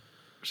guns.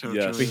 Shout out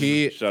Yes.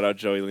 Joey. Shout out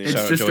Joey Lehman. It's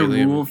Shout out just Joey a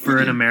Lehman. rule for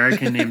an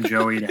American named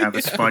Joey to have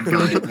a spud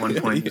gun at one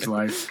point in his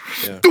life.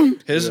 Yeah.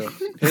 His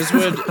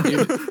would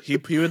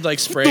he would like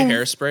spray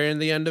hairspray in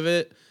the end of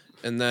it,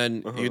 and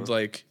then you'd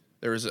like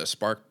there was a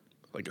spark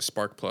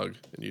plug,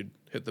 and you'd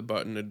hit the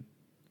button and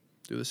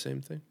do the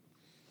same thing.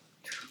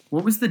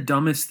 What was the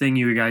dumbest thing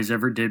you guys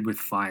ever did with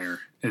fire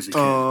as a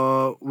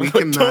kid? We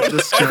cannot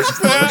discuss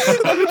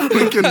that.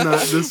 We cannot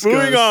discuss.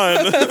 Moving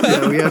on.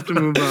 Yeah, we have to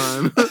move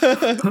on.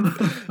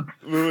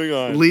 Moving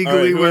on. Legally, All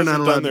right, who we're hasn't not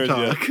allowed done to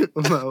theirs talk yet?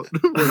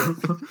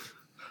 about.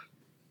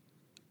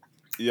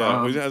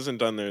 Yeah, who hasn't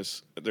done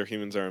theirs? Their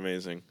humans are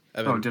amazing.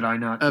 Evan, Oh, did I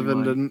not? do Evan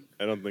mine? didn't.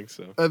 I don't think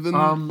so.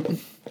 Evan.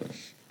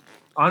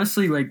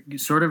 Honestly, like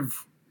sort of,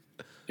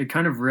 it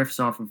kind of riffs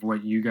off of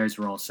what you guys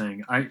were all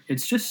saying.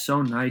 It's just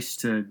so nice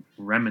to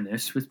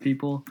reminisce with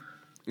people.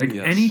 Like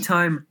Yes.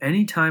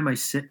 anytime I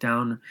sit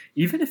down,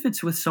 even if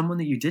it's with someone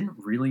that you didn't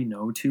really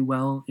know too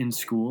well in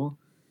school,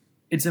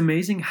 it's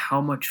amazing how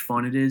much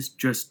fun it is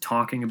just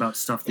talking about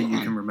stuff that you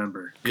can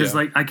remember. Because Yeah.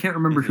 like I can't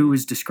remember who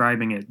was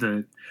describing it.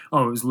 It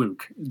was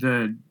Luke.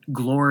 The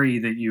glory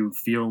that you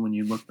feel when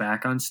you look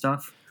back on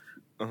stuff.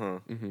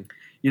 You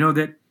know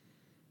that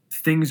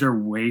things are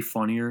way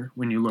funnier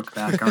when you look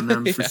back on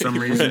them for some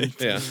reason.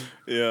 Yeah.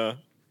 Yeah.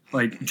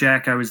 Like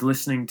Jack, I was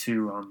listening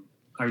to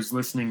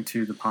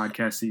the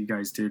podcast that you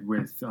guys did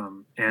with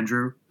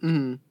Andrew,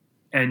 Mhm.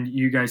 and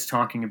you guys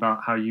talking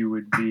about how you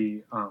would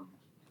be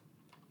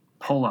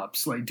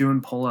pull-ups, like doing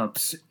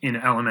pull-ups in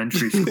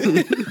elementary school.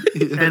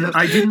 And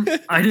I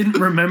didn't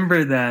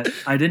remember that.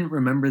 I didn't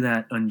remember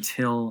that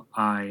until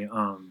I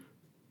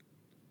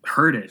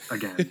heard it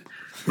again.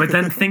 But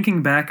then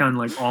thinking back on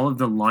like all of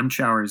the lunch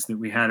hours that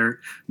we had, or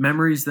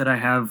memories that I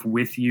have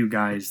with you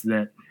guys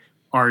that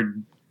are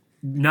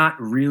not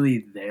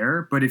really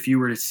there, but if you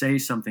were to say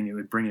something, it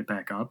would bring it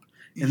back up.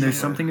 And there's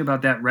Yeah. something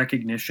about that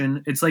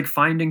recognition. It's like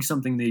finding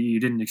something that you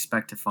didn't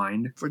expect to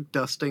find. It's like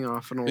dusting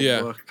off an old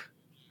Yeah. book.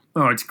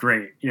 Oh, it's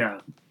great. Yeah.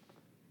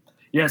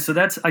 Yeah, so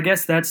I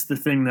guess that's the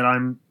thing that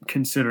I'm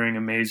considering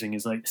amazing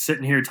is like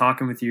sitting here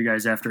talking with you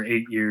guys after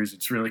 8 years.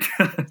 It's really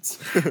good. It's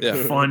Yeah.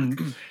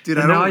 fun. Dude,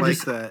 And I now don't like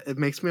just- that. It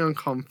makes me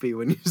uncomfy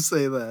when you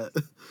say that.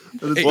 That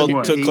it's Well,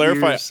 been to 8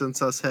 clarify, years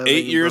since us having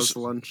 8 years-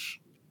 those lunch.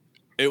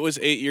 It was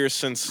 8 years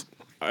since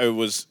I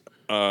was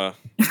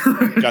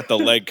got the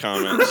leg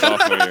comment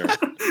sophomore year.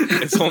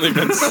 It's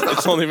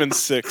only been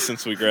 6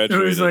 since we It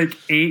graduated. was like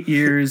 8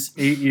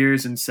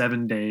 years and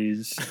 7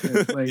 days.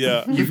 Like,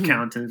 Yeah. You've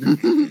counted.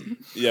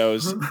 Yeah,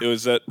 it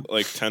was at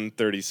like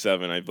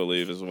 10:37, I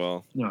believe, as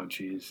well. Oh,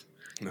 jeez.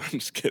 No, I'm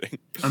just kidding.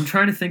 I'm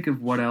trying to think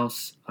of what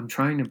else. I'm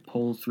trying to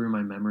pull through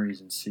my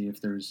memories and see if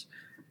there's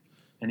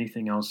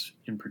anything else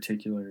in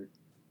particular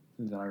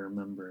that I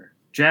remember.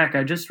 Jack,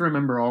 I just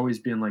remember always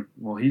being like,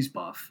 well, he's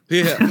buff.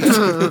 Yeah.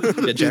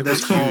 Dude, Jack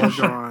that's was all huge.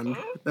 gone.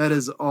 That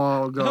is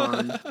all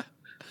gone.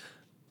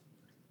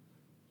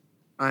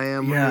 I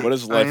am. Yeah. What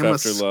is life I am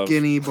after a love?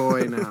 skinny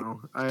boy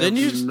now. I Didn't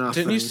have you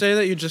nothing. say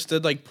that you just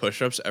did like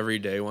push-ups every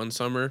day one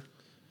summer?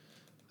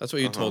 That's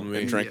what you told me.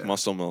 And drank Yeah.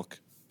 muscle milk.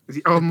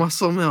 Oh,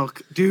 muscle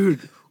milk,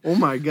 dude. Oh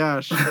my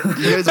gosh, you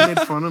guys made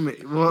fun of me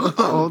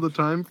all the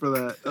time for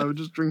that. I would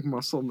just drink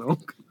muscle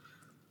milk.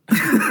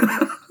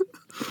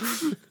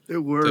 It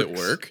works. Did it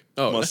work?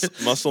 Oh,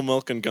 Muscle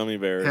milk and gummy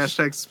bears.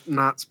 Hashtag's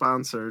not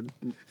sponsored,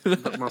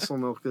 but muscle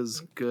milk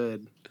is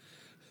good.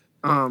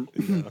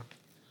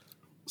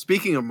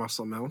 Speaking of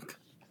muscle milk,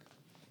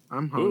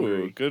 I'm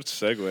hungry. Ooh, good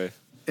segue.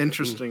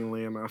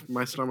 Interestingly enough,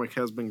 my stomach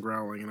has been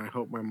growling, and I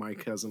hope my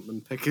mic hasn't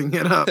been picking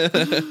it up.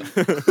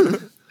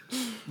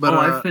 But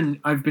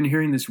I've been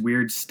hearing this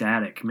weird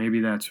static. Maybe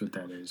that's what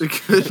that is. it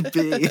could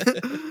be.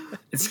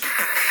 It's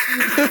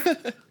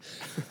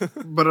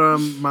But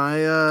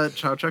my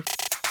chow check.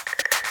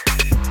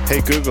 Hey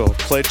Google,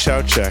 play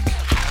Chow Check.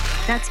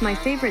 That's my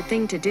favorite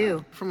thing to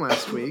do. From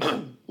last week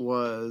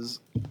was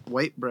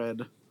white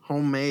bread,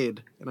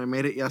 homemade, and I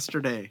made it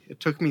yesterday.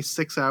 It took me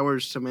 6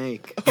 hours to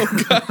make.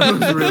 It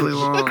was really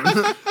long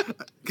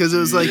because it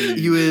was like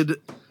you would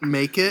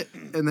make it,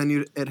 and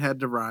then it had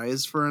to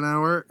rise for an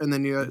hour, and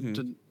then you had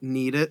to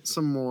knead it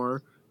some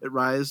more. It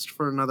rised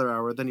for another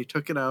hour. Then you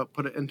took it out,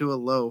 put it into a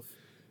loaf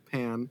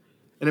pan,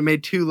 and it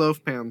made 2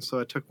 loaf pans. So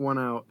I took one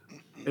out.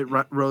 It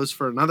rose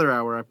for another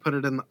hour. I put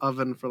it in the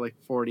oven for like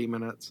 40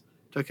 minutes.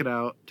 Took it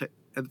out,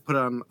 and put it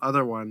on the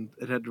other one,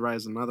 it had to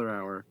rise another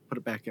hour, put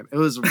it back in. It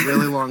was a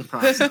really long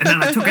process. And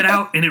then I took it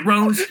out and it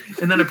rose,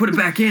 and then I put it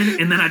back in,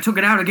 and then I took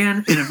it out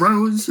again and it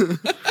rose.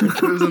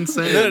 It was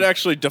insane. And then it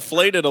actually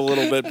deflated a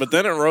little bit, but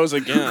then it rose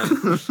again.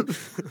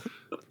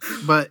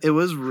 But it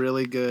was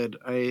really good.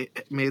 I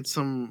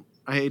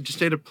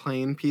just ate a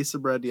plain piece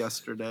of bread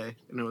yesterday,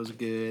 and it was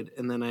good.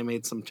 And then I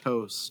made some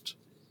toast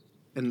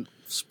and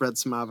spread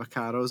some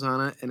avocados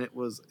on it, and it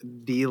was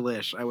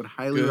delish. I would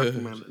highly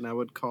recommend it, and I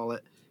would call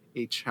it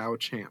a Chow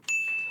Champ.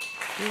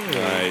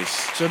 Nice.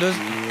 So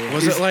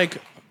was it like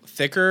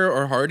thicker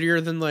or hardier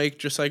than like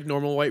just like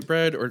normal white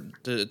bread, or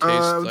did it taste?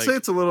 I would say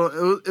it's a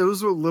little. It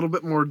was a little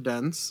bit more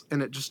dense,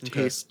 and it just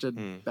Okay.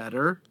 tasted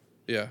better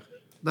Yeah.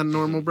 than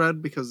normal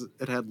bread because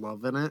it had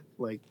love in it,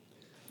 like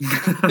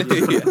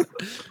Yeah.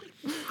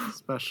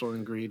 special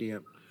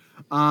ingredient.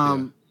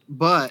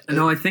 But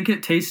No, I think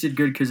it tasted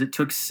good because it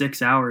took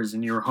 6 hours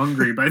and you were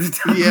hungry by the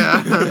time.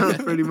 yeah,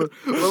 pretty much.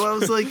 Well, I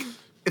was like,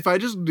 if I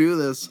just do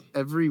this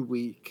every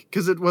week,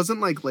 because it wasn't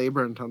like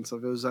labor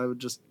intensive. It was I would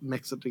just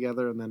mix it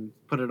together and then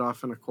put it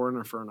off in a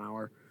corner for an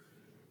hour.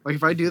 Like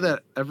if I do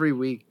that every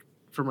week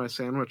for my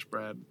sandwich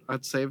bread,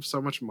 I'd save so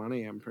much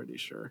money. I'm pretty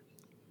sure.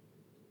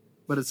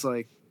 But it's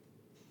like,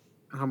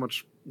 how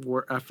much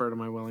effort am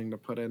I willing to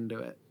put into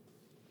it?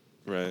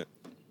 Right.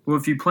 Well,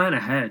 if you plan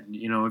ahead,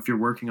 if you're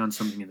working on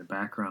something in the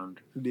background.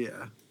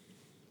 Yeah.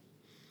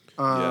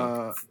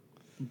 Yeah.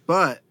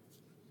 But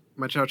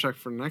my chow check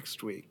for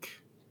next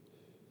week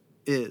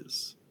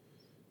is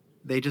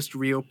they just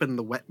reopened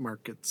the wet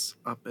markets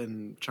up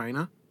in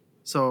China.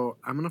 So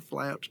I'm going to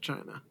fly out to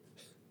China.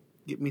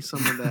 Get me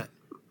some of that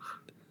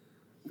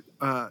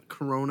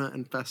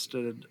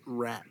corona-infested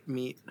rat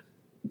meat.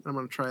 I'm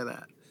going to try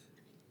that.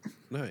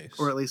 Nice.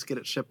 Or at least get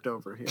it shipped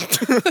over here.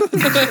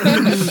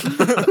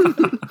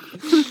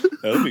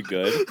 That would be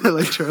good. I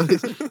like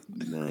Charlie's.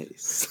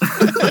 Nice.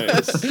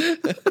 Nice.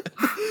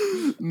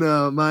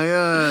 No,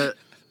 my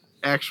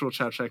actual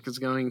chow check is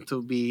going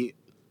to be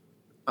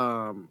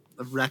a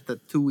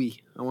ratatouille.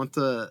 I want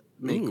to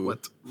make Ooh.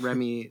 what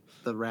Remy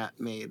the rat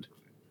made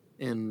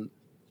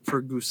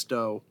for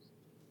Gusteau,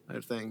 I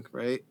think,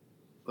 right?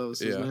 What was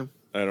his Yeah. name?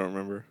 I don't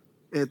remember.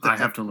 I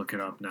have to look it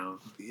up now.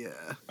 Yeah.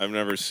 I've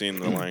never seen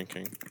The Lion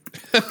King.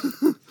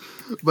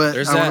 But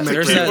There's I want that- to make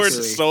there's The that- keyboard's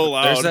ratatouille. so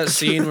loud. There's that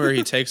scene where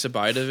he takes a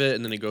bite of it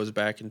and then he goes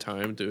back in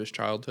time to his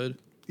childhood.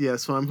 Yeah,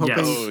 so I'm hoping.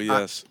 Yes. Oh,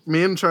 yes.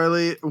 me and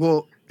Charlie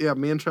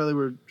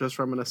were just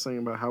reminiscing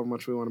about how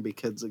much we want to be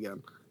kids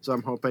again. So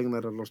I'm hoping that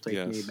it'll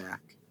take me Yes.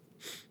 back.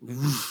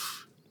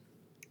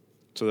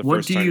 So the What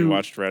first do time you you-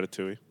 watched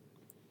Ratatouille?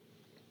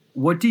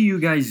 What do you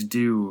guys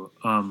do?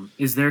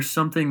 Is there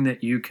something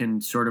that you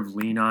can sort of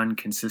lean on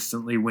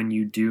consistently when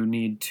you do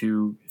need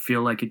to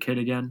feel like a kid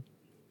again?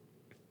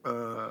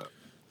 I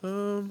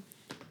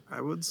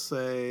would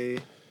say,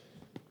 I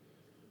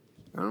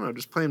don't know,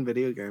 just playing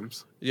video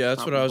games. Yeah,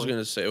 that's what I was Probably.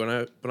 gonna say.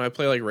 When I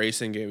play like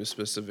racing games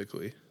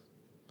specifically,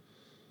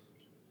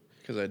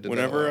 because I did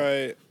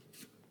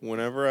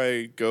Whenever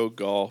I go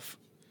golf,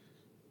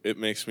 it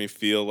makes me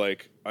feel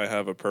like I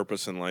have a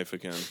purpose in life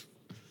again.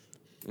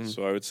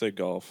 So I would say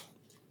golf.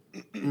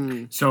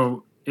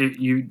 So, did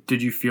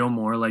you feel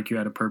more like you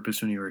had a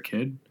purpose when you were a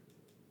kid?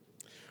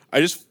 I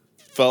just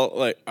felt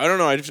like I don't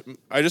know.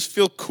 I just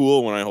feel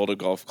cool when I hold a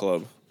golf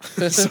club.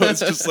 So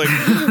it's just like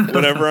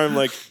whenever I'm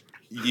like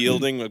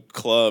yielding a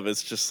club,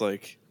 it's just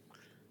like,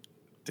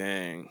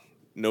 dang,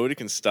 nobody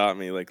can stop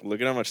me. Like, look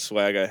at how much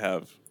swag I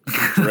have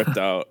dripped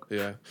out.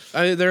 Yeah,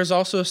 there's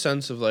also a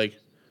sense of like,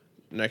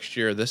 next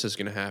year this is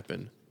gonna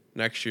happen.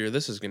 Next year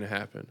this is gonna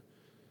happen.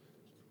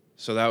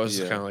 So that was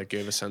Yeah. kind of like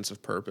gave a sense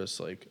of purpose.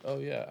 Like, oh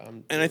yeah,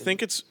 And I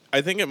think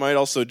it might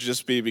also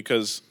just be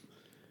because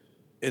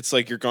it's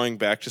like you're going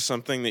back to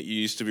something that you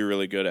used to be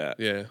really good at.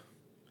 yeah,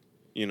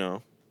 You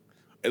know,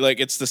 like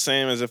it's the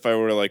same as if I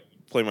were to like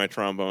play my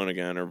trombone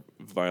again or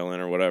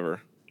violin or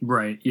whatever.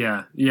 Right.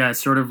 Yeah. Yeah.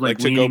 Sort of like Like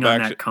to go leaning on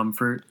back that to-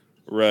 comfort.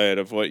 Right,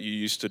 of what you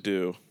used to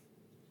do,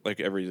 like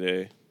every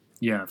day.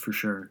 Yeah, for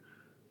sure.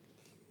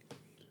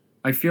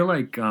 I feel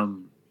like,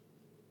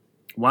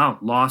 wow,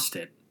 lost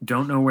it.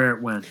 Don't know where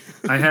it went.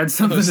 I had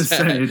something to say.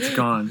 sad. It's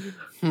gone.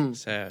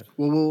 sad.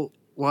 Well,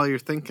 while you're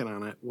thinking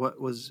on it, what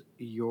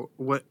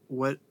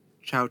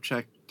chow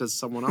check does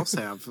someone else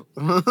have?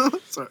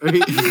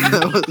 Sorry.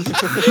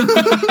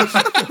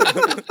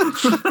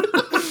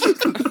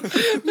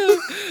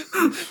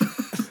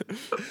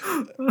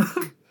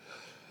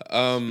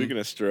 Speaking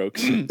of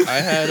strokes, I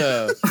had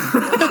a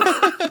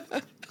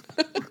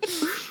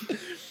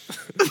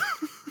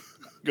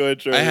go ahead,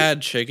 Charlie. I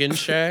had Chicken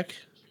Shack.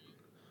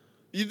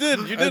 You did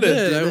I it.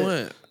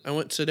 did. I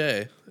went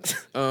today.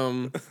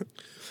 Now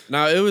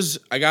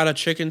I got a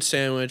chicken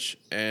sandwich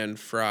and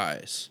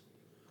fries.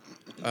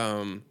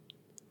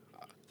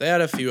 They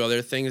had a few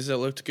other things that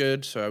looked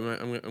good, so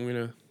I'm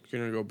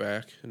gonna go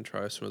back and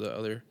try some of the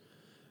other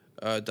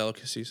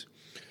delicacies.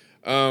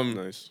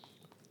 Nice.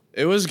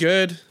 It was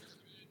good.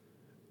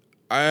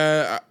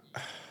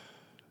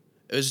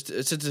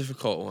 It's a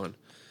difficult one.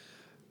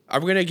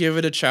 I'm gonna give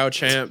it a Chow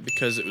Champ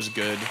because it was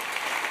good,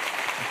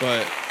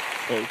 but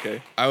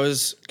Okay. I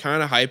was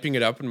kind of hyping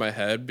it up in my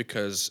head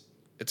because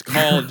it's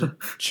called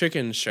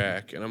Chicken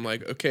Shack, and I'm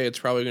like, okay, it's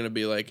probably going to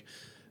be like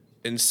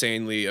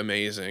insanely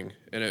amazing,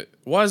 and it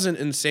wasn't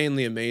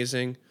insanely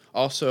amazing.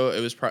 Also,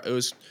 it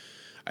was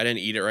I didn't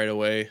eat it right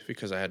away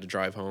because I had to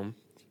drive home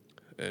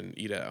and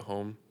eat it at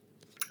home.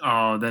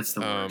 Oh, that's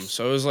the worst.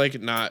 So it was like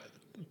not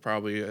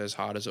probably as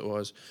hot as it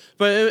was,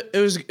 but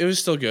it was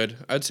still good.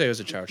 I'd say it was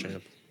a Chow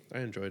Champ. I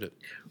enjoyed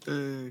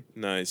it.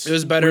 Nice. It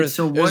was better. Wait,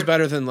 so it was what-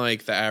 better than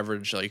like the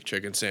average like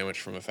chicken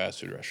sandwich from a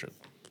fast food restaurant.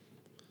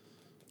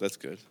 That's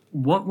good.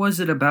 What was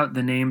it about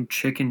the name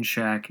Chicken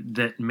Shack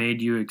that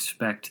made you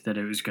expect that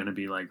it was going to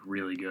be like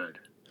really good?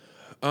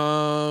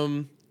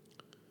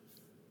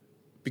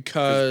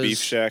 Because Beef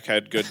Shack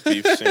had good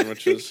beef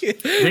sandwiches.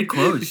 They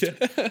closed.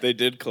 They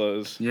did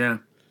close Yeah.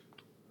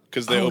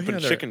 because they Oh,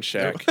 opened yeah, Chicken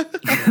Shack.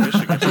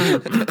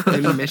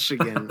 In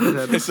Michigan.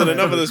 They said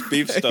enough of this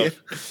beef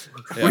stuff.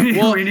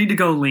 Yeah. We need to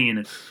go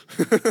lean.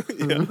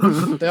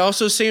 They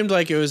also seemed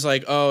like it was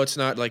like, oh, it's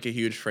not like a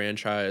huge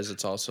franchise.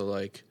 It's also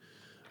like,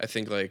 I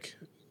think like,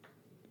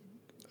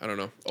 I don't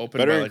know, open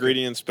Better by, like,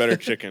 ingredients, better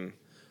chicken.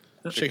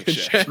 Chicken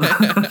Shack.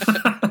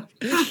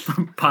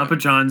 Shack. Papa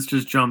John's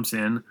just jumps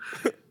in.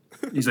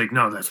 He's like,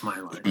 no, that's my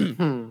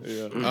line.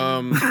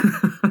 Yeah.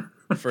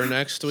 For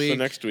next week. So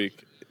next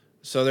week,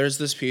 So there's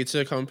this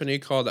pizza company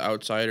called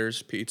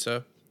Outsiders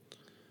Pizza,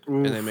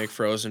 and they make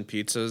frozen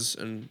pizzas,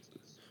 and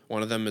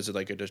one of them is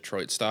like a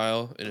Detroit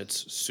style, and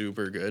it's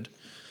super good.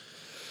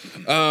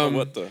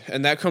 what the?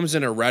 And that comes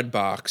in a red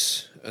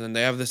box, and then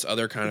they have this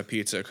other kind of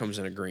pizza that comes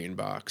in a green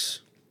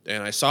box.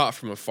 And I saw it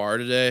from afar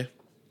today,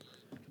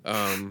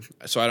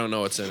 so I don't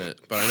know what's in it,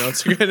 but I know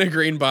it's in a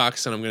green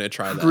box, and I'm gonna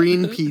try that.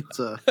 Green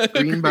pizza.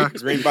 Green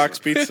box. Green box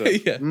pizza.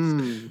 Yeah.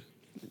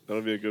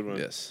 That'll be a good one.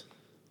 Yes,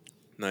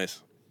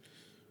 Nice.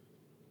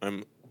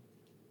 I'm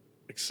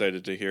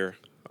excited to hear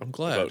I'm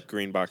glad. about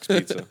green box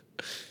pizza.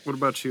 What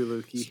about you,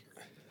 Lukey?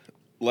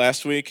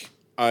 Last week,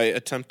 I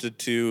attempted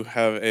to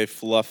have a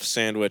fluff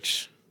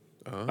sandwich.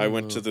 I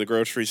went to the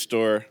grocery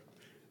store.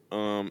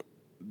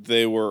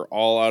 They were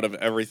all out of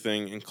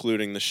everything,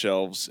 including the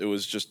shelves. It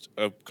was just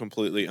a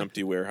completely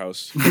empty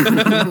warehouse.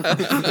 But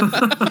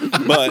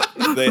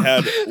they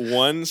had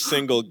one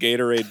single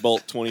Gatorade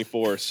Bolt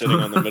 24 sitting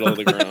on the middle of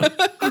the ground.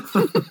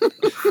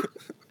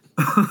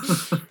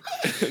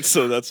 And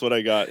so that's what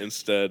I got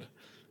instead,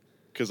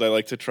 because I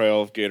like to try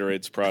all of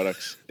Gatorade's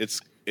products.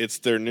 It's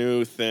their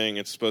new thing.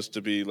 It's supposed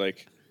to be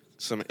like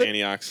some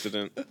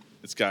antioxidant.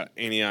 It's got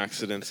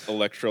antioxidants,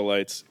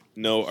 electrolytes,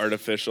 no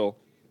artificial.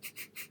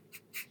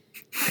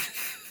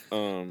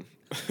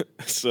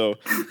 So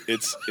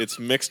it's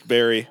mixed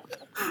berry.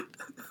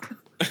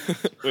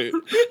 Wait,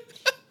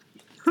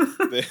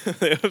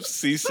 they have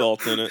sea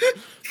salt in it.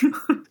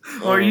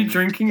 Oh, are you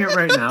drinking it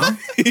right now?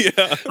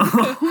 Yeah.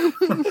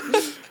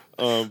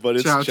 But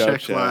it's Chow Chow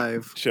Check Champ.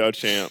 Live. Chow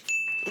Champ.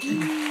 Chow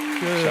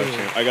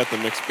Champ. I got the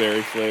mixed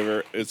berry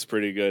flavor. It's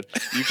pretty good.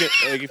 You can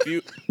like if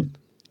you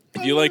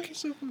like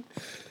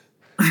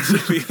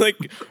if you like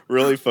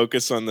really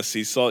focus on the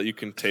sea salt, you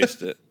can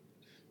taste it.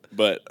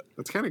 But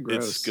That's kind of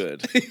gross. it's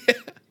good.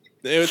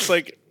 It's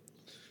like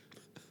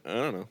I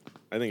don't know.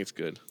 I think it's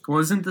good.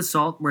 Wasn't the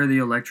salt where the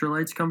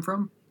electrolytes come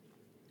from?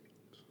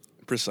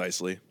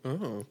 Precisely.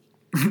 Oh.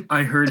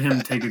 I heard him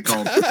take a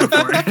gulp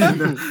before.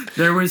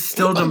 There was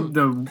still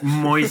the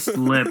moist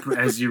lip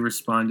as you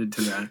responded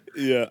to that.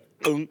 Yeah.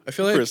 I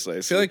feel like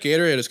Precisely.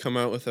 Gatorade has come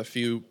out with a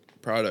few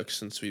products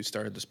since we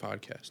started this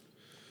podcast.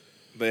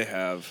 They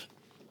have.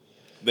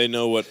 They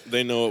know what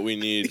we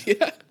need.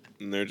 Yeah.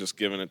 And they're just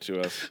giving it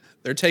to us.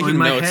 They're taking In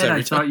my notes head,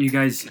 every I time. thought you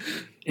guys.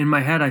 In my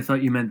head, I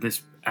thought you meant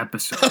this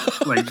episode,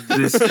 like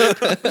this,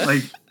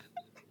 like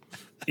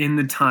in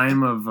the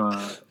time of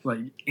like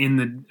in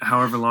the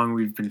however long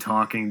we've been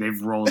talking, they've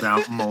rolled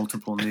out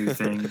multiple new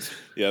things.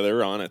 Yeah,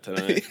 they're on it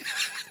tonight.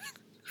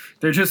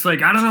 They're just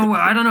like, I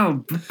don't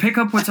know. Pick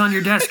up what's on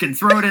your desk and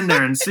throw it in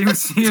there and see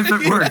if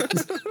it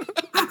works.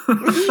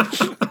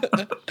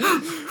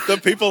 The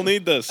people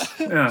need this.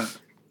 Yeah.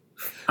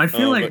 I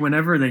feel like but-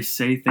 whenever they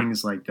say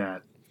things like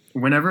that,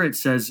 whenever it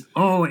says,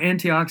 oh,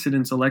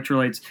 antioxidants,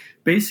 electrolytes,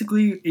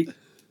 basically,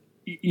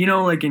 you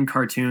know, like in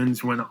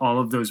cartoons when all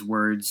of those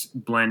words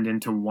blend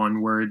into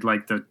one word,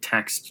 like the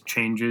text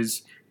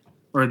changes,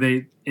 or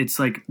it's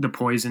like the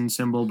poison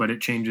symbol, but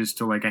it changes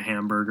to like a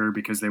hamburger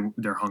because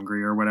they're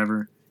hungry or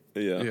whatever.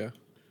 Yeah. Yeah.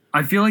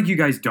 I feel like you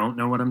guys don't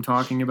know what I'm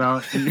talking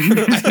about.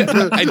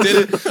 I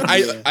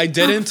didn't. I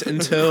didn't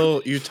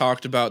until you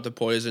talked about the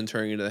poison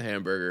turning into the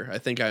hamburger. I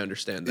think I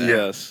understand that.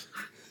 Yes.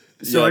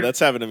 So yeah, I- that's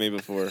happened to me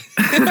before.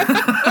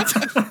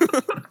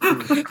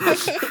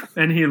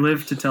 And he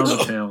lived to tell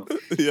the tale.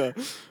 Yeah.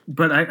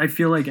 But I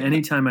feel like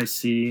anytime I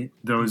see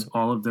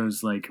all of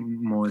those like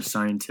more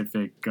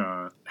scientific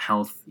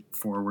health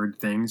forward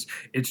things,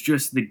 it's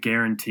just the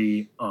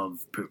guarantee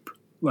of poop.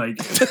 Like,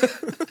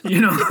 you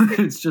know,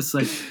 it's just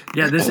like,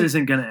 yeah, this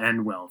isn't going to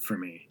end well for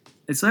me.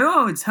 It's like,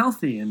 oh, it's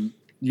healthy. And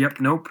yep,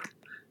 nope.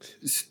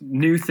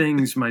 New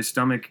things. My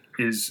stomach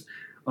is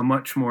a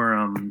much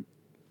more,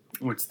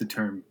 what's the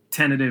term?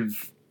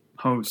 Tentative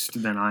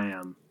host than I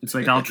am. It's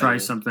like I'll try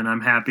something,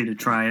 I'm happy to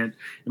try it,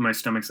 and my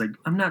stomach's like,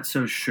 I'm not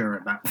so sure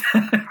about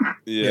that.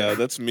 Yeah,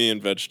 that's me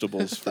and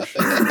vegetables for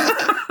sure.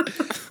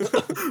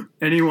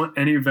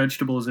 Any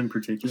vegetables in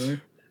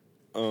particular?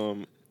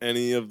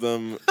 Any of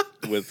them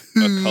with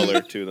a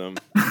color to them.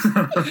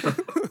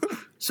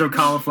 So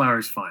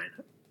cauliflower's fine.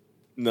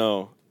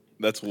 No,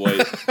 that's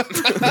white.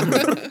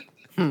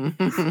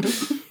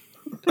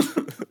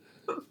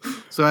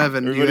 So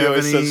Evan, do you Everybody have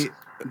always any? says-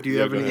 Do you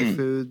Yeah, have go any ahead.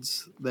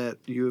 foods that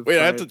you have? Wait,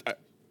 I tried? have to.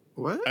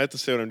 What? I have to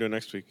say what I'm doing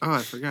next week. Oh,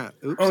 I forgot.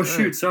 Oops. Oh,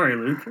 sorry. shoot. Sorry,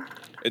 Luke.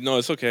 No,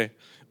 it's okay.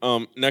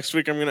 Next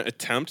week I'm gonna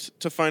attempt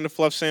to find a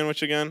fluff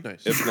sandwich again.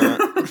 Nice.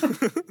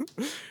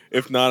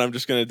 If not, I'm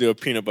just gonna do a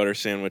peanut butter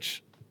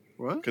sandwich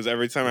What? because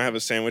every time I have a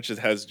sandwich, it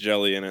has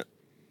jelly in it.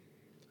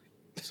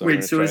 So I'm Wait,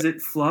 gonna so try is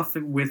it fluff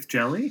with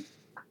jelly?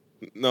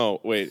 No,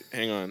 wait,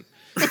 hang on.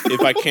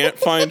 If I can't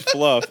find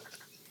fluff,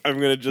 I'm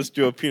gonna just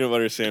do a peanut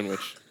butter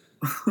sandwich.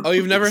 Oh,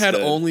 you've never had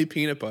Instead. only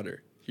peanut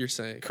butter. You're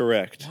saying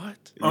Correct. what?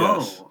 Yes.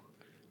 Oh,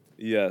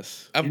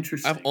 Yes.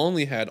 Interesting. I've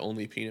only had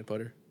only peanut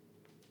butter.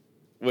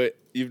 Wait,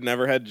 you've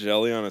never had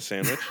jelly on a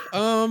sandwich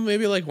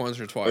Maybe like once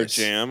or twice. or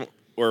jam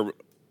or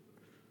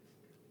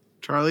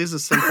Charlie's a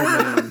simple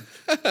man.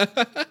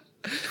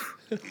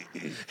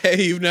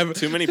 Hey, you've never.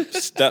 too many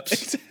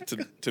steps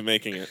to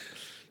making it.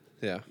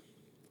 Yeah.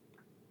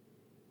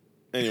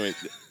 Anyway,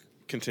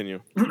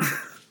 continue.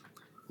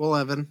 Well,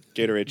 Evan,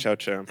 Gatorade Chow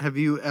Chow. have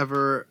you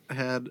ever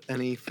had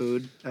any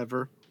food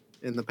ever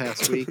in the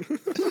past week?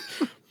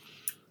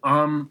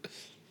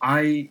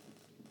 I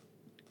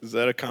Is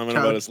that a comment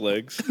Chow- about his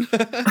legs?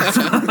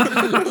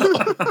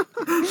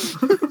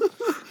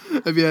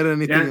 Have you had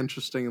anything Yeah.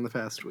 interesting in the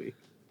past week?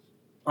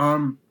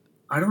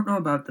 I don't know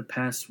about the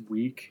past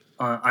week.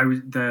 I was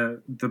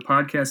the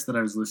podcast that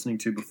I was listening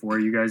to before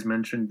you guys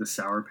mentioned the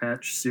Sour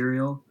Patch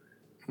cereal.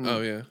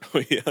 Oh yeah.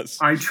 Oh, yes.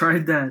 I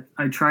tried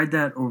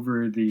that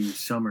over the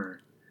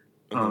summer.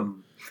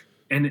 And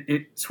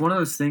it's one of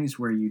those things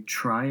where you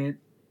try it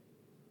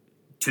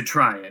to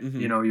try it.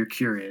 Mhm. You know, you're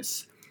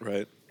curious.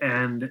 Right.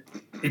 And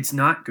it's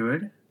not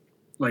good.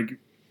 Like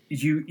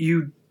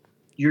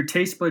your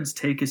taste buds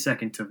take a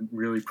second to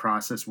really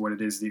process what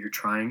it is that you're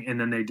trying, and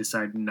then they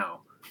decide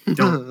no.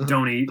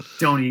 Don't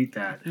eat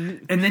that.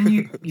 And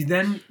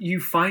then you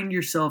find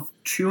yourself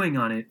chewing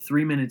on it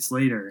 3 minutes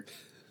later.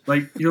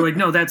 Like you're like,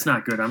 no, that's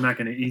not good. I'm not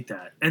going to eat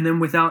that. And then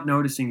without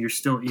noticing, you're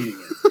still eating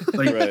it.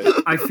 Like Right.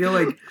 I feel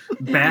like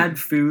bad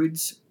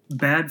foods.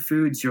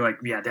 You're like,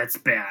 yeah, that's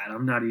bad.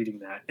 I'm not eating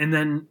that. And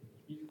then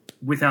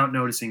without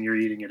noticing, you're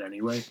eating it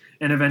anyway.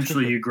 And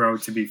eventually, you grow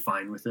to be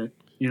fine with it.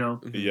 You know.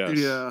 Yes.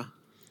 Yeah.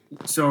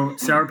 So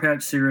Sour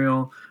Patch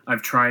cereal,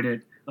 I've tried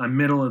it. I'm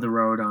middle of the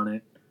road on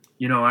it.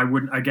 You know,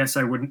 I guess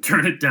I wouldn't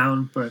turn it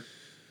down, but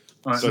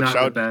So not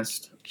Chow- the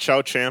best.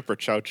 Chow Champ or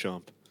Chow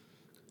Chomp?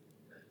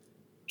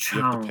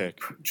 You have to Chow, pick.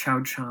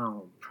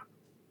 chow.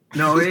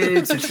 No,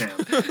 it's a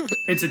champ.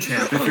 It's a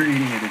champ. If you're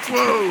eating it, it's a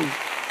Whoa.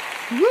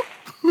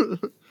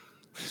 champ.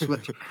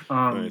 Switch.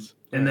 Nice.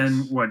 And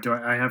then what? Do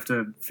I have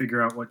to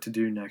figure out what to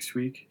do next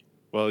week?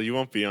 Well, you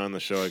won't be on the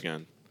show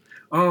again.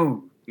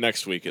 Oh.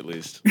 Next week, at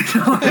least.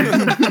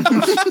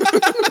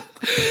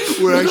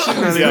 We're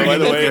actually not Yeah, even by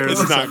the gonna way, air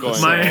it's this not going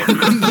episode.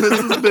 well.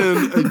 This has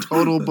been a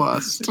total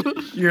bust.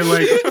 You're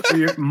like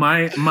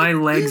my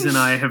legs and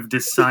I have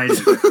decided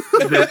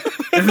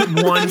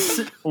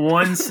that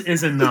once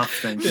is enough.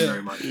 Thank you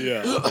very much.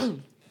 Yeah.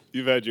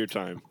 You've had your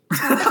time.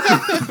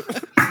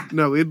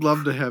 No, we'd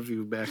love to have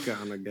you back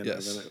on again,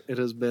 Yes. Evan. It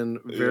has been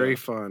very Yeah.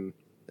 fun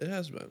It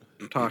has been.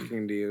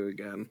 talking to you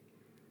again.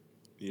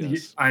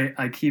 Yes.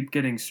 I keep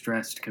getting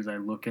stressed because I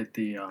look at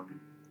the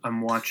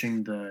I'm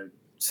watching the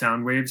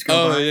sound waves go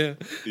Oh by, yeah.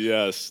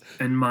 Yes.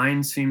 and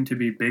mine seem to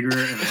be bigger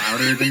and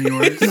louder than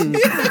yours.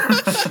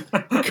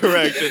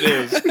 Correct, it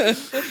is.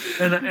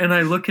 and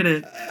I look at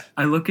it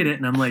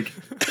and I'm like,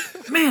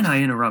 man,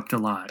 I interrupt a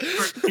lot.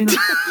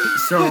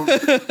 So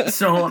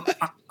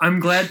I'm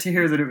glad to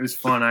hear that it was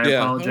fun. I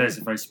Yeah. apologize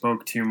if I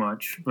spoke too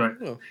much, but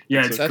Oh,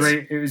 yeah, it's that's-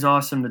 great. It was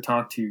awesome to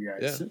talk to you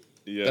guys. Yeah.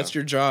 Yeah. That's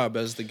your job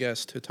as the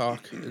guest to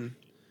talk. And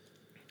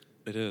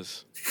It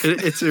is.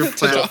 It's your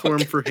platform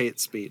for hate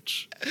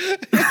speech.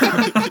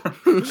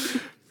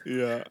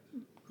 Yeah.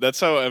 That's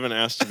how Evan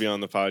asked to be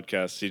on the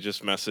podcast. He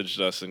just messaged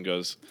us and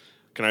goes,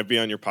 "Can I be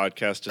on your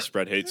podcast to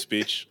spread hate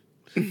speech?"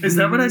 Is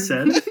that what I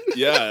said?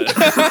 Yeah.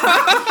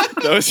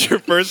 That was your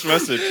first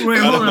message. Wait,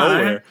 out hold of on.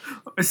 nowhere.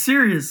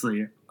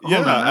 Seriously. Hold Yeah,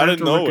 on. I out have of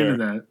to look nowhere.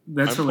 into that.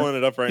 That's I'm pulling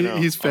it up right now.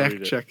 He's I'll read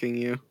fact it. checking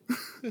you.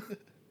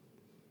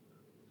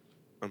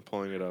 I'm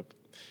pulling it up.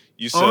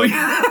 You said Oh,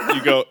 yeah.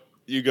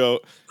 you go,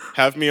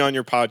 have me on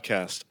your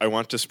podcast. I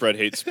want to spread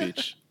hate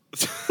speech.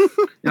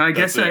 Yeah, I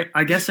That's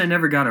guess it. I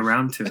never got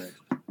around to it.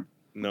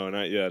 No,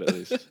 not yet, at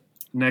least.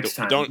 Next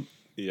time. Don't.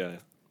 Yeah.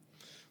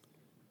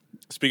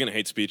 Speaking of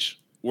hate speech,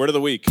 word of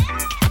the week.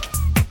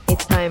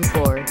 It's time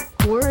for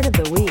Word of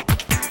the Week.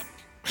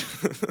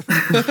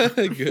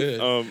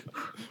 good.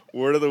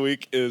 Word of the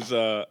week is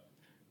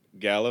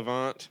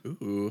gallivant.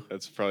 Ooh.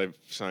 That's probably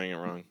saying it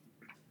wrong.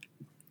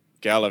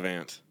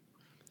 Gallivant.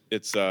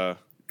 It's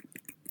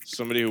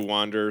Somebody who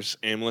wanders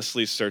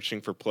aimlessly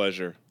searching for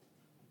pleasure,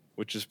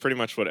 which is pretty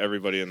much what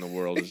everybody in the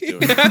world is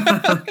doing.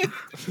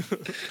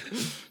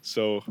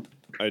 So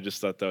I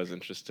just thought that was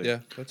interesting. Yeah,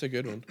 that's a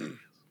good one.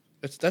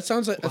 That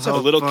sounds like that's A How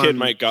a little fun. kid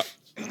might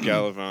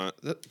gallivant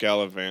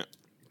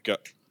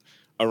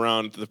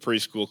around the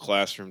preschool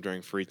classroom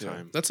during free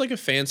time. that's like a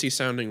fancy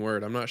sounding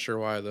word. I'm not sure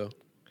why though.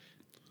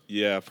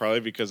 Yeah,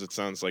 probably because it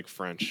sounds like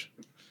French.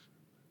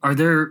 Are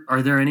there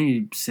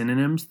any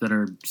synonyms that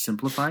are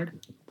simplified?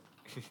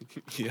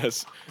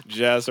 Yes,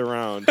 jazz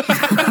around.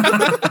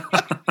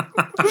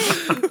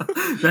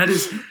 That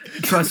is,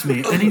 trust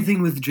me,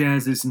 anything with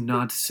jazz is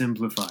not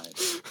simplified.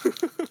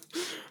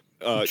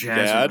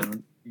 Jazz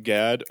around.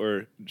 Gad,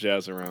 or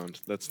jazz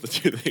around. That's the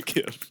two they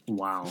give.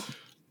 Wow.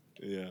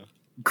 Yeah.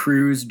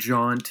 Cruise,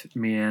 jaunt,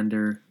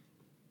 meander,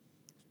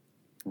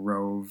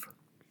 rove.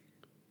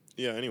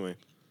 Yeah. Anyway.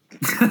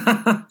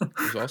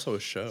 There's also a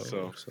show. So-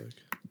 It looks like.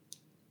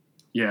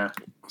 Yeah.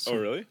 Oh,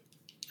 really?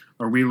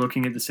 Are we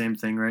looking at the same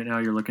thing right now?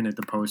 You're looking at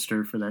the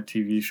poster for that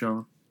TV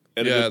show?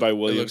 Edited by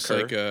William It looks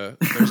Kerr. like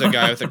there's a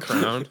guy with a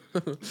crown.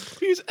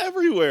 He's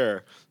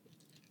everywhere.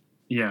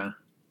 Yeah.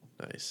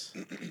 Nice.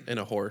 And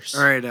a horse.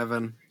 All right,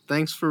 Evan.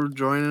 Thanks for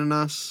joining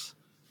us.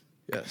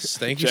 Yes.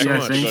 Thank you Jack so Yeah,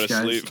 much. thanks, go to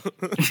guys.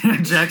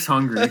 sleep. Jack's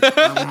hungry.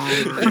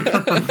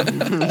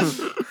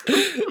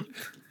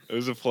 It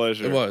was a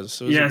pleasure. It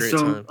was. It was Yeah, a great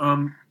so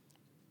time.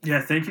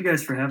 yeah, thank you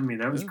guys for having me.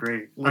 That was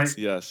great.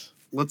 Yes.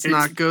 Let's It's-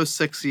 not go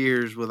 6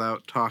 years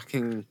without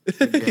talking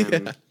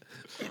again.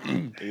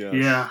 Yes.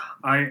 Yeah,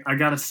 I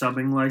got a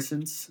subbing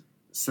license,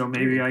 so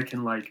maybe I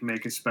can like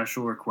make a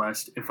special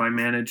request if I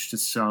manage to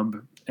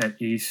sub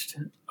at East.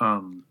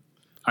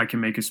 I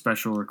can make a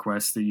special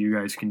request that you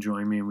guys can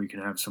join me and we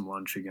can have some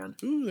lunch again.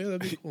 Ooh, yeah,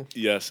 that'd be cool.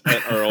 Yes,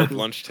 at our old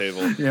lunch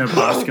table. Yeah,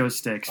 Bosco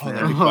sticks,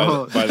 man.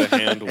 By the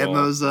hand wall. And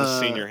those the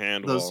senior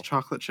hand those wall.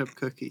 chocolate chip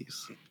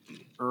cookies.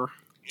 Oh,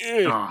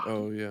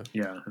 Oh yeah.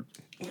 yeah.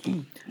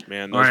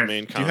 Man, All those right.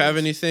 main Do you have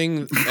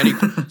anything?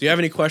 Do you have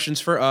any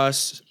questions for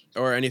us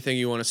or anything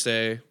you want to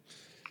say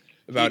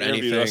about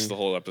anything? Us the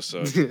whole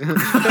episode.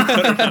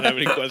 I don't have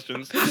any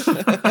questions.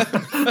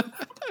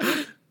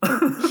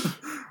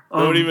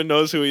 No one even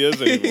knows who he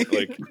is anymore.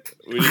 Like,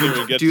 we didn't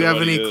even get Do you to have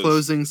what he any is.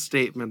 closing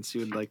statements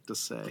you would like to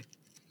say?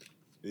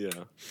 Yeah.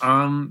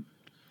 I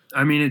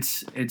mean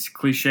it's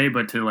cliche,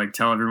 but to like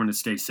tell everyone to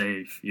stay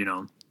safe, you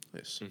know.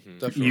 Nice. Mhm.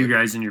 Definitely. You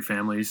guys and your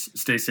families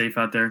stay safe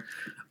out there.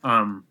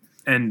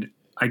 And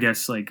I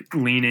guess like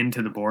lean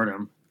into the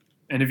boredom.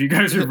 And if you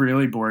guys are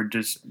really bored,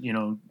 just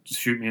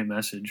shoot me a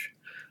message.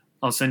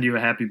 I'll send you a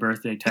happy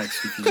birthday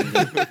text if you need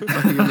it.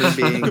 A human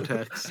being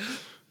text.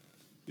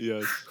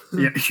 Yes.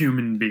 Yeah,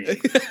 human being.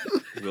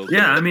 Will do.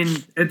 Yeah, I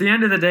mean, at the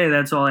end of the day,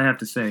 that's all I have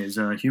to say is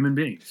human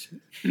beings.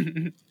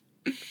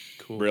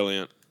 Cool.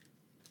 Brilliant.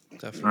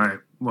 Definitely. All right.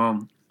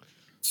 Well,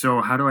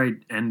 so how do I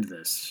end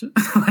this?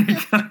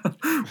 Like,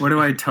 what do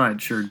I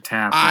touch or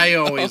tap? I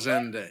always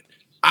end it.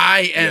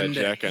 I end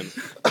it.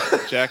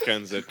 Jack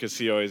ends it because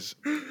he always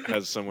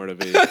has somewhere to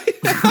be.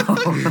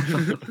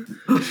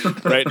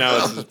 Right now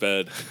it's his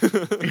bed.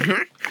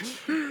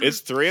 It's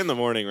 3 a.m.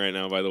 right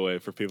now, by the way,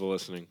 for people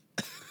listening.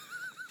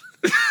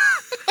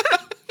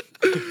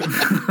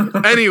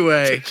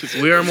 Anyway,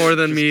 we are More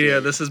Than Media.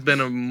 This has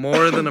been a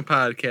More Than a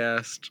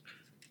Podcast.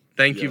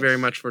 Thank you Yes. very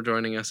much for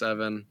joining us,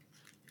 Evan.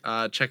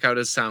 Check out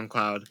his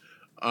SoundCloud.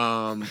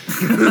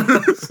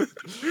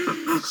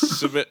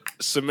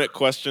 Submit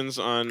questions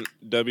on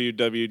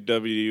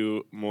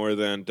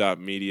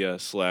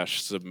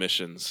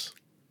www.morethan.media/submissions.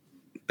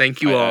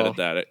 Thank you I all. added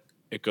that.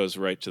 It goes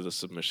right to the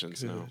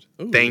submissions now.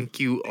 Ooh. Thank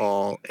you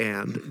all,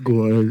 and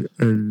good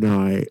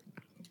night.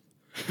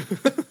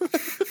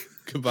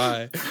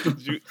 Goodbye.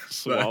 Did you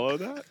swallow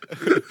that?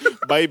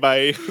 Bye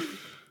bye.